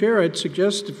 Madam Chair, I'd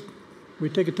suggest if we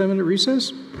take a 10-minute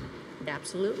recess.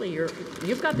 Absolutely.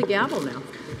 You've got the gavel now.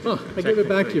 Oh, I gave it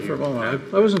back to you for a moment.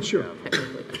 I wasn't sure.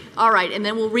 All right, and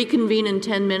then we'll reconvene in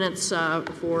 10 minutes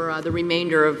for the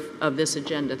remainder of this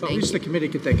agenda. At least the committee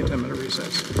could take a 10-minute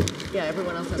recess. Yeah,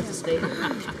 everyone else has to stay.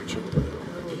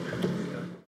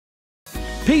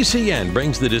 PCN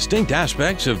brings the distinct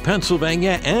aspects of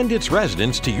Pennsylvania and its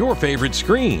residents to your favorite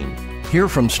screen. Hear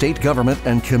from state government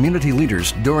and community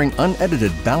leaders during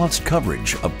unedited, balanced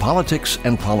coverage of politics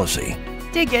and policy.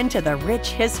 Dig into the rich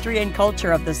history and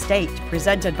culture of the state,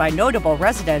 presented by notable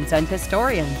residents and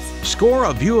historians. Score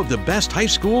a view of the best high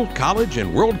school, college,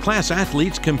 and world-class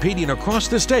athletes competing across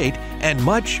the state, and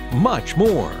much, much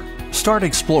more. Start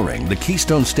exploring the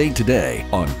Keystone State today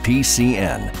on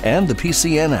PCN and the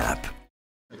PCN app.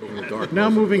 Now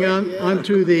moving on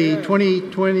to the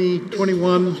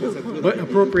 2020-21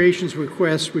 appropriations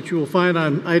request, which you will find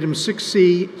on item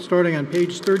 6C, starting on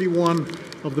page 31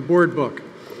 of the board book.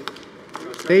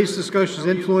 Today's discussion is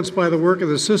influenced by the work of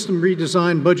the System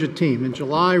Redesign Budget Team. In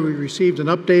July, we received an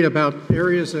update about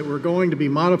areas that were going to be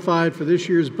modified for this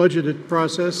year's budgeted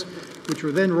process, which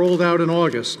were then rolled out in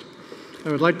August. I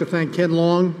would like to thank Ken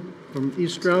Long from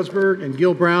East Stroudsburg and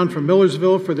Gil Brown from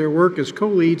Millersville for their work as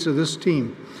co-leads of this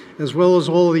team, as well as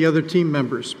all of the other team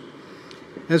members.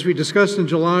 As we discussed in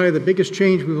July, the biggest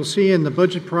change we will see in the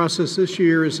budget process this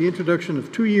year is the introduction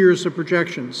of 2 years of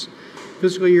projections.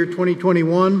 Fiscal year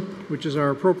 2021, which is our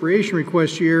appropriation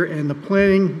request year, and the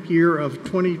planning year of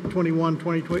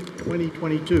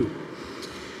 2021-2022.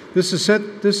 This is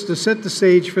to set the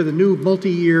stage for the new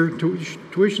multi-year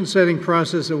tuition setting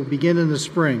process that will begin in the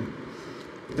spring.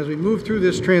 As we move through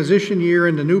this transition year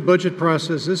and the new budget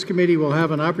process, this committee will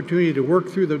have an opportunity to work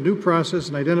through the new process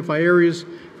and identify areas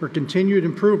for continued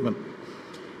improvement.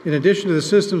 In addition to the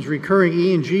system's recurring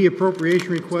E&G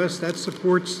appropriation request that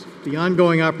supports the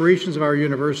ongoing operations of our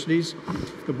universities,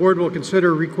 the board will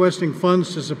consider requesting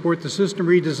funds to support the system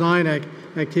redesign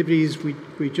activities we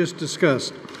just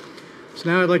discussed. So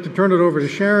now I'd like to turn it over to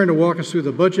Sharon to walk us through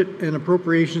the budget and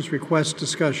appropriations request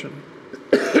discussion.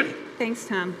 Thanks,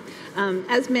 Tom.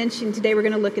 As mentioned, today we're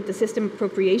going to look at the system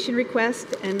appropriation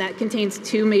request, and that contains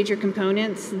 2 major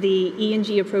components: the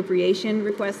E&G appropriation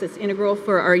request that's integral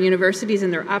for our universities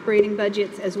and their operating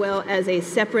budgets, as well as a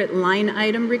separate line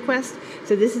item request.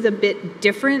 So this is a bit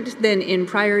different than in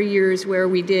prior years where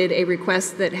we did a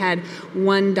request that had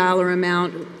 $1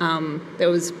 amount that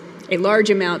was a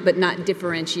large amount but not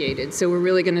differentiated. So we're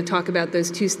really going to talk about those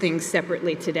 2 things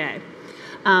separately today.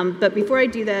 But before I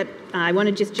do that, I want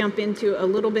to just jump into a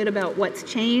little bit about what's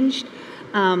changed.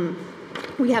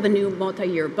 We have a new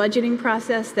multi-year budgeting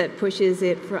process that pushes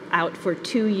it out for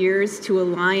 2 years to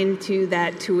align to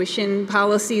that tuition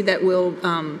policy that will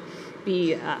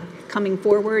be coming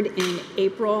forward in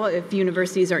April if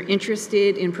universities are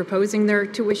interested in proposing their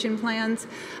tuition plans.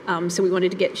 So we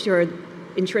wanted to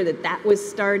ensure that that was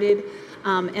started.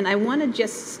 And I want to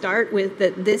just start with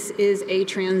that this is a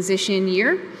transition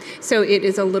year. So it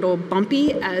is a little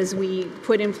bumpy as we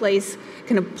put in place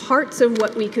kind of parts of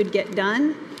what we could get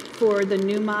done for the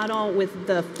new model with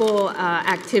the full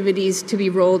activities to be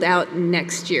rolled out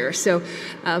next year. So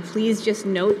please just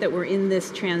note that we're in this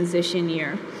transition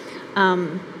year.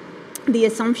 The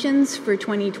assumptions for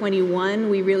 2021,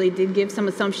 we really did give some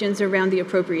assumptions around the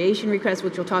appropriation request,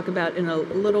 which we'll talk about in a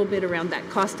little bit, around that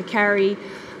cost to carry,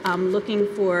 looking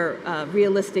for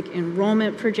realistic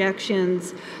enrollment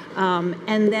projections.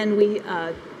 And then we,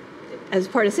 as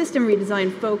part of system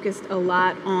redesign, focused a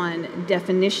lot on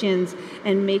definitions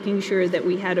and making sure that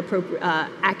we had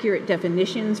accurate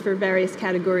definitions for various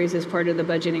categories as part of the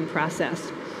budgeting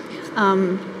process.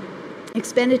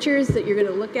 Expenditures that you're going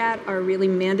to look at are really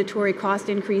mandatory cost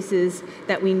increases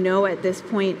that we know at this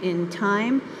point in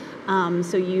time.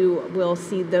 So you will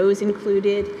see those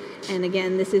included. And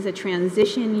again, this is a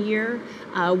transition year.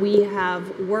 We are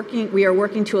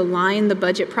working to align the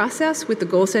budget process with the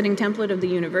goal-setting template of the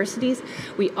universities.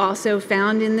 We also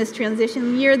found in this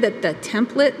transition year that the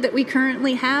template that we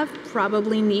currently have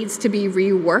probably needs to be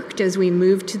reworked as we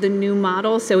move to the new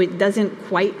model, so it doesn't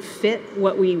quite fit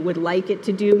what we would like it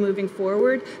to do moving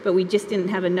forward, but we just didn't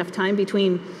have enough time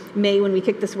between May, when we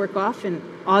kicked this work off, and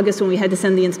August, when we had to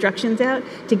send the instructions out,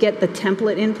 to get the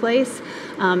template in place,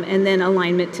 and then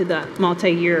alignment to the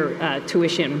multi-year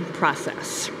tuition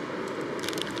process.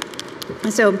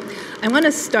 So I want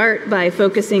to start by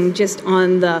focusing just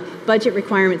on the budget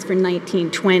requirements for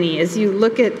 1920. As you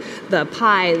look at the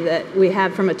pie that we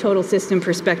have from a total system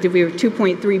perspective, we have a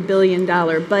 $2.3 billion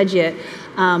budget.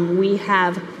 We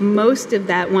have most of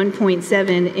that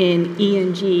 1.7 in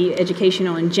E&G,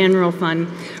 Educational and General Fund,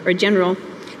 or General,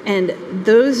 and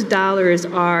those dollars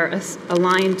are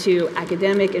aligned to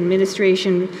academic,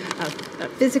 administration,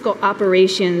 physical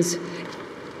operations,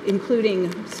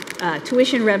 including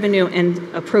tuition revenue and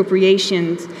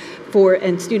appropriations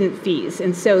and student fees.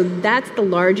 And so that's the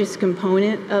largest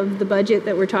component of the budget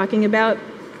that we're talking about.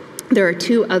 There are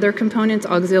two other components,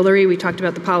 auxiliary, we talked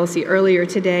about the policy earlier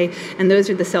today, and those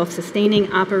are the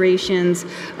self-sustaining operations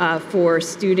for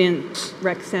student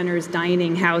rec centers,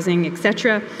 dining, housing, et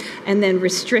cetera, and then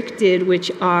restricted,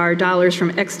 which are dollars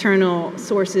from external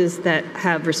sources that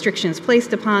have restrictions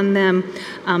placed upon them.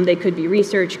 They could be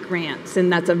research grants, and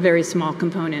that's a very small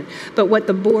component. But what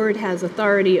the board has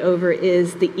authority over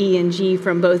is the E&G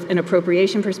from both an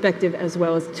appropriation perspective as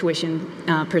well as tuition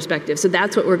perspective. So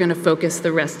that's what we're going to focus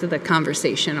the rest of the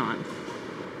conversation on.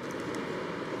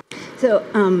 So,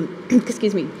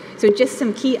 excuse me. So just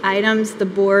some key items. The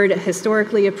board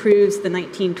historically approves the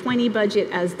 1920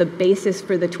 budget as the basis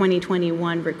for the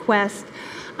 2021 request.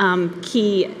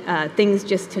 Key things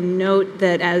just to note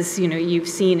that, as you've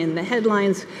seen in the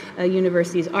headlines,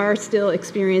 universities are still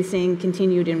experiencing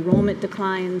continued enrollment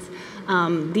declines.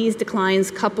 These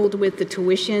declines, coupled with the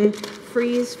tuition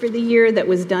freeze for the year that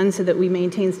was done so that we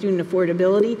maintain student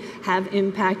affordability, have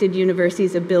impacted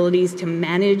universities' abilities to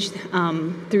manage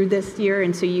through this year.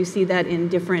 And so you see that in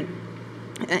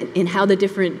how the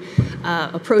different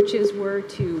approaches were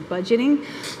to budgeting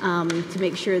to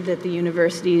make sure that the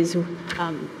universities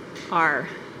are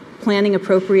planning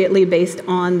appropriately based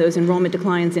on those enrollment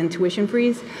declines and tuition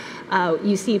freeze.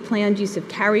 You see planned use of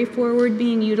carry forward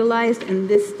being utilized, and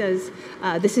this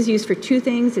is used for two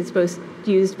things. It's both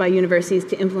used by universities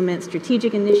to implement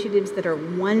strategic initiatives that are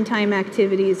one-time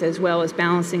activities, as well as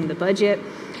balancing the budget.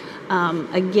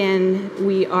 Again,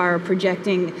 we are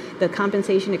projecting the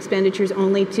compensation expenditures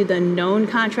only to the known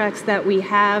contracts that we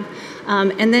have.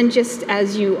 And then, just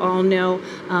as you all know,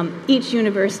 each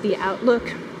university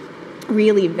outlook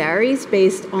really varies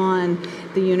based on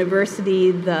the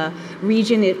university, the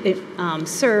region it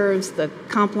serves, the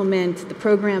complement, the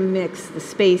program mix, the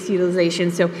space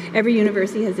utilization. So every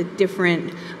university has a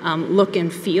different look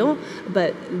and feel,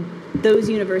 but those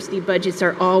university budgets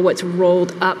are all what's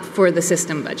rolled up for the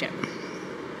system budget.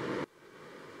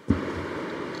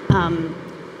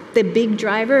 The big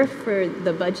driver for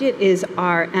the budget is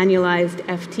our annualized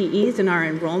FTEs and our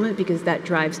enrollment, because that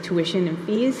drives tuition and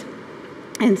fees.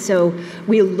 And so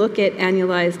we look at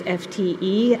annualized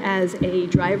FTE as a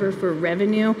driver for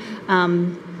revenue.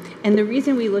 And the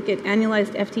reason we look at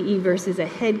annualized FTE versus a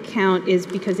head count is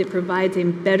because it provides a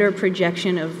better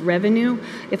projection of revenue.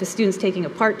 If a student's taking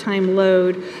a part-time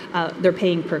load, they're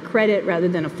paying per credit rather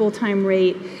than a full-time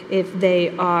rate. If they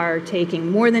are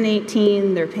taking more than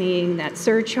 18, they're paying that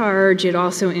surcharge. It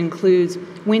also includes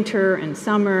winter and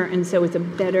summer, and so it's a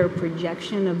better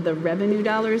projection of the revenue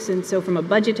dollars. And so from a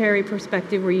budgetary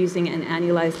perspective, we're using an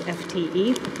annualized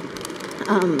FTE.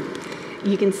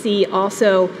 You can see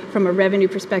also from a revenue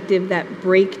perspective that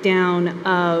breakdown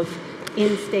of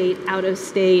in-state,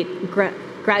 out-of-state,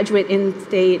 graduate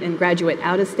in-state, and graduate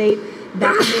out-of-state.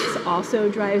 That mix also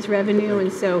drives revenue,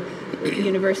 and so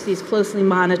universities closely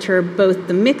monitor both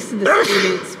the mix of the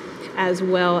students as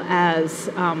well as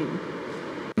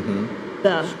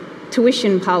the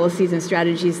tuition policies and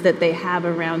strategies that they have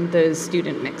around those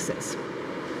student mixes.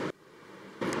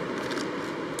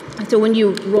 So when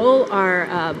you roll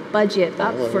our budget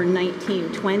up for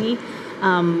 1920,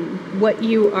 what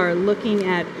you are looking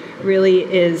at really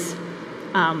is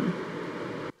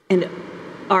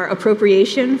our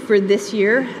appropriation for this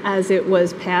year as it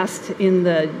was passed in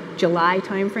the July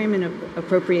timeframe and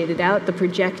appropriated out, the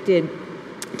projected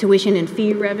tuition and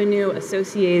fee revenue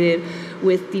associated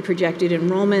with the projected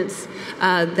enrollments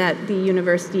that the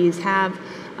universities have,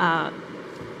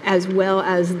 as well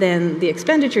as then the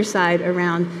expenditure side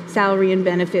around salary and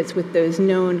benefits with those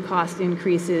known cost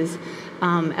increases,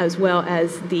 as well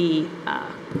as the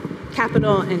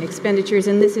capital and expenditures.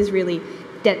 And this is really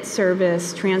debt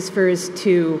service, transfers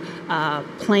to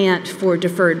plant for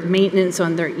deferred maintenance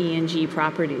on their E&G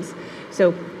properties.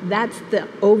 So that's the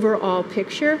overall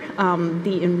picture.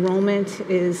 The enrollment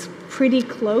is pretty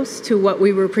close to what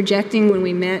we were projecting when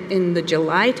we met in the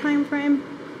July timeframe.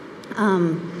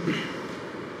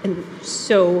 And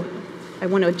so I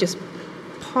want to just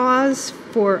pause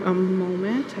for a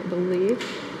moment, I believe,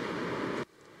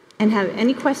 and have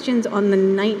any questions on the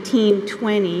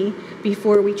 1920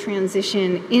 before we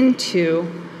transition into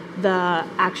the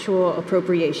actual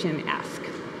appropriation ask.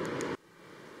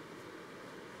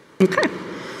 Okay.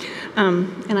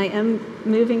 And I am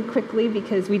moving quickly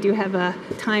because we do have a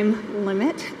time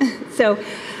limit. So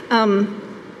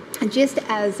just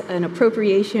as an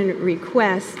appropriation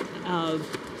request,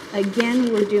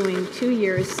 again, we're doing 2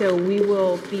 years, so we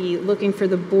will be looking for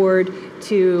the board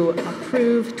to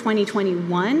approve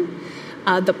 2021.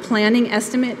 The planning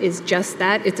estimate is just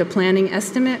that. It's a planning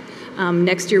estimate.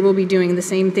 Next year, we'll be doing the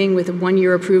same thing with a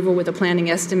 1-year approval with a planning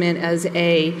estimate as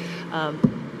a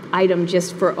item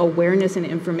just for awareness and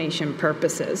information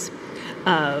purposes.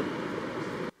 So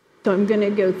I'm going to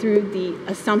go through the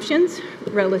assumptions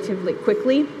relatively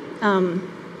quickly.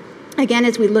 Again,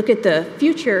 as we look at the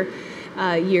future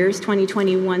years,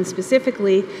 2021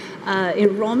 specifically,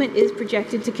 enrollment is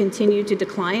projected to continue to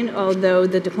decline, although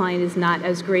the decline is not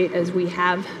as great as we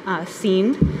have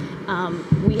seen.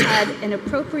 We had an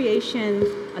appropriation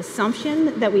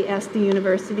assumption that we asked the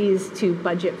universities to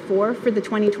budget for the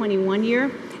 2021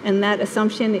 year, and that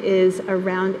assumption is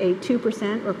around a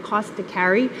 2% or cost to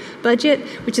carry budget,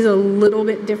 which is a little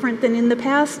bit different than in the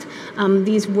past.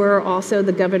 These were also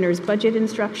the governor's budget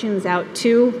instructions out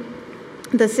to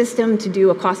the system to do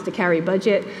a cost to carry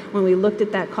budget. When we looked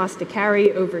at that cost to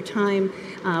carry over time,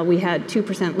 we had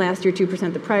 2% last year,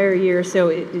 2% the prior year, so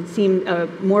it seemed a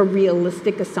more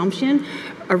realistic assumption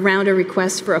around a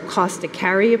request for a cost to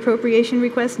carry appropriation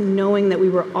request, knowing that we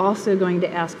were also going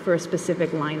to ask for a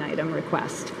specific line item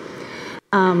request.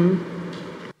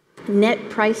 Net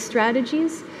price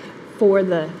strategies for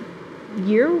the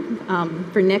year.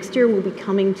 For next year, we'll be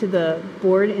coming to the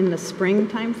board in the spring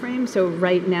timeframe. So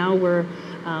right now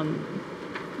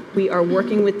we are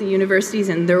working with the universities,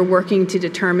 and they're working to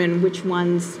determine which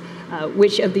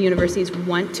of the universities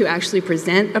want to actually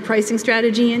present a pricing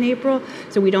strategy in April.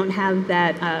 So we don't have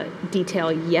that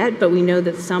detail yet, but we know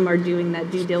that some are doing that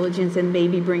due diligence and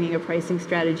maybe bringing a pricing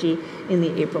strategy in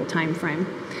the April timeframe.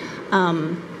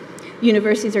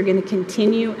 Universities are going to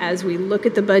continue, as we look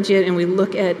at the budget and we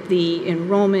look at the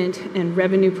enrollment and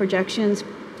revenue projections,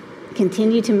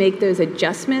 continue to make those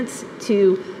adjustments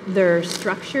to their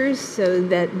structures so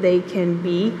that they can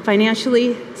be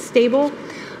financially stable.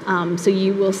 So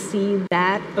you will see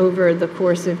that over the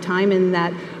course of time, and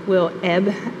that will ebb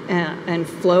and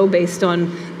flow based on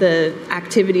the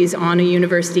activities on a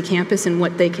university campus and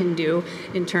what they can do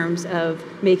in terms of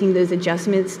making those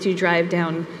adjustments to drive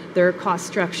down their cost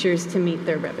structures to meet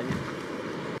their revenue.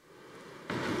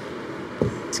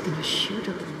 It's going to shoot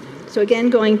a little bit. So again,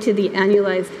 going to the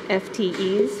annualized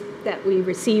FTEs that we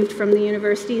received from the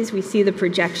universities, we see the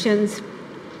projections,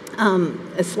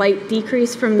 a slight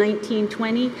decrease from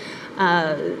 1920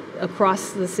 across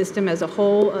the system as a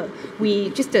whole.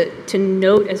 Just to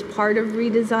note, as part of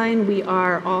redesign, we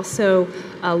are also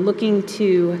looking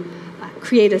to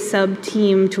create a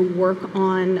sub-team to work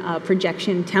on a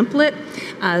projection template.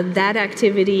 That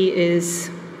activity is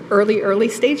early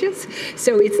stages,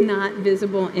 so it's not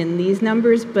visible in these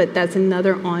numbers, but that's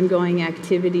another ongoing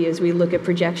activity as we look at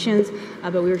projections.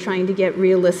 But we were trying to get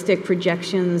realistic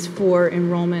projections for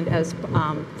enrollment as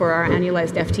for our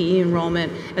annualized FTE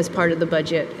enrollment as part of the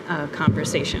budget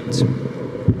conversations.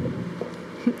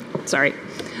 Sorry,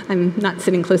 I'm not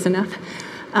sitting close enough.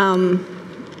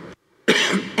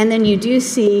 And then you do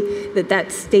see that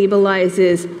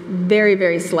stabilizes very,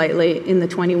 very slightly in the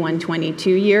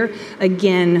 21-22 year.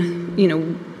 Again,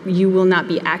 you will not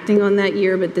be acting on that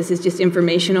year, but this is just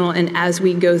informational. And as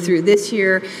we go through this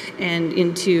year and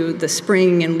into the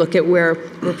spring and look at where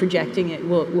we're projecting it,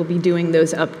 we'll be doing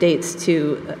those updates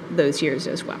to those years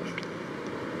as well.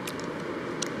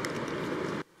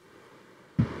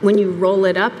 When you roll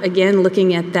it up, again,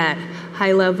 looking at that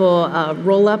high-level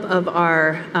roll-up of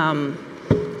our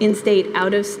in-state,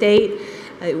 out-of-state,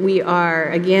 we are,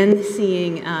 again,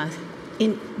 seeing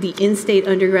the in-state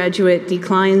undergraduate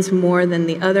declines more than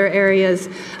the other areas,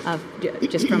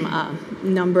 just from a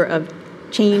number of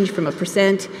change from a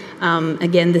percent.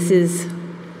 Again, this is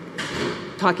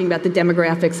talking about the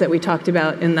demographics that we talked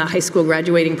about in the high school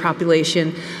graduating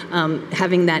population,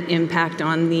 having that impact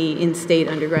on the in-state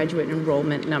undergraduate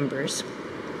enrollment numbers.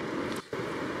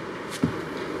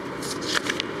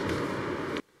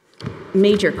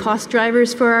 Major cost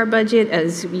drivers for our budget,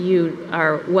 as you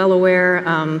are well aware,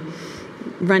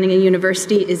 running a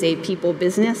university is a people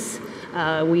business.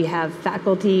 We have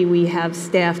faculty, we have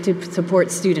staff to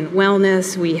support student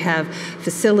wellness, we have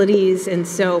facilities, and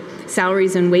so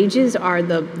salaries and wages are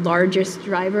the largest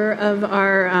driver of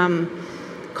our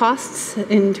costs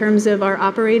in terms of our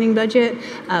operating budget.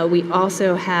 We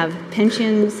also have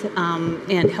pensions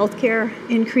and healthcare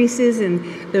increases, and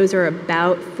those are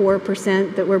about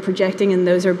 4% that we're projecting, and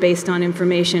those are based on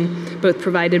information both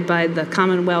provided by the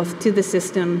Commonwealth to the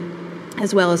system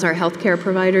as well as our healthcare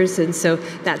providers, and so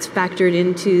that's factored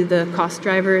into the cost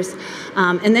drivers.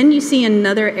 And then you see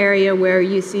another area where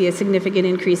you see a significant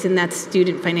increase, and that's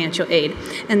student financial aid.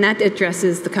 And that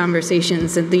addresses the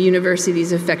conversations at the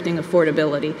universities affecting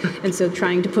affordability. And so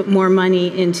trying to put more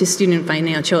money into student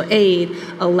financial aid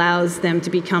allows them to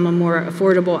become a more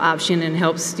affordable option and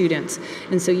helps students.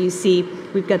 And so you see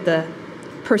we've got the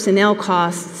personnel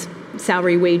costs,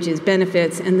 salary, wages,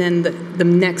 benefits, and then the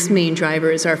next main driver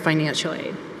is our financial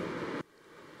aid.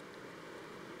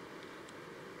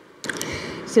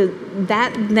 So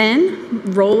that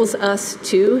then rolls us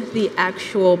to the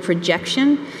actual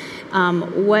projection.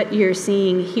 What you're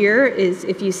seeing here is,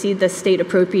 if you see the state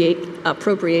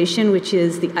appropriation, which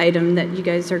is the item that you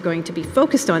guys are going to be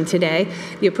focused on today,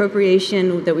 the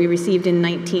appropriation that we received in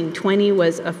 1920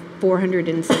 was a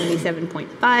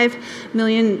 $477.5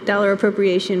 million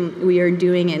appropriation. We are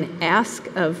doing an ask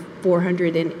of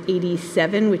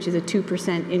 487, which is a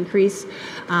 2% increase,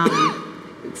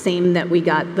 same that we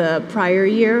got the prior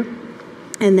year.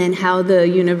 And then how the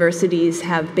universities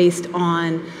have, based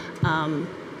on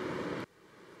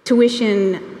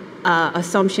tuition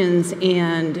assumptions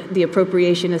and the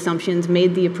appropriation assumptions,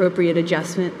 made the appropriate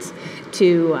adjustments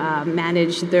to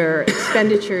manage their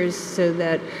expenditures so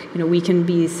that we can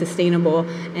be sustainable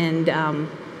and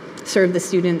serve the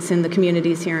students in the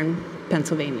communities here in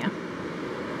Pennsylvania.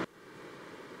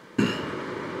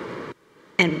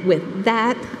 And with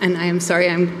that, and I am sorry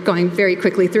I'm going very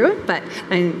quickly through it, but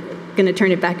I'm going to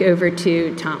turn it back over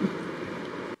to Tom.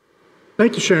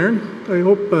 Thank you, Sharon. I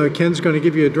hope Ken's going to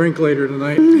give you a drink later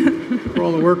tonight for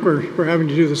all the work we're having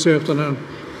to do this afternoon.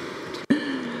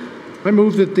 I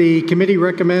move that the committee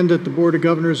recommend that the Board of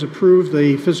Governors approve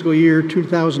the fiscal year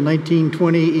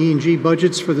 2019-20 E&G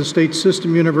budgets for the state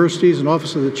system universities and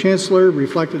Office of the Chancellor,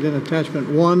 reflected in Attachment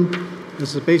 1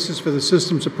 as the basis for the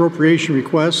system's appropriation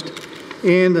request,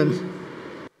 and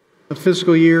a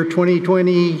fiscal year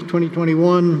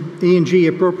 2020-2021 E&G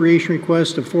appropriation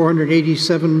request of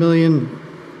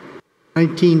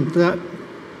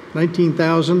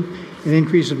 $487,019,000, an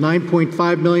increase of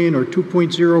 $9.5 million or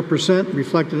 2.0%,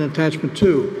 reflected in Attachment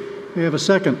 2. May I have a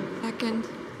second? Second.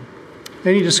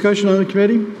 Any discussion on the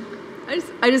committee?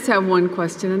 I just have one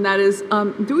question, and that is,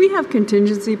 do we have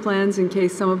contingency plans in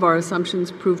case some of our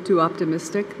assumptions prove too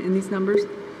optimistic in these numbers?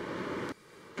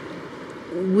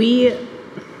 We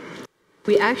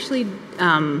actually,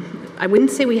 I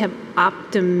wouldn't say we have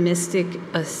optimistic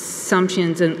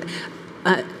assumptions, and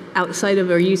outside of,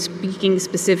 are you speaking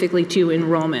specifically to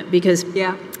enrollment? Because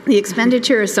the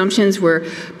expenditure assumptions were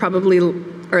probably,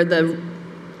 or the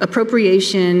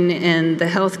appropriation and the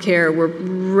healthcare were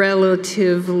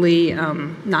relatively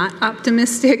not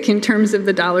optimistic in terms of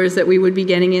the dollars that we would be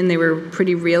getting in. They were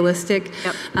pretty realistic.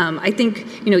 Yep. I think,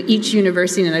 each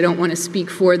university, and I don't want to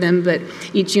speak for them, but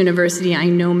each university I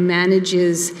know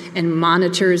manages and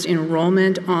monitors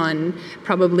enrollment on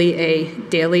probably a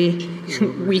daily,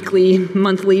 weekly,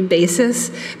 monthly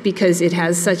basis, because it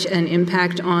has such an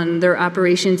impact on their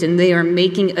operations, and they are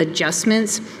making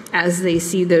adjustments as they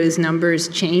see those numbers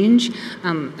change.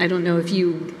 I don't know if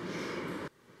you...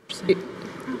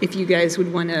 if you guys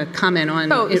would want to comment on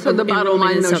So the bottom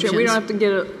line, though, Sharon, we don't assumptions. have to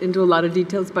get into a lot of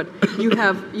details, but you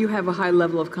have a high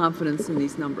level of confidence in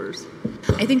these numbers.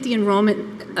 I think the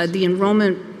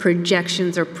enrollment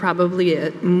projections are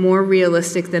probably more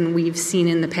realistic than we've seen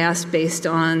in the past, based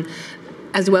on,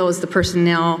 as well as the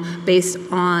personnel, based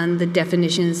on the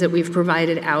definitions that we've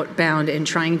provided outbound and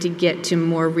trying to get to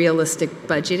more realistic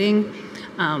budgeting.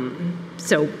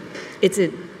 So it's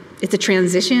a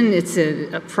transition, it's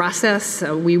a process.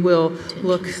 We will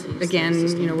look, again,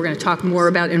 we're going to talk more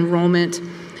about enrollment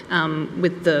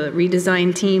with the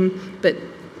redesign team, but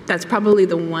that's probably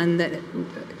the one that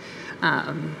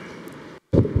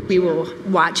we will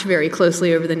watch very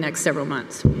closely over the next several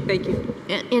months. Thank you.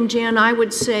 And Jan, I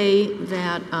would say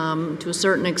that to a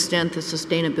certain extent, the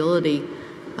sustainability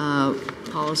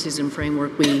policies and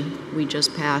framework we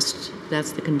just passed,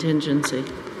 that's the contingency,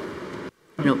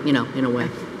 in a way.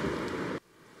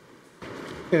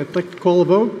 Okay, I'd like to call a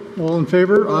vote. All in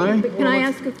favor? Aye. Can I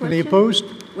ask a question? Any opposed?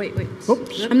 Wait.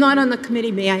 Oops. I'm not on the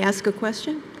committee. May I ask a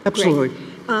question? Absolutely. Great.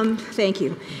 Thank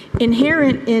you.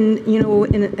 Inherent in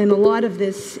a lot of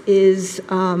this is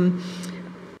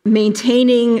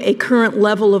maintaining a current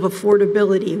level of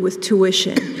affordability with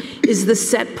tuition. Is the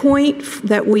set point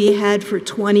that we had for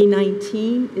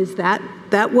 2019, is that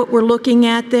what we're looking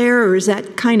at there, or is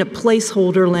that kind of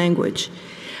placeholder language?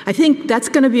 I think that's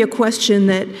going to be a question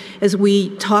that, as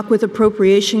we talk with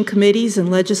appropriation committees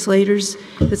and legislators,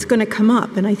 that's going to come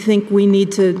up, and I think we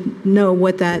need to know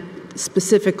what that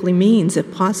specifically means,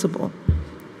 if possible.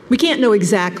 We can't know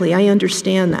exactly, I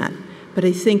understand that, but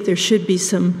I think there should be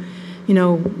some,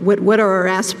 what are our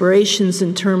aspirations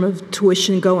in terms of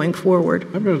tuition going forward?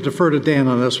 I'm going to defer to Dan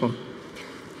on this one.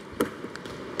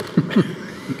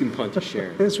 You can punt a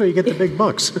share. That's where you get the big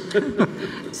bucks.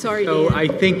 Sorry, So Dan. I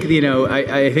think,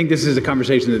 I think this is a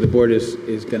conversation that the board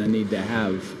is going to need to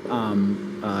have.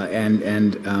 And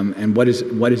what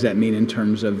does that mean in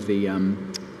terms of the,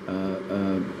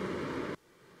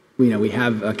 we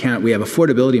have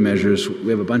affordability measures,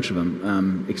 we have a bunch of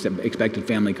them, expected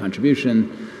family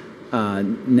contribution,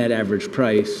 net average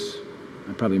price,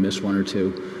 I probably missed one or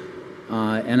two.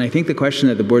 And I think the question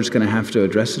that the board's going to have to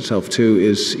address itself to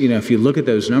is, if you look at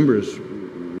those numbers,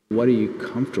 what are you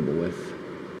comfortable with?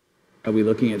 Are we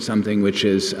looking at something which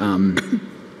is,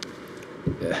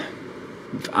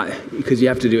 because you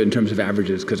have to do it in terms of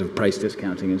averages because of price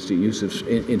discounting and use of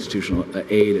institutional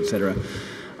aid, et cetera.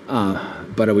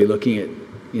 But are we looking at,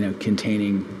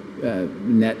 containing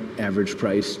net average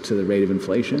price to the rate of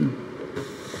inflation,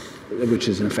 which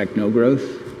is in effect no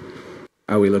growth?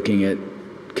 Are we looking at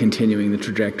continuing the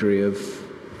trajectory of,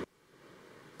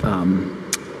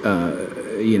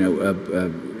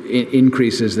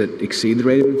 increases that exceed the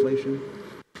rate of inflation?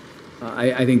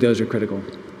 I think those are critical.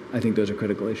 I think those are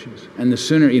critical issues. And the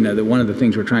sooner, one of the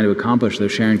things we're trying to accomplish, though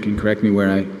Sharon can correct me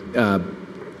where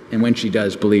and when she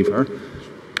does, believe her.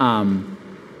 One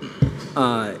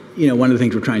of the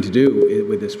things we're trying to do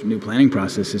with this new planning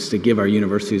process is to give our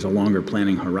universities a longer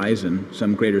planning horizon,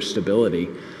 some greater stability,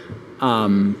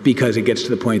 because it gets to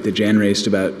the point that Jan raised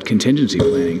about contingency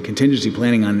planning. Contingency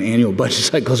planning on an annual budget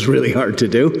cycle is really hard to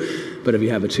do, but if you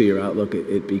have a 2-year outlook,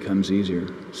 it becomes easier.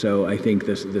 So I think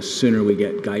the sooner we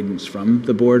get guidance from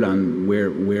the board on where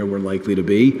we're likely to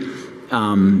be,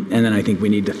 and then I think we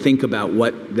need to think about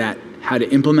how to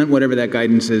implement whatever that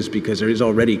guidance is, because there is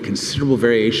already considerable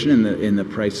variation in the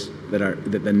price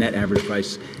the net average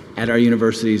price at our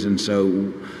universities, and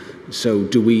so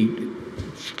do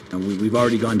we've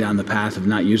already gone down the path of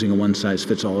not using a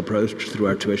one-size-fits-all approach through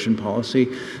our tuition policy.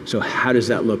 So how does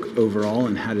that look overall,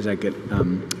 and how does that get?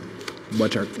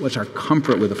 What's our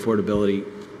comfort with affordability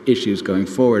issues going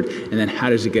forward, and then how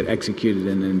does it get executed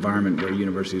in an environment where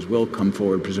universities will come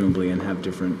forward presumably and have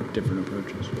different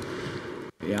approaches?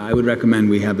 Yeah, I would recommend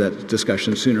we have that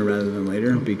discussion sooner rather than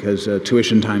later, because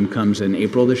tuition time comes in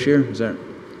April this year. Is that?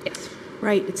 Yes.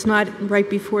 Right. It's not right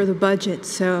before the budget,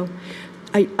 so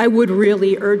I would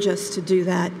really urge us to do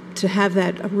that, to have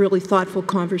a really thoughtful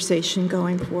conversation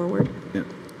going forward. Yeah.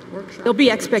 There'll be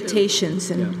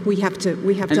expectations, and we have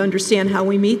to understand how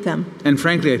we meet them. And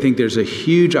frankly, I think there's a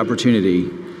huge opportunity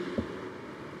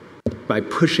by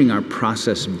pushing our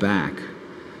process back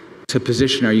to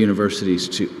position our universities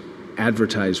to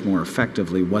advertise more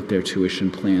effectively what their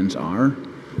tuition plans are,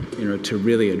 to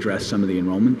really address some of the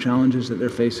enrollment challenges that they're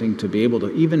facing. To be able to,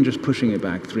 even just pushing it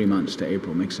back 3 months to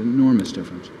April makes an enormous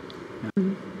difference.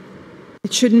 Yeah.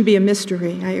 It shouldn't be a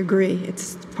mystery. I agree.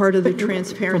 It's part of the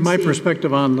transparency. From my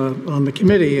perspective on the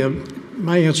committee,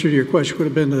 My answer to your question would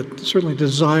have been that certainly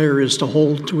desire is to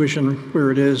hold tuition where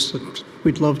it is. That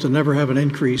we'd love to never have an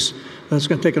increase. That's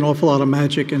going to take an awful lot of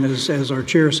magic, and as our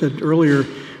chair said earlier,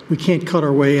 we can't cut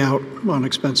our way out on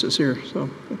expenses here.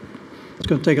 So it's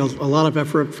going to take a lot of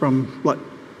effort from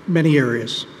many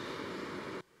areas.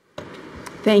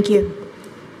 Thank you.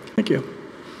 Thank you.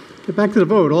 Get back to the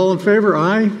vote. All in favor?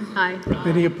 Aye. Aye.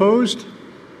 Any opposed?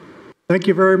 Thank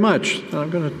you very much.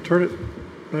 I'm going to turn it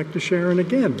back to Sharon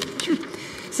again. Sure.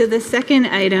 So the second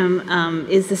item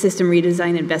is the system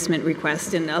redesign investment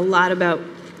request, and a lot about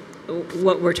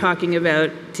what we're talking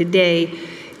about today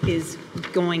is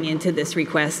going into this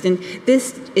request. And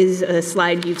this is a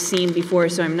slide you've seen before,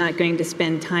 so I'm not going to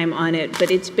spend time on it,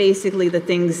 but it's basically the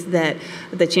things that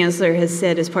the Chancellor has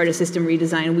said as part of system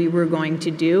redesign we were going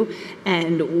to do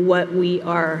and what we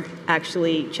are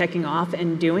actually checking off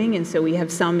and doing. And so we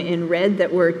have some in red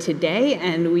that were today,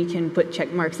 and we can put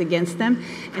check marks against them.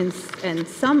 And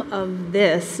some of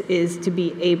this is to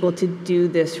be able to do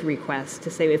this request, to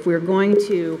say if we're going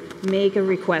to make a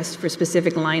request for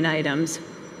specific line items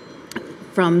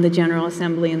from the General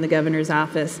Assembly and the Governor's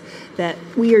office, that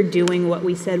we are doing what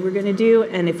we said we're going to do,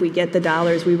 and if we get the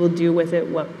dollars, we will do with it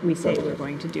what we say we're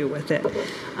going to do with it.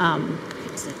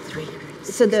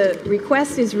 So the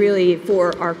request is really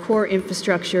for our core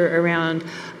infrastructure around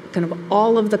kind of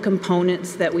all of the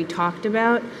components that we talked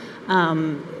about.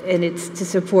 And it's to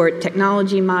support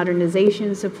technology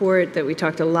modernization support that we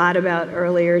talked a lot about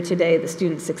earlier today, the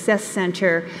Student Success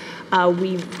Center.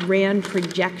 We ran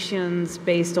projections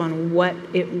based on what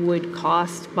it would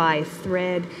cost by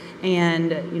thread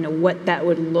and what that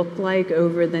would look like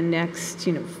over the next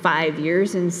 5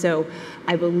 years. And so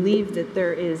I believe that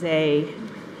there is a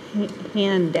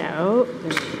handout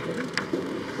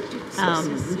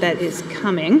that is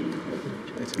coming.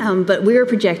 But we're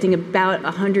projecting about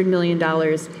 $100 million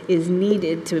is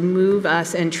needed to move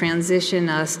us and transition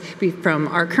us from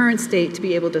our current state to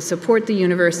be able to support the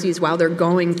universities while they're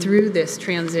going through this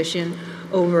transition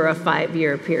over a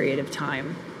 5-year period of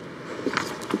time.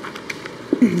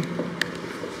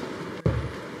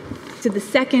 So the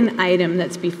second item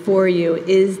that's before you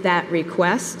is that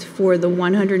request for the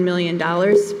 $100 million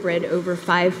spread over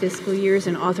 5 fiscal years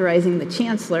and authorizing the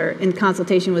Chancellor in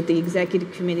consultation with the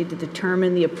Executive Committee to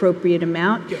determine the appropriate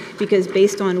amount, because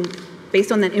based on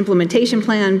that implementation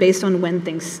plan, based on when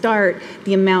things start,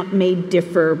 the amount may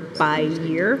differ by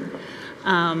year.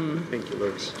 Thank you,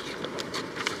 Lewis.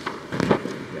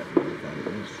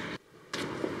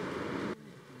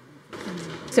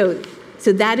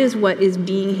 So that is what is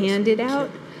being handed out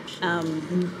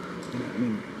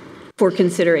for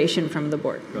consideration from the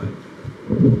board. Go ahead.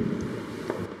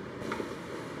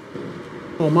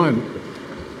 All mine.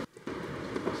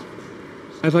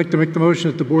 I'd like to make the motion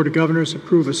that the Board of Governors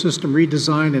approve a system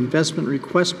redesign investment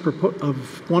request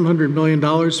of $100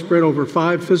 million spread over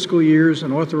 5 fiscal years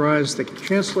and authorize the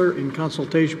Chancellor in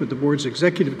consultation with the Board's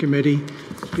Executive Committee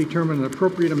to determine an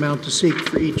appropriate amount to seek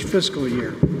for each fiscal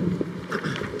year.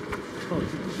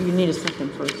 You need a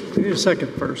second first. You need a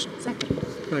second first. Second.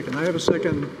 I have a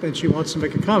second, and she wants to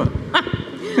make a comment. I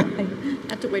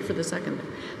have to wait for the second.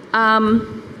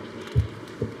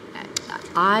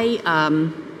 I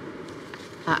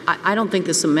don't think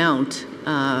this amount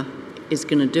is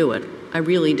going to do it. I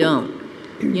really don't.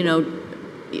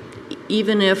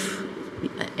 Even if,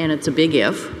 and it's a big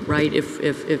if, right?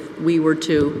 If we were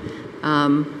to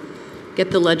get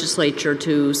the legislature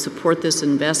to support this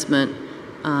investment,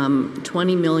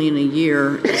 $20 million a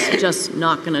year is just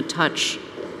not going to touch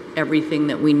everything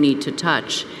that we need to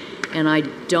touch. And I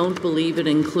don't believe it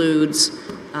includes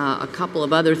a couple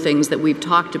of other things that we've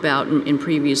talked about in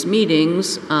previous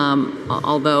meetings,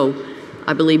 although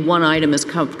I believe one item is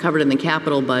covered in the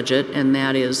capital budget, and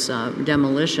that is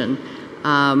demolition.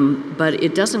 But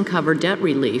it doesn't cover debt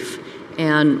relief.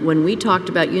 And when we talked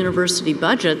about university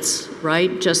budgets,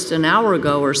 right, just an hour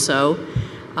ago or so,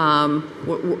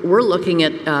 we're looking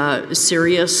at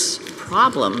serious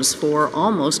problems for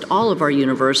almost all of our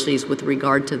universities with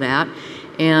regard to that,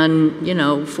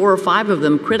 and 4 or 5 of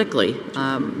them critically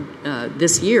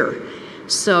this year.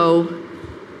 So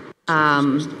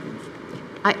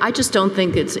I just don't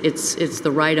think it's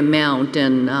the right amount,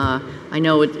 and I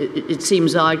know it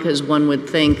seems odd because one would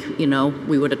think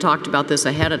we would have talked about this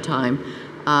ahead of time,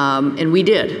 and we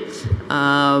did,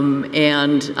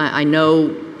 and I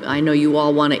know you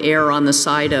all want to err on the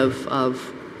side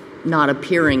of not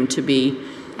appearing to be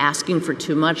asking for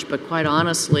too much, but quite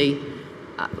honestly,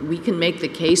 we can make the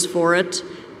case for it,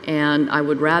 and I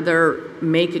would rather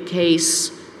make a case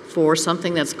for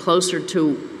something that's closer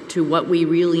to what we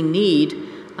really need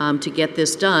to get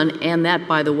this done, and that,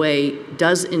 by the way,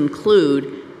 does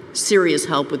include serious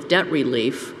help with debt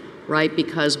relief, right?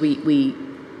 Because we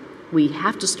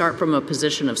have to start from a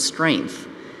position of strength.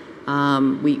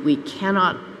 We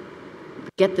cannot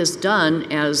get this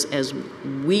done as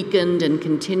weakened and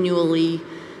continuing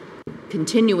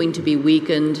to be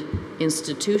weakened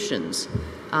institutions.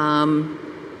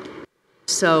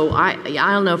 So I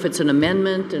don't know if it's an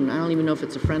amendment, and I don't even know if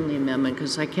it's a friendly amendment,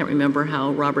 because I can't remember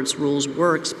how Robert's rules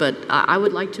works, but I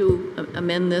would like to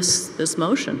amend this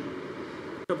motion.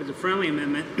 So if it's a friendly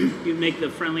amendment, you make the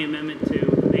friendly amendment to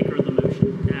the maker of the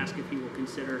motion to ask if he will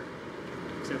consider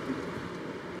accepting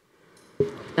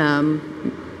it.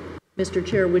 Mr.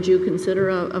 Chair, would you consider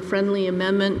a friendly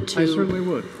amendment to? I certainly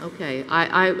would. Okay,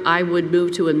 I would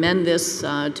move to amend this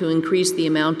to increase the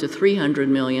amount to $300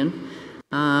 million.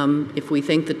 If we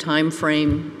think the time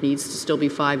frame needs to still be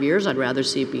 5 years, I'd rather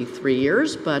see it be 3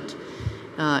 years, but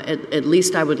at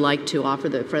least I would like to offer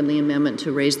the friendly amendment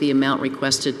to raise the amount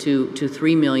requested to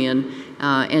 $3 million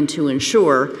and to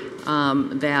ensure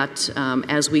that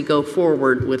as we go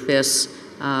forward with this,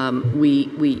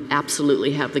 we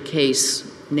absolutely have the case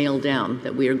nailed down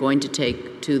that we are going to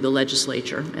take to the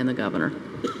legislature and the governor.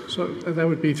 So that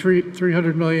would be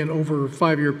 $300 million over a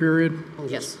 5-year period?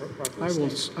 Yes.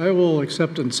 I will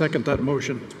accept and second that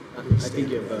motion. I think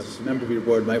you have a member of your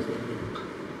board, Brad?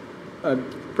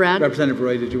 Representative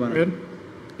Roy, did you want to?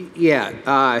 Yeah.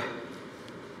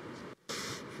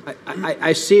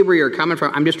 I see where you're coming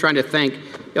from. I'm just trying to think,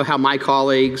 how my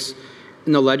colleagues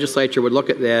in the legislature would look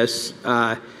at this.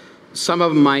 Some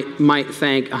of them might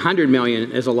think $100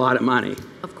 million is a lot of money.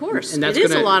 Of course, and it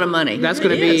is a lot of money. That's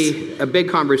going to be a big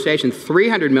conversation.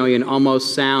 $300 million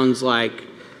almost sounds like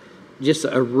just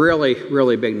a really,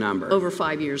 really big number. Over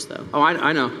 5 years, though. Oh,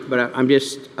 I know, but I'm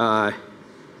just,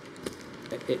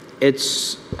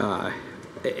 it's a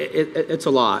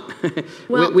lot.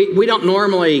 Well, we don't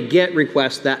normally get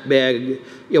requests that big.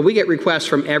 We get requests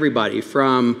from everybody,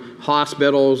 from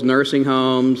hospitals, nursing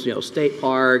homes, state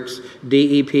parks,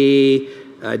 DEP,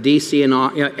 DC, and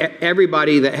all.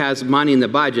 Everybody that has money in the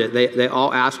budget, they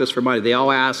all ask us for money. They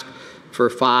all ask for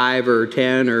 5 or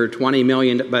 10 or 20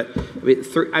 million, but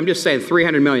I'm just saying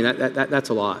 300 million. That's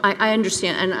a lot. I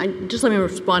understand, and just let me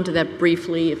respond to that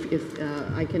briefly, if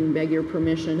I can beg your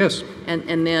permission. Yes.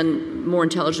 And then more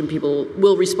intelligent people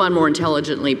will respond more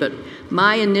intelligently. But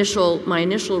my initial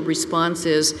response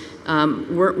is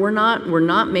we're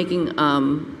not making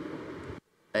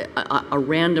a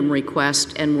random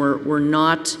request, and we're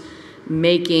not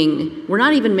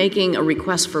even making a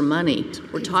request for money.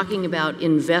 We're talking about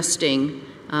investing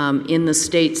in the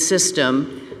state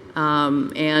system,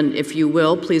 and if you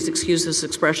will, please excuse this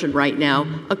expression right now,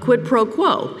 a quid pro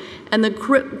quo. And the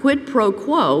quid pro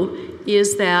quo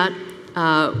is that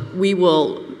we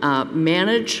will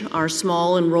manage our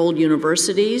small enrolled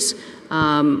universities.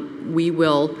 We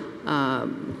will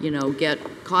get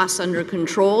costs under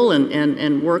control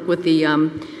and work with the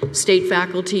state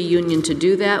faculty union to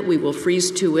do that. We will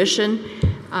freeze tuition.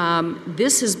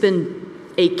 This has been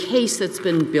a case that's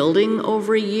been building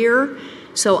over a year,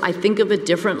 so I think of it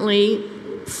differently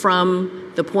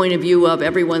from the point of view of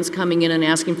everyone's coming in and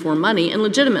asking for money, and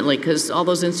legitimately, because all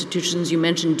those institutions you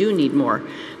mentioned do need more.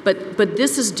 But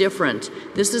this is different.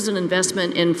 This is an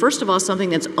investment in, first of all, something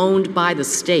that's owned by the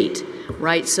state,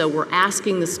 right? So we're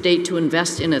asking the state to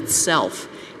invest in itself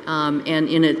and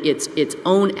in its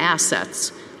own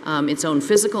assets, its own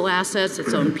physical assets,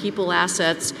 its own people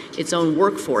assets, its own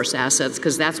workforce assets,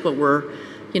 because that's what we're,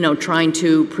 trying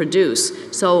to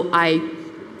produce. So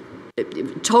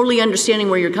totally understanding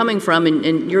where you're coming from,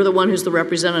 and you're the one who's the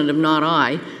representative, not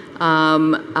I.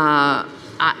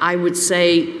 I would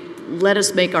say let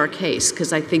us make our case,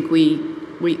 because I think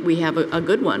we have a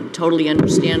good one, totally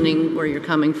understanding where you're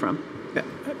coming from.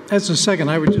 As a second,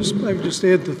 I would just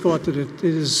add the thought that it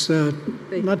is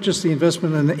not just the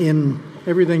investment in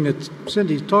everything that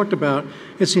Cindy talked about,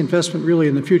 it's the investment really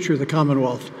in the future of the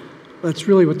Commonwealth. That's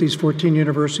really what these 14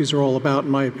 universities are all about,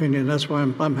 in my opinion. That's why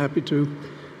I'm happy to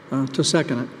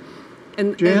second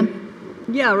it. Jan?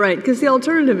 Yeah, right, because the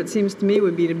alternative, it seems to me,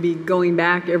 would be to be going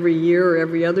back every year or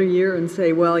every other year and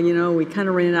say, well, we kind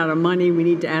of ran out of money, we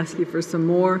need to ask you for some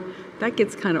more. That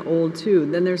gets kind of old, too.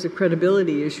 Then there's a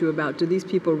credibility issue about, do these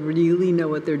people really know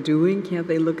what they're doing? Can't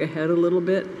they look ahead a little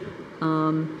bit?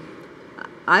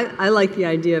 I like the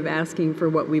idea of asking for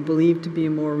what we believe to be a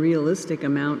more realistic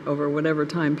amount over whatever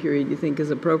time period you think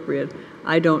is appropriate.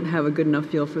 I don't have a good enough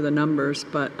feel for the numbers,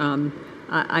 but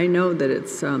I know that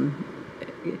it's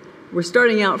we're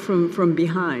starting out from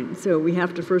behind, so we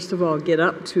have to first of all get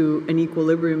up to an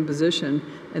equilibrium position,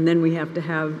 and then we have to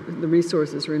have the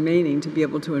resources remaining to be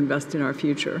able to invest in our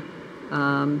future.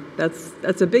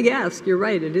 That's a big ask. You're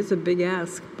right. It is a big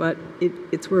ask, but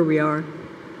it's where we are.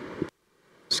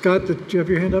 Scott, did you have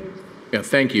your hand up? Yeah,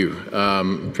 thank you.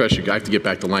 Tricia, I have to get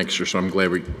back to Lancaster, so I'm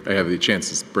glad I have the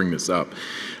chance to bring this up.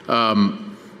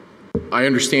 I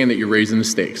understand that you're raising the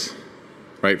stakes,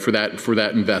 right, for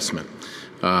that investment.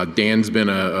 Dan's been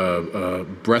a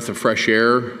breath of fresh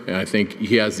air, and I think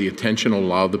he has the attention of a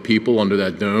lot of the people under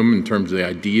that dome in terms of the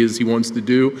ideas he wants to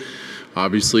do.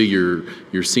 Obviously, you're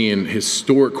seeing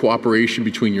historic cooperation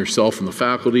between yourself and the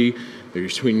faculty,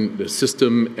 between the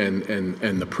system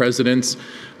and the presidents.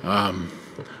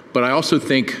 But I also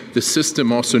think the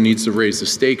system also needs to raise the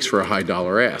stakes for a high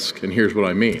dollar ask, and here's what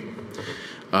I mean.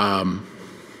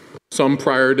 Some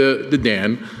prior to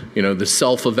Dan, the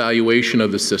self-evaluation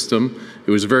of the system,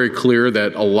 it was very clear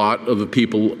that a lot of the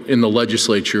people in the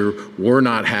legislature were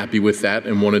not happy with that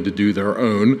and wanted to do their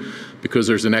own because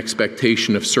there's an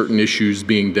expectation of certain issues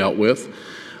being dealt with.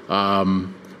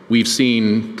 We've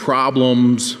seen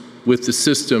problems with the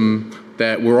system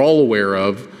that we're all aware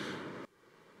of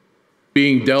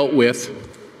being dealt with,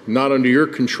 not under your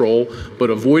control, but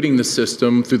avoiding the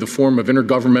system through the form of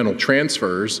intergovernmental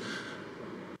transfers,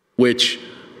 which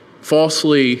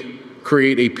falsely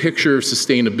create a picture of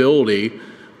sustainability,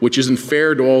 which isn't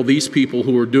fair to all these people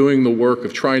who are doing the work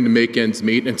of trying to make ends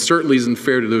meet, and certainly isn't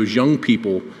fair to those young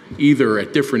people either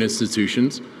at different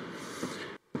institutions.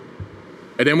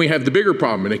 And then we have the bigger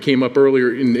problem, and it came up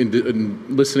earlier in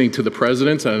listening to the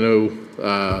presidents. I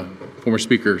know former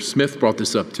Speaker Smith brought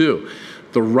this up too.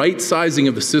 The right sizing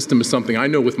of the system is something I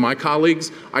know with my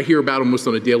colleagues. I hear about almost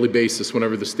on a daily basis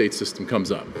whenever the state system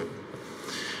comes up.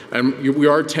 And we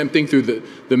are attempting through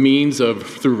the means of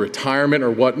through retirement or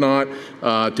whatnot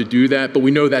to do that, but we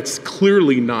know that's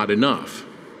clearly not enough.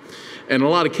 And in a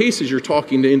lot of cases, you're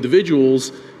talking to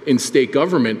individuals in state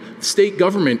government. State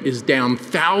government is down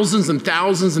thousands and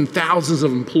thousands and thousands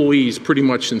of employees pretty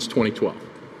much since 2012.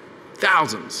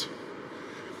 Thousands.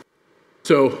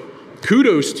 So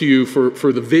kudos to you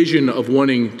for the vision of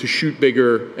wanting to shoot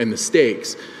bigger and the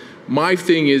stakes. My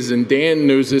thing is, and Dan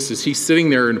knows this, is he's sitting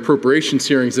there in appropriations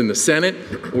hearings in the Senate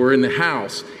or in the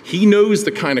House. He knows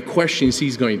the kind of questions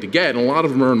he's going to get, and a lot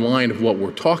of them are in line of what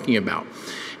we're talking about.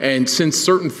 And since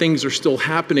certain things are still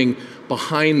happening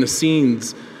behind the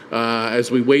scenes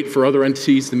as we wait for other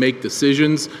entities to make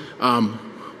decisions,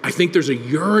 I think there's a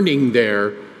yearning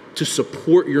there to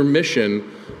support your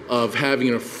mission of having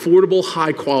an affordable,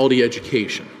 high-quality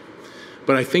education.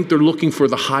 But I think they're looking for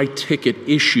the high-ticket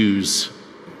issues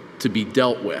to be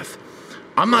dealt with.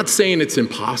 I'm not saying it's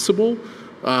impossible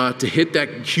to hit that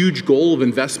huge goal of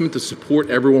investment to support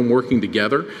everyone working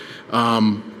together,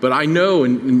 but I know,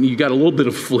 and you got a little bit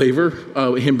of flavor,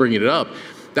 him bringing it up,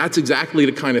 that's exactly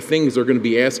the kind of things they're going to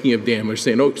be asking of Dan. They're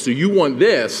saying, oh, so you want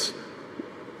this,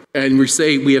 and we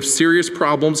say we have serious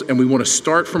problems and we want to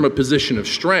start from a position of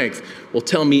strength. Well,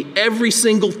 tell me every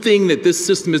single thing that this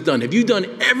system has done. Have you done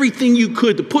everything you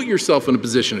could to put yourself in a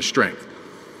position of strength?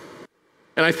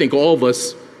 And I think all of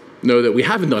us know that we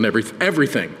haven't done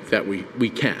everything that we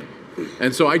can.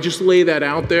 And so I just lay that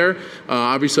out there.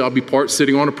 Obviously, I'll be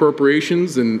sitting on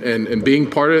appropriations and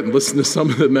being part of it and listen to some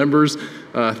of the members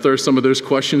throw some of those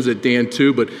questions at Dan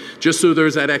too. But just so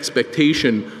there's that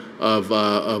expectation of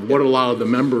what a lot of the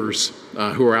members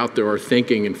who are out there are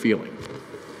thinking and feeling.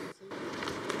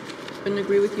 Couldn't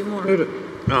agree with you more.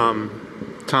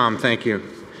 Tom, thank you.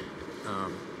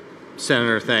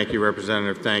 Senator, thank you.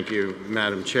 Representative, thank you.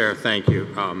 Madam Chair, thank you.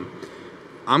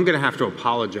 I'm going to have to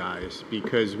apologize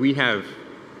because we have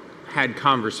had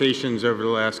conversations over the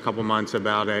last couple months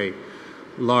about a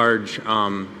large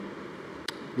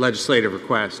legislative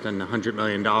request, and the $100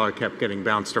 million kept getting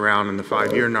bounced around, and the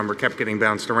 5-year number kept getting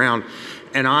bounced around.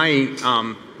 And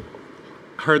I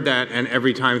heard that and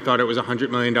every time thought it was $100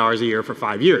 million a year for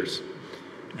 5 years.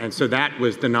 And so that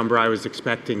was the number I was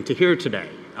expecting to hear today.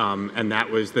 And that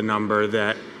was the number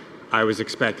that I was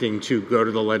expecting to go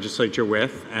to the legislature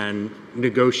with and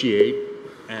negotiate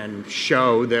and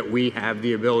show that we have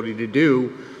the ability to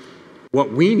do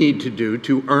what we need to do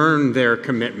to earn their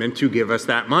commitment to give us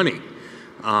that money.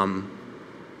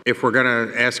 If we're going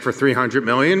to ask for $300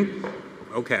 million,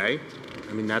 okay.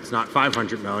 I mean, that's not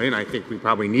 $500 million. I think we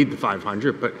probably need the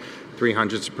 500, but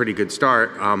 300 is a pretty good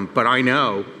start. But I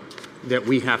know that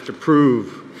we have to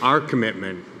prove our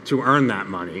commitment to earn that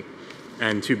money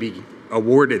and to be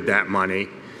awarded that money.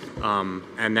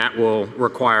 And that will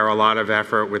require a lot of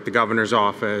effort with the governor's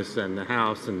office and the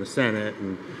House and the Senate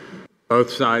and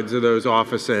both sides of those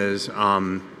offices.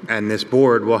 And this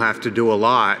board will have to do a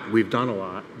lot. We've done a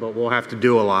lot, but we'll have to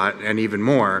do a lot and even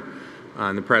more.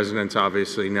 And the presidents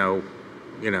obviously know,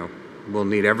 we'll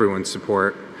need everyone's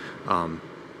support.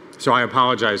 So I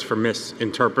apologize for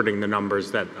misinterpreting the numbers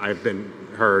that I've been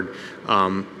heard.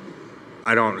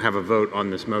 I don't have a vote on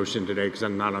this motion today because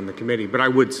I'm not on the committee, but I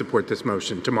would support this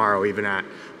motion tomorrow, even at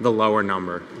the lower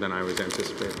number than I was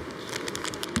anticipating.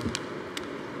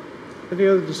 Any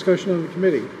other discussion on the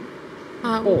committee?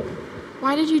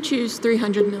 Why did you choose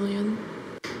 300 million?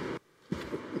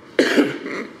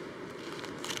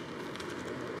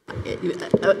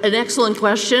 An excellent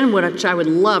question, which I would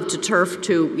love to turf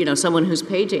to, someone who's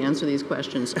paid to answer these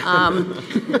questions.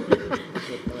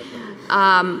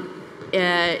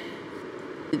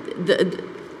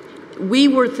 We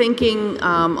were thinking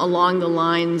along the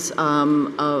lines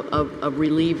of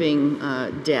relieving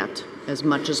debt as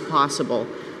much as possible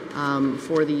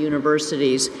for the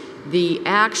universities. The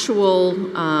actual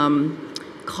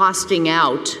costing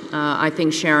out, I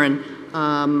think, Sharon,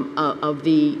 of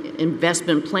the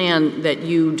investment plan that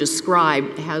you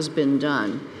described has been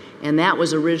done. And that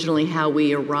was originally how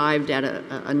we arrived at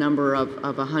a number of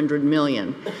 $100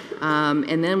 million.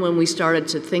 And then when we started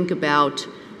to think about,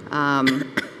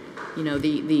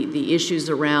 the issues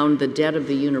around the debt of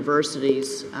the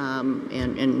universities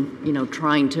and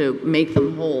trying to make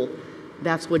them whole,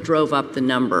 that's what drove up the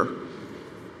number.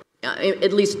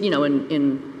 At least,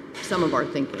 in some of our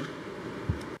thinking.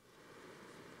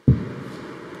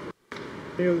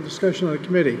 Any other discussion on the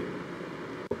committee?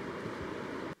 I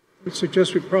would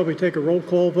suggest we probably take a roll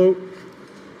call vote.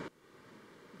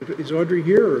 Is Audrey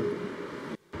here? Or?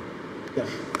 Yeah,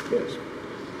 yes.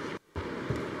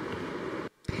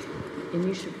 And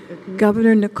you should,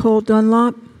 Governor Nicole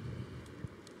Dunlop.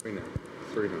 300.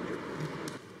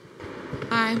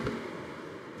 Aye.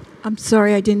 I'm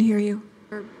sorry, I didn't hear you.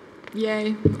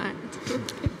 Yay. Aye.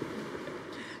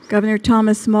 Governor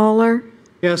Thomas Mueller.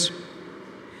 Yes.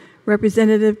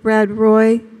 Representative Brad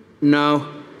Roy. No.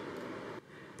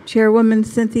 Chairwoman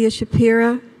Cynthia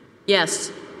Shapira.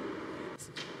 Yes.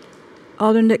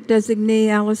 Alternate designee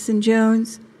Allison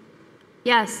Jones.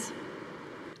 Yes.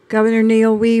 Governor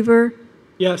Neil Weaver.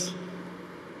 Yes.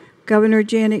 Governor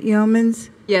Janet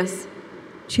Yeomans. Yes.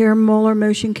 Chair Mueller,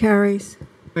 motion carries.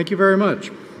 Thank you very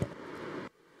much.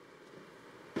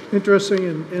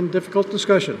 Interesting and difficult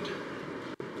discussion.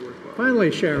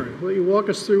 Finally, Sharon, will you walk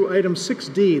us through item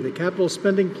 6D, the capital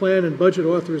spending plan and budget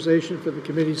authorization for the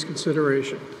committee's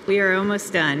consideration? We are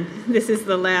almost done. This is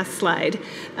the last slide.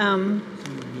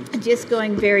 Just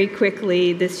going very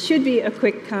quickly, this should be a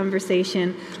quick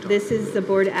conversation. This is the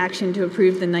board action to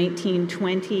approve the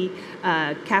 1920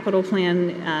 capital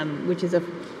plan, which is a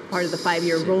part of the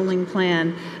 5-year rolling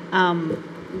plan.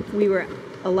 We were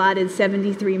allotted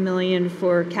 $73 million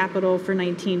for capital for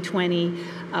 1920.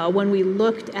 When we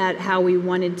looked at how we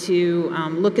wanted to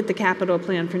look at the capital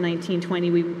plan for 1920,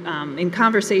 we, in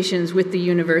conversations with the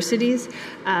universities,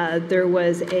 there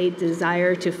was a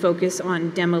desire to focus on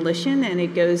demolition, and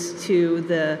it goes to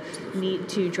the need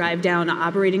to drive down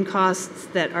operating costs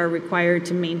that are required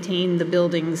to maintain the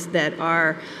buildings that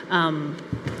are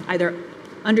either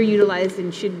underutilized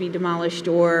and should be demolished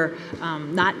or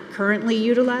not currently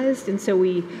utilized. And so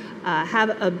we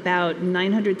have about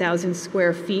 900,000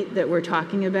 square feet that we're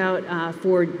talking about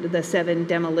for the 7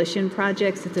 demolition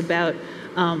projects. It's about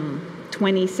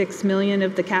 26 million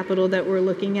of the capital that we're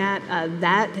looking at.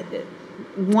 That,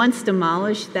 once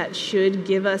demolished, that should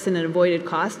give us an avoided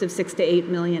cost of $6 to $8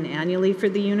 million annually for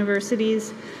the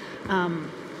universities.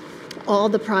 All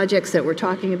the projects that we're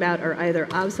talking about are either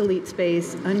obsolete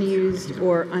space, unused,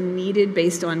 or unneeded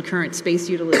based on current space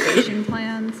utilization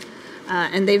plans.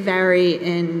 And they vary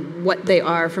in what they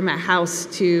are, from a house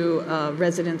to a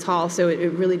residence hall. So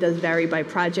it really does vary by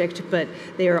project, but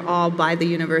they are all by the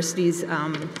university's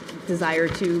desire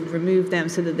to remove them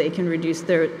so that they can reduce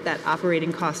that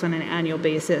operating cost on an annual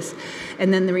basis.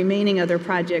 And then the remaining other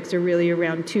projects are really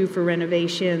around 2 for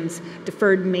renovations,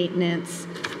 deferred maintenance,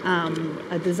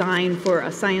 a design for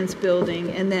a science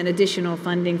building, and then additional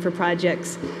funding for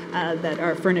projects that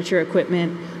are furniture,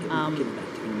 equipment,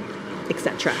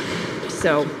 etc.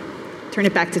 So, turn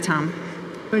it back to Tom.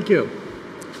 Thank you.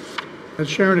 As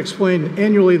Sharon explained,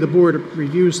 annually the board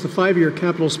reviews the 5-year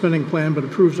capital spending plan but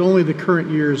approves only the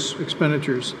current year's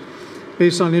expenditures.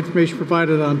 Based on the information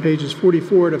provided on pages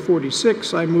 44 to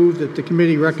 46, I move that the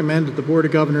committee recommend that the Board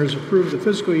of Governors approve the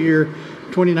fiscal year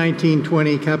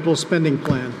 2019-20 capital spending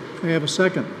plan. May I have a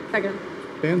second? Second.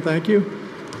 Dan, thank you.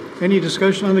 Any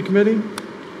discussion on the committee?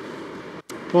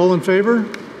 All in favor?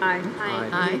 Aye.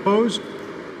 Aye. Opposed?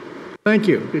 Thank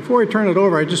you. Before I turn it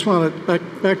over, I just want to,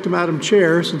 back to Madam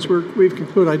Chair, since we've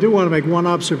concluded, I do want to make one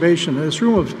observation. In this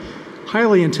room of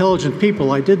highly intelligent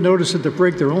people, I did notice at the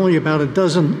break there are only about a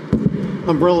dozen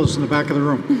umbrellas in the back of the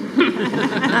room.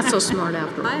 Not so smart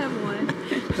after all. I have one.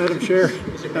 Madam Chair.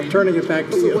 I'm turning it back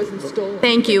to you.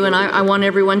 Thank you, and I want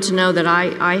everyone to know that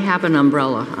I have an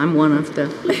umbrella. I'm one of the,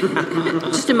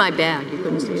 just in my bag, you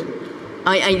couldn't see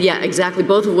it. Yeah, exactly,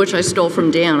 both of which I stole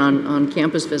from Dan on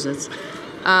campus visits.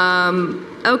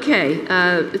 Okay,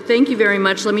 thank you very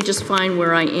much. Let me just find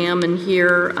where I am in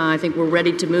here. I think we're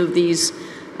ready to move these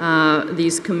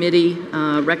committee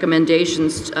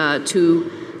recommendations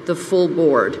to the full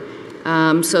board.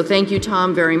 So thank you,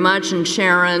 Tom, very much, and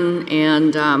Sharon,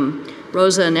 and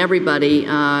Rosa, and everybody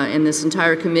in this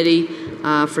entire committee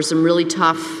for some really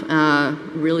tough,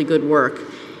 really good work.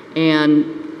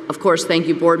 And of course, thank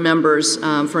you, board members,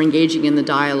 for engaging in the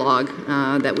dialogue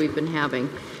that we've been having.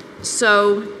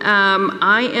 So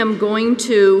I am going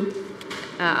to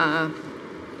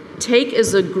take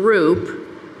as a group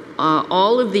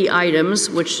all of the items,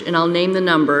 and I'll name the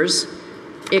numbers,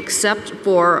 except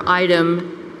for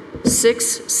item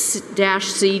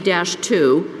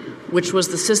 6-C-2, which was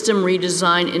the system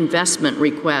redesign investment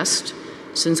request,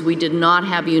 since we did not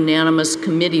have a unanimous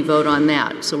committee vote on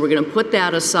that. So we're going to put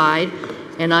that aside,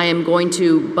 and I am going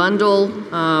to bundle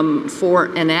for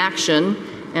an action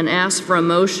and ask for a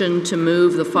motion to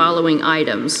move the following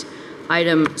items.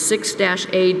 Item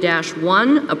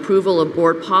 6-A-1, approval of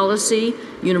board policy,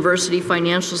 university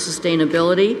financial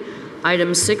sustainability.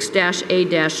 Item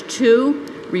 6-A-2,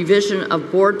 revision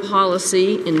of board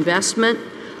policy investment.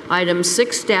 Item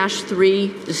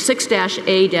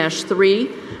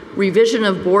 6-A-3, revision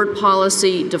of board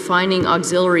policy defining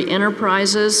auxiliary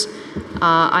enterprises.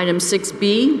 Item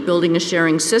 6B, building a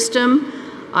sharing system.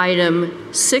 Item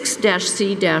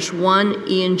 6-C-1,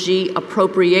 E&G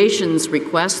appropriations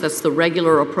request, that's the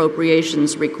regular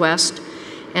appropriations request.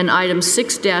 And item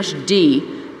 6-D,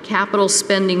 capital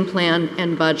spending plan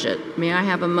and budget. May I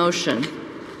have a motion?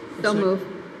 So move.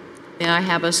 May I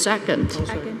have a second?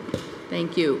 Second.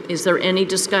 Thank you. Is there any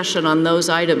discussion on those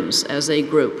items as a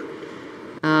group?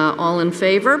 All in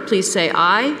favor, please say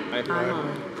aye.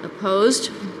 Aye. Opposed?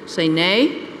 Say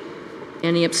nay.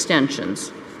 Any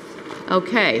abstentions?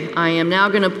 Okay, I am now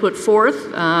going to put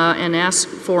forth and ask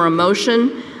for a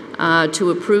motion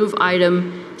to approve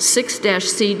item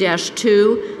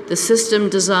 6-C-2, the system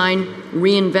design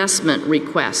reinvestment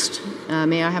request.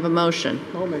 May I have a motion?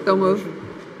 So move.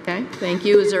 Okay, thank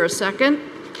you. Is there a second?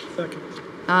 Second.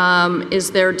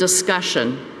 Is there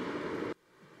discussion?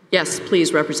 Yes,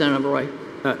 please, Representative Roy.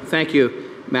 Thank you,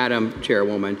 Madam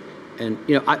Chairwoman. And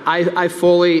I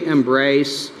fully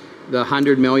embrace the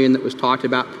 $100 million that was talked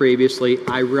about previously.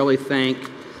 I really think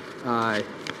my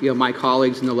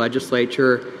colleagues in the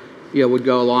legislature would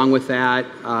go along with that.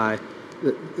 The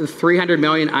 $300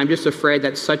 million, I'm just afraid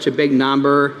that's such a big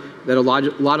number that a lot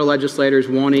of legislators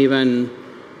won't even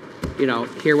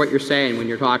hear what you're saying when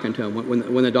you're talking to them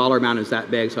when the dollar amount is that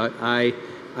big. So I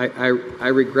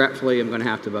regretfully am going to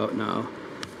have to vote no.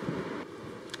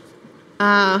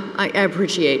 I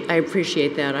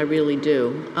appreciate that. I really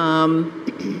do.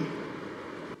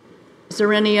 Is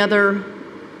there any other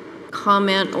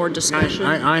comment or discussion?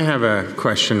 I have a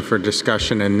question for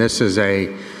discussion, and this is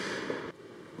a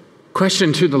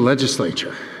question to the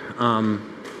legislature.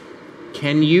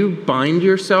 Can you bind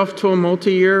yourself to a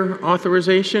multi-year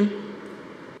authorization?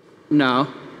 No.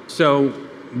 So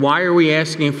why are we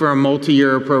asking for a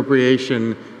multi-year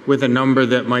appropriation with a number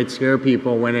that might scare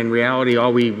people when in reality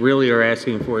all we really are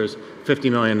asking for is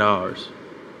 $50 million? Or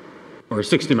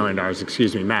 $60 million,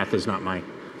 excuse me, math is not my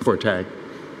forte.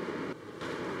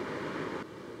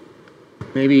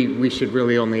 Maybe we should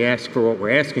really only ask for what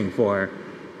we're asking for,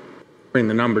 bring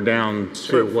the number down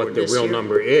to what the real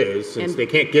number is, since they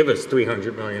can't give us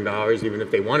 $300 million even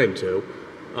if they wanted to,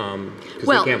 because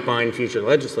they can't bind future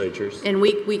legislatures. And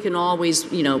we can always,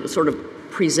 sort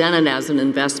of present it as an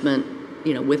investment,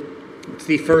 with... It's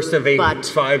the first of a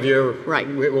 5-year... Right.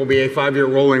 It will be a 5-year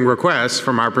rolling request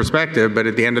from our perspective, but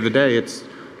at the end of the day, it's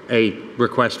a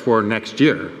request for next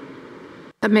year.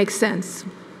 That makes sense.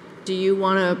 Do you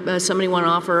want to, somebody want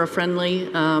to offer a friendly?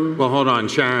 Well, hold on,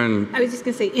 Sharon. I was just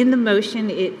going to say, in the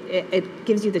motion, it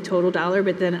gives you the total dollar,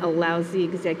 but then allows the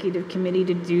executive committee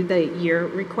to do the year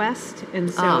request.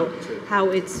 And so how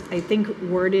it's, I think,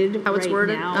 worded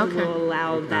now will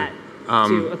allow that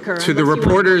to occur. To the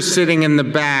reporters sitting in the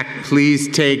back, please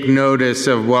take notice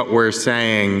of what we're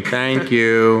saying. Thank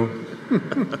you.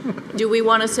 Do we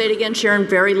want to say it again, Sharon,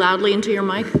 very loudly into your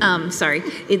mic? Sorry.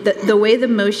 The way the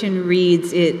motion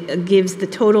reads, it gives the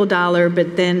total dollar,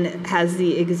 but then has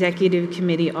the executive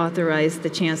committee authorize the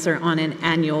chancellor on an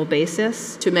annual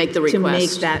basis to make the request. To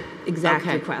make that exact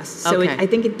request. So I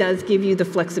think it does give you the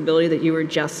flexibility that you were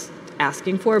just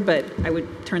asking for, but I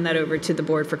would turn that over to the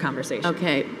board for conversation.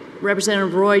 Okay.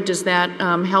 Representative Roy, does that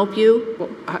help you? Well,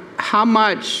 how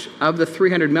much of the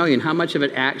 300 million, how much of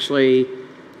it actually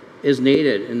is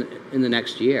needed in the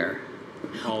next year?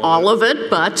 All of it,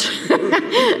 but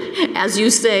as you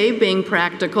say, being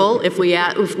practical, if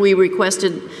we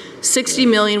requested 60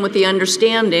 million with the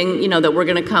understanding, that we're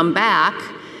going to come back,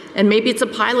 and maybe it's a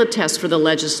pilot test for the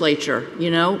legislature,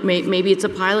 maybe it's a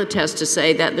pilot test to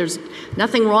say that there's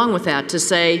nothing wrong with that, to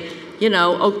say,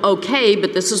 okay,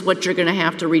 but this is what you're going to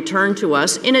have to return to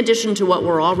us, in addition to what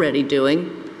we're already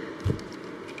doing.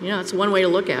 It's one way to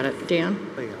look at it. Dan?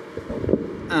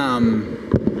 I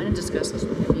didn't discuss this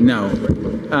with you. No.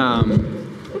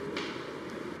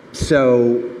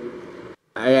 So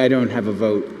I don't have a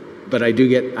vote, but I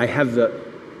have the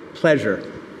pleasure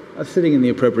of sitting in the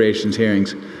appropriations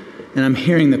hearings, and I'm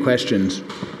hearing the questions.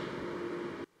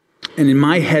 And in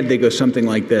my head, they go something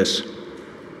like this.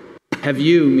 Have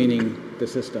you, meaning the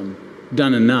system,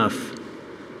 done enough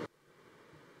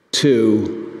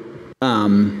to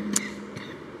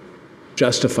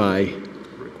justify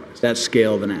that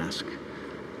scale of an ask?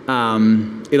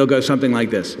 It'll go something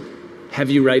like this. Have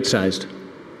you right-sized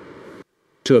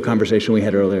to a conversation we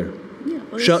had earlier? Yeah,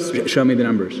 well, show me the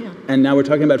numbers. Yeah. And now we're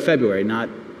talking about February, not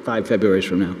 5 Februarys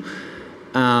from now.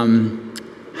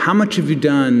 How much have you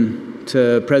done,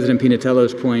 to President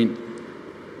Pinatello's point,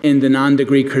 in the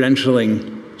non-degree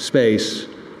credentialing space,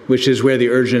 which is where the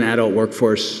urgent adult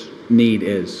workforce need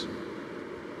is?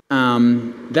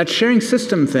 That sharing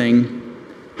system thing,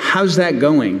 how's that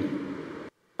going?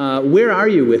 Where are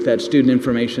you with that student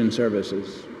information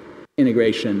services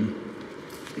integration?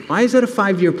 Why is that a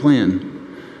 5-year plan?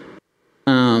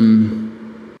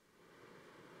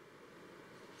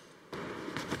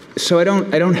 So I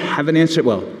don't have an answer.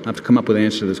 Well, I have to come up with an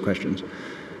answer to those questions.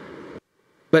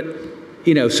 But,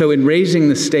 so in raising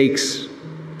the stakes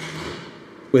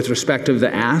with respect of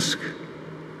the ask,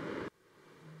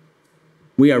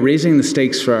 we are raising the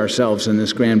stakes for ourselves in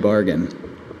this grand bargain.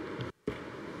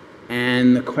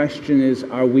 And the question is,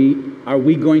 are we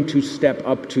going to step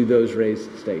up to those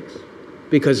raised stakes?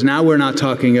 Because now we're not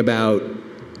talking about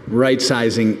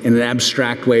right-sizing in an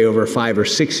abstract way over 5 or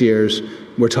 6 years.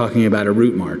 We're talking about a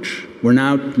route march. We're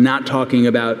now not talking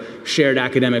about shared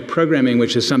academic programming,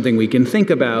 which is something we can think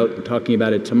about. We're talking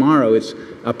about it tomorrow. It's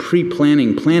a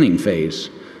planning phase,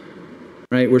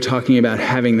 right? We're talking about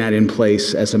having that in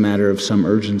place as a matter of some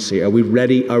urgency. Are we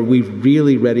ready? Are we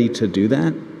really ready to do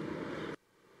that?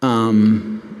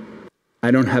 I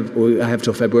have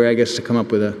till February, I guess, to come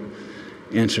up with an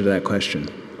answer to that question.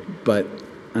 But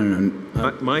I don't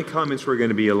know. My comments were going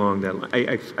to be along that line.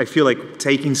 I feel like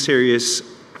taking serious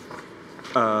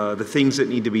the things that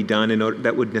need to be done in order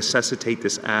that would necessitate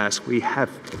this ask. We have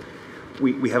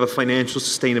a financial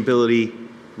sustainability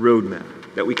roadmap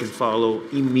that we can follow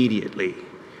immediately.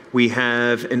 We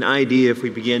have an idea, if we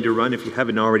began to run, if you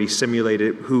haven't already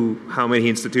simulated how many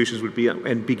institutions would be,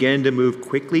 and began to move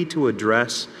quickly to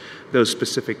address those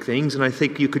specific things. And I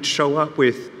think you could show up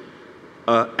with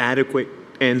an adequate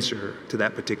answer to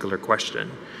that particular question.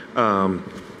 And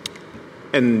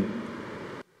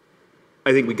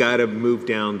I think we got to move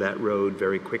down that road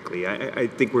very quickly. I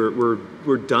think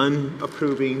we're done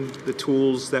approving the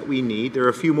tools that we need. There are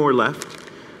a few more left.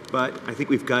 But I think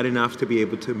we've got enough to be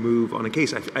able to move on a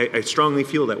case. I strongly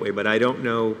feel that way, but I don't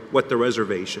know what the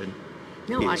reservation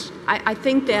is. I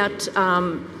think that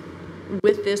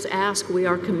with this ask, we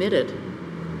are committed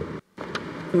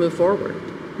to move forward.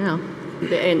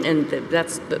 And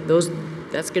that's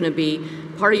going to be,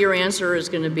 part of your answer is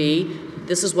going to be,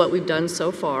 this is what we've done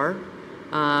so far,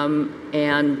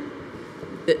 and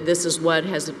this is what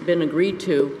has been agreed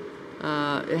to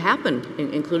happen,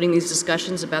 including these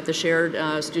discussions about the shared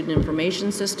student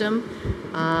information system,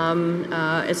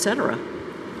 et cetera.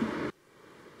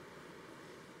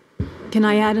 Can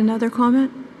I add another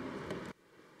comment?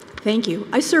 Thank you.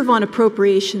 I serve on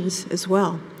appropriations as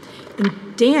well. And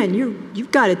Dan, you've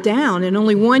got it down. In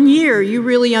only 1 year, you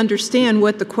really understand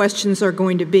what the questions are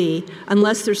going to be,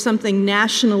 unless there's something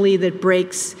nationally that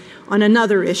breaks on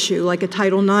another issue, like a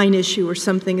Title IX issue or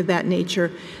something of that nature.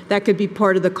 That could be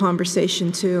part of the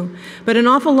conversation too. But an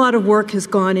awful lot of work has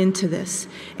gone into this,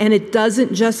 and it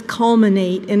doesn't just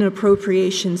culminate in an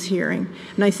appropriations hearing.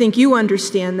 And I think you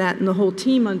understand that, and the whole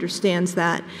team understands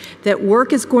that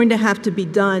work is going to have to be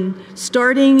done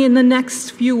starting in the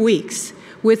next few weeks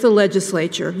with the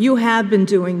legislature. You have been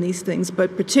doing these things,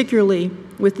 but particularly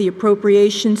with the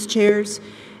appropriations chairs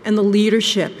and the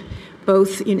leadership,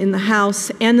 both in the House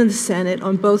and in the Senate,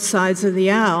 on both sides of the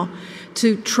aisle,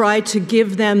 to try to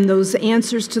give them those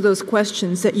answers to those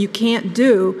questions that you can't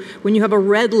do when you have a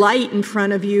red light in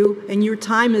front of you and your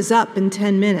time is up in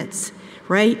 10 minutes,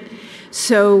 right?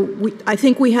 So I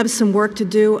think we have some work to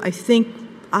do. I think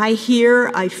I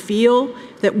feel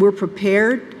that we're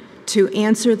prepared to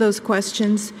answer those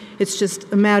questions. It's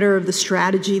just a matter of the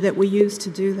strategy that we use to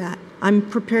do that. I'm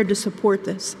prepared to support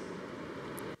this.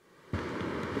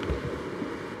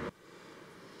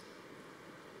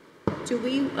 Do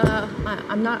we,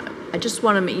 I just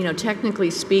want to,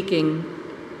 technically speaking,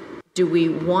 do we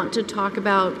want to talk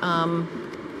about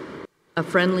a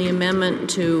friendly amendment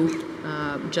to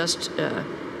just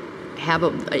have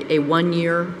a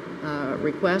one-year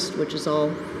request, which is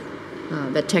all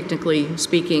that technically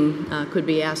speaking could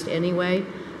be asked anyway?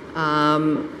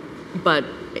 But,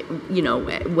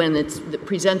 when it's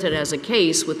presented as a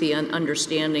case with the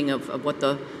understanding of what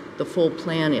the full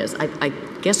plan is, I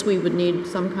guess we would need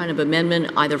some kind of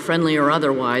amendment, either friendly or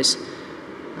otherwise.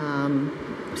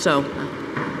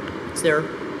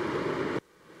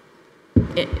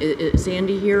 Is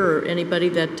Andy here or anybody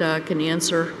that can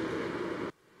answer?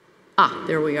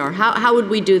 There we are. How would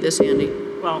we do this, Andy?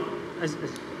 Well,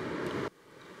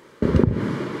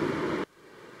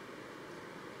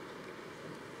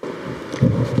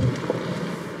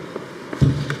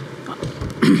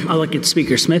 I'll look at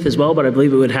Speaker Smith as well, but I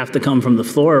believe it would have to come from the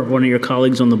floor of one of your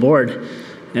colleagues on the board,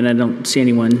 and I don't see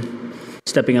anyone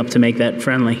stepping up to make that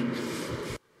friendly.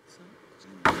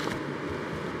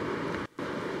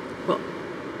 Well,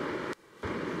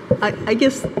 I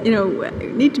guess, we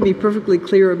need to be perfectly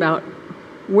clear about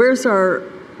where's our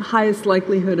highest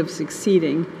likelihood of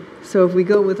succeeding. So if we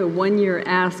go with a one-year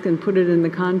ask and put it in the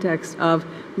context of,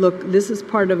 look, this is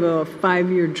part of a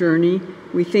 5-year journey.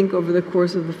 We think over the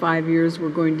course of the 5 years we're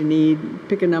going to need,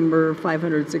 pick a number,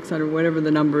 500, 600, whatever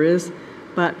the number is.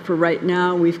 But for right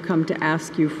now, we've come to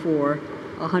ask you for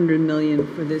 $100 million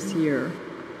for this year.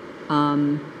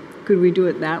 Could we do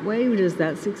it that way? Does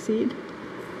that succeed?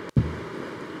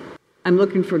 I'm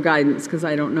looking for guidance because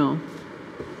I don't know.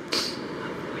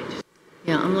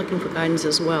 Yeah, I'm looking for guidance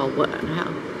as well.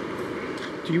 How?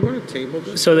 Do you want to table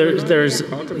this? So there's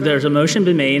a motion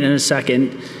been made and a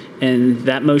second, and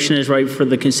that motion is right for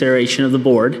the consideration of the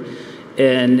board.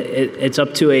 And it's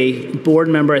up to a board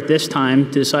member at this time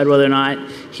to decide whether or not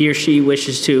he or she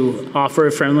wishes to offer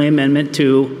a friendly amendment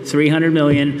to $300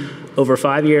 million over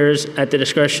 5 years at the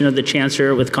discretion of the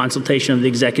chancellor with consultation of the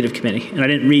executive committee. And I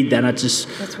didn't read that, that's just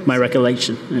my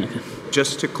recollection. Okay.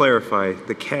 Just to clarify,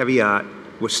 the caveat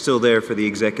was still there for the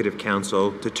executive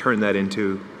council to turn that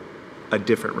into a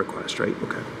different request, right?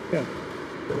 Okay. Yeah.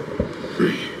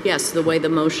 Yes, the way the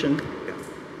motion.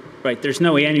 Right, there's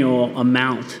no annual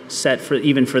amount set for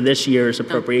even for this year's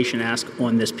appropriation ask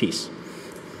on this piece.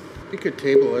 We could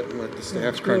table it and let the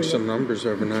staff crunch some numbers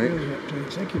overnight.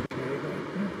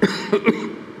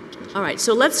 All right,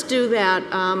 so let's do that.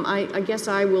 I guess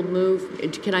I will move.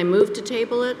 Can I move to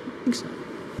table it? I think so.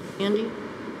 Andy?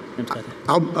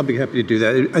 I'll be happy to do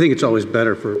that. I think it's always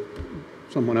better for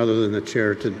someone other than the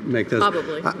chair to make those.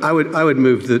 Probably. I would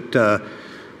move that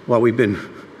while we've been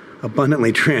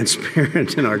abundantly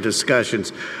transparent in our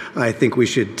discussions, I think we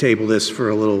should table this for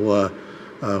a little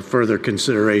further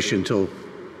consideration till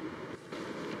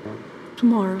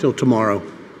tomorrow.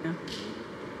 Yeah.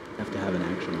 Have to have an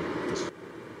action.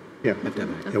 Yeah.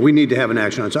 Yeah, we need to have an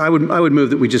action on it. So I would move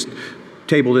that we just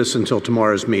table this until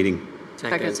tomorrow's meeting.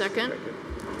 Second?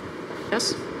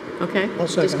 Yes? Okay. I'll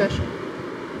second. Discussion?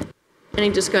 Any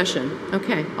discussion?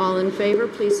 Okay. All in favor,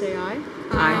 please say aye.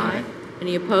 Aye.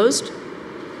 Any opposed?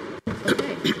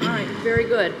 Okay. All right. Very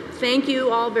good. Thank you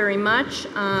all very much.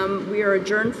 We are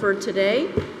adjourned for today.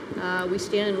 We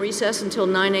stand in recess until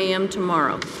 9 a.m.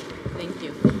 tomorrow. Thank you.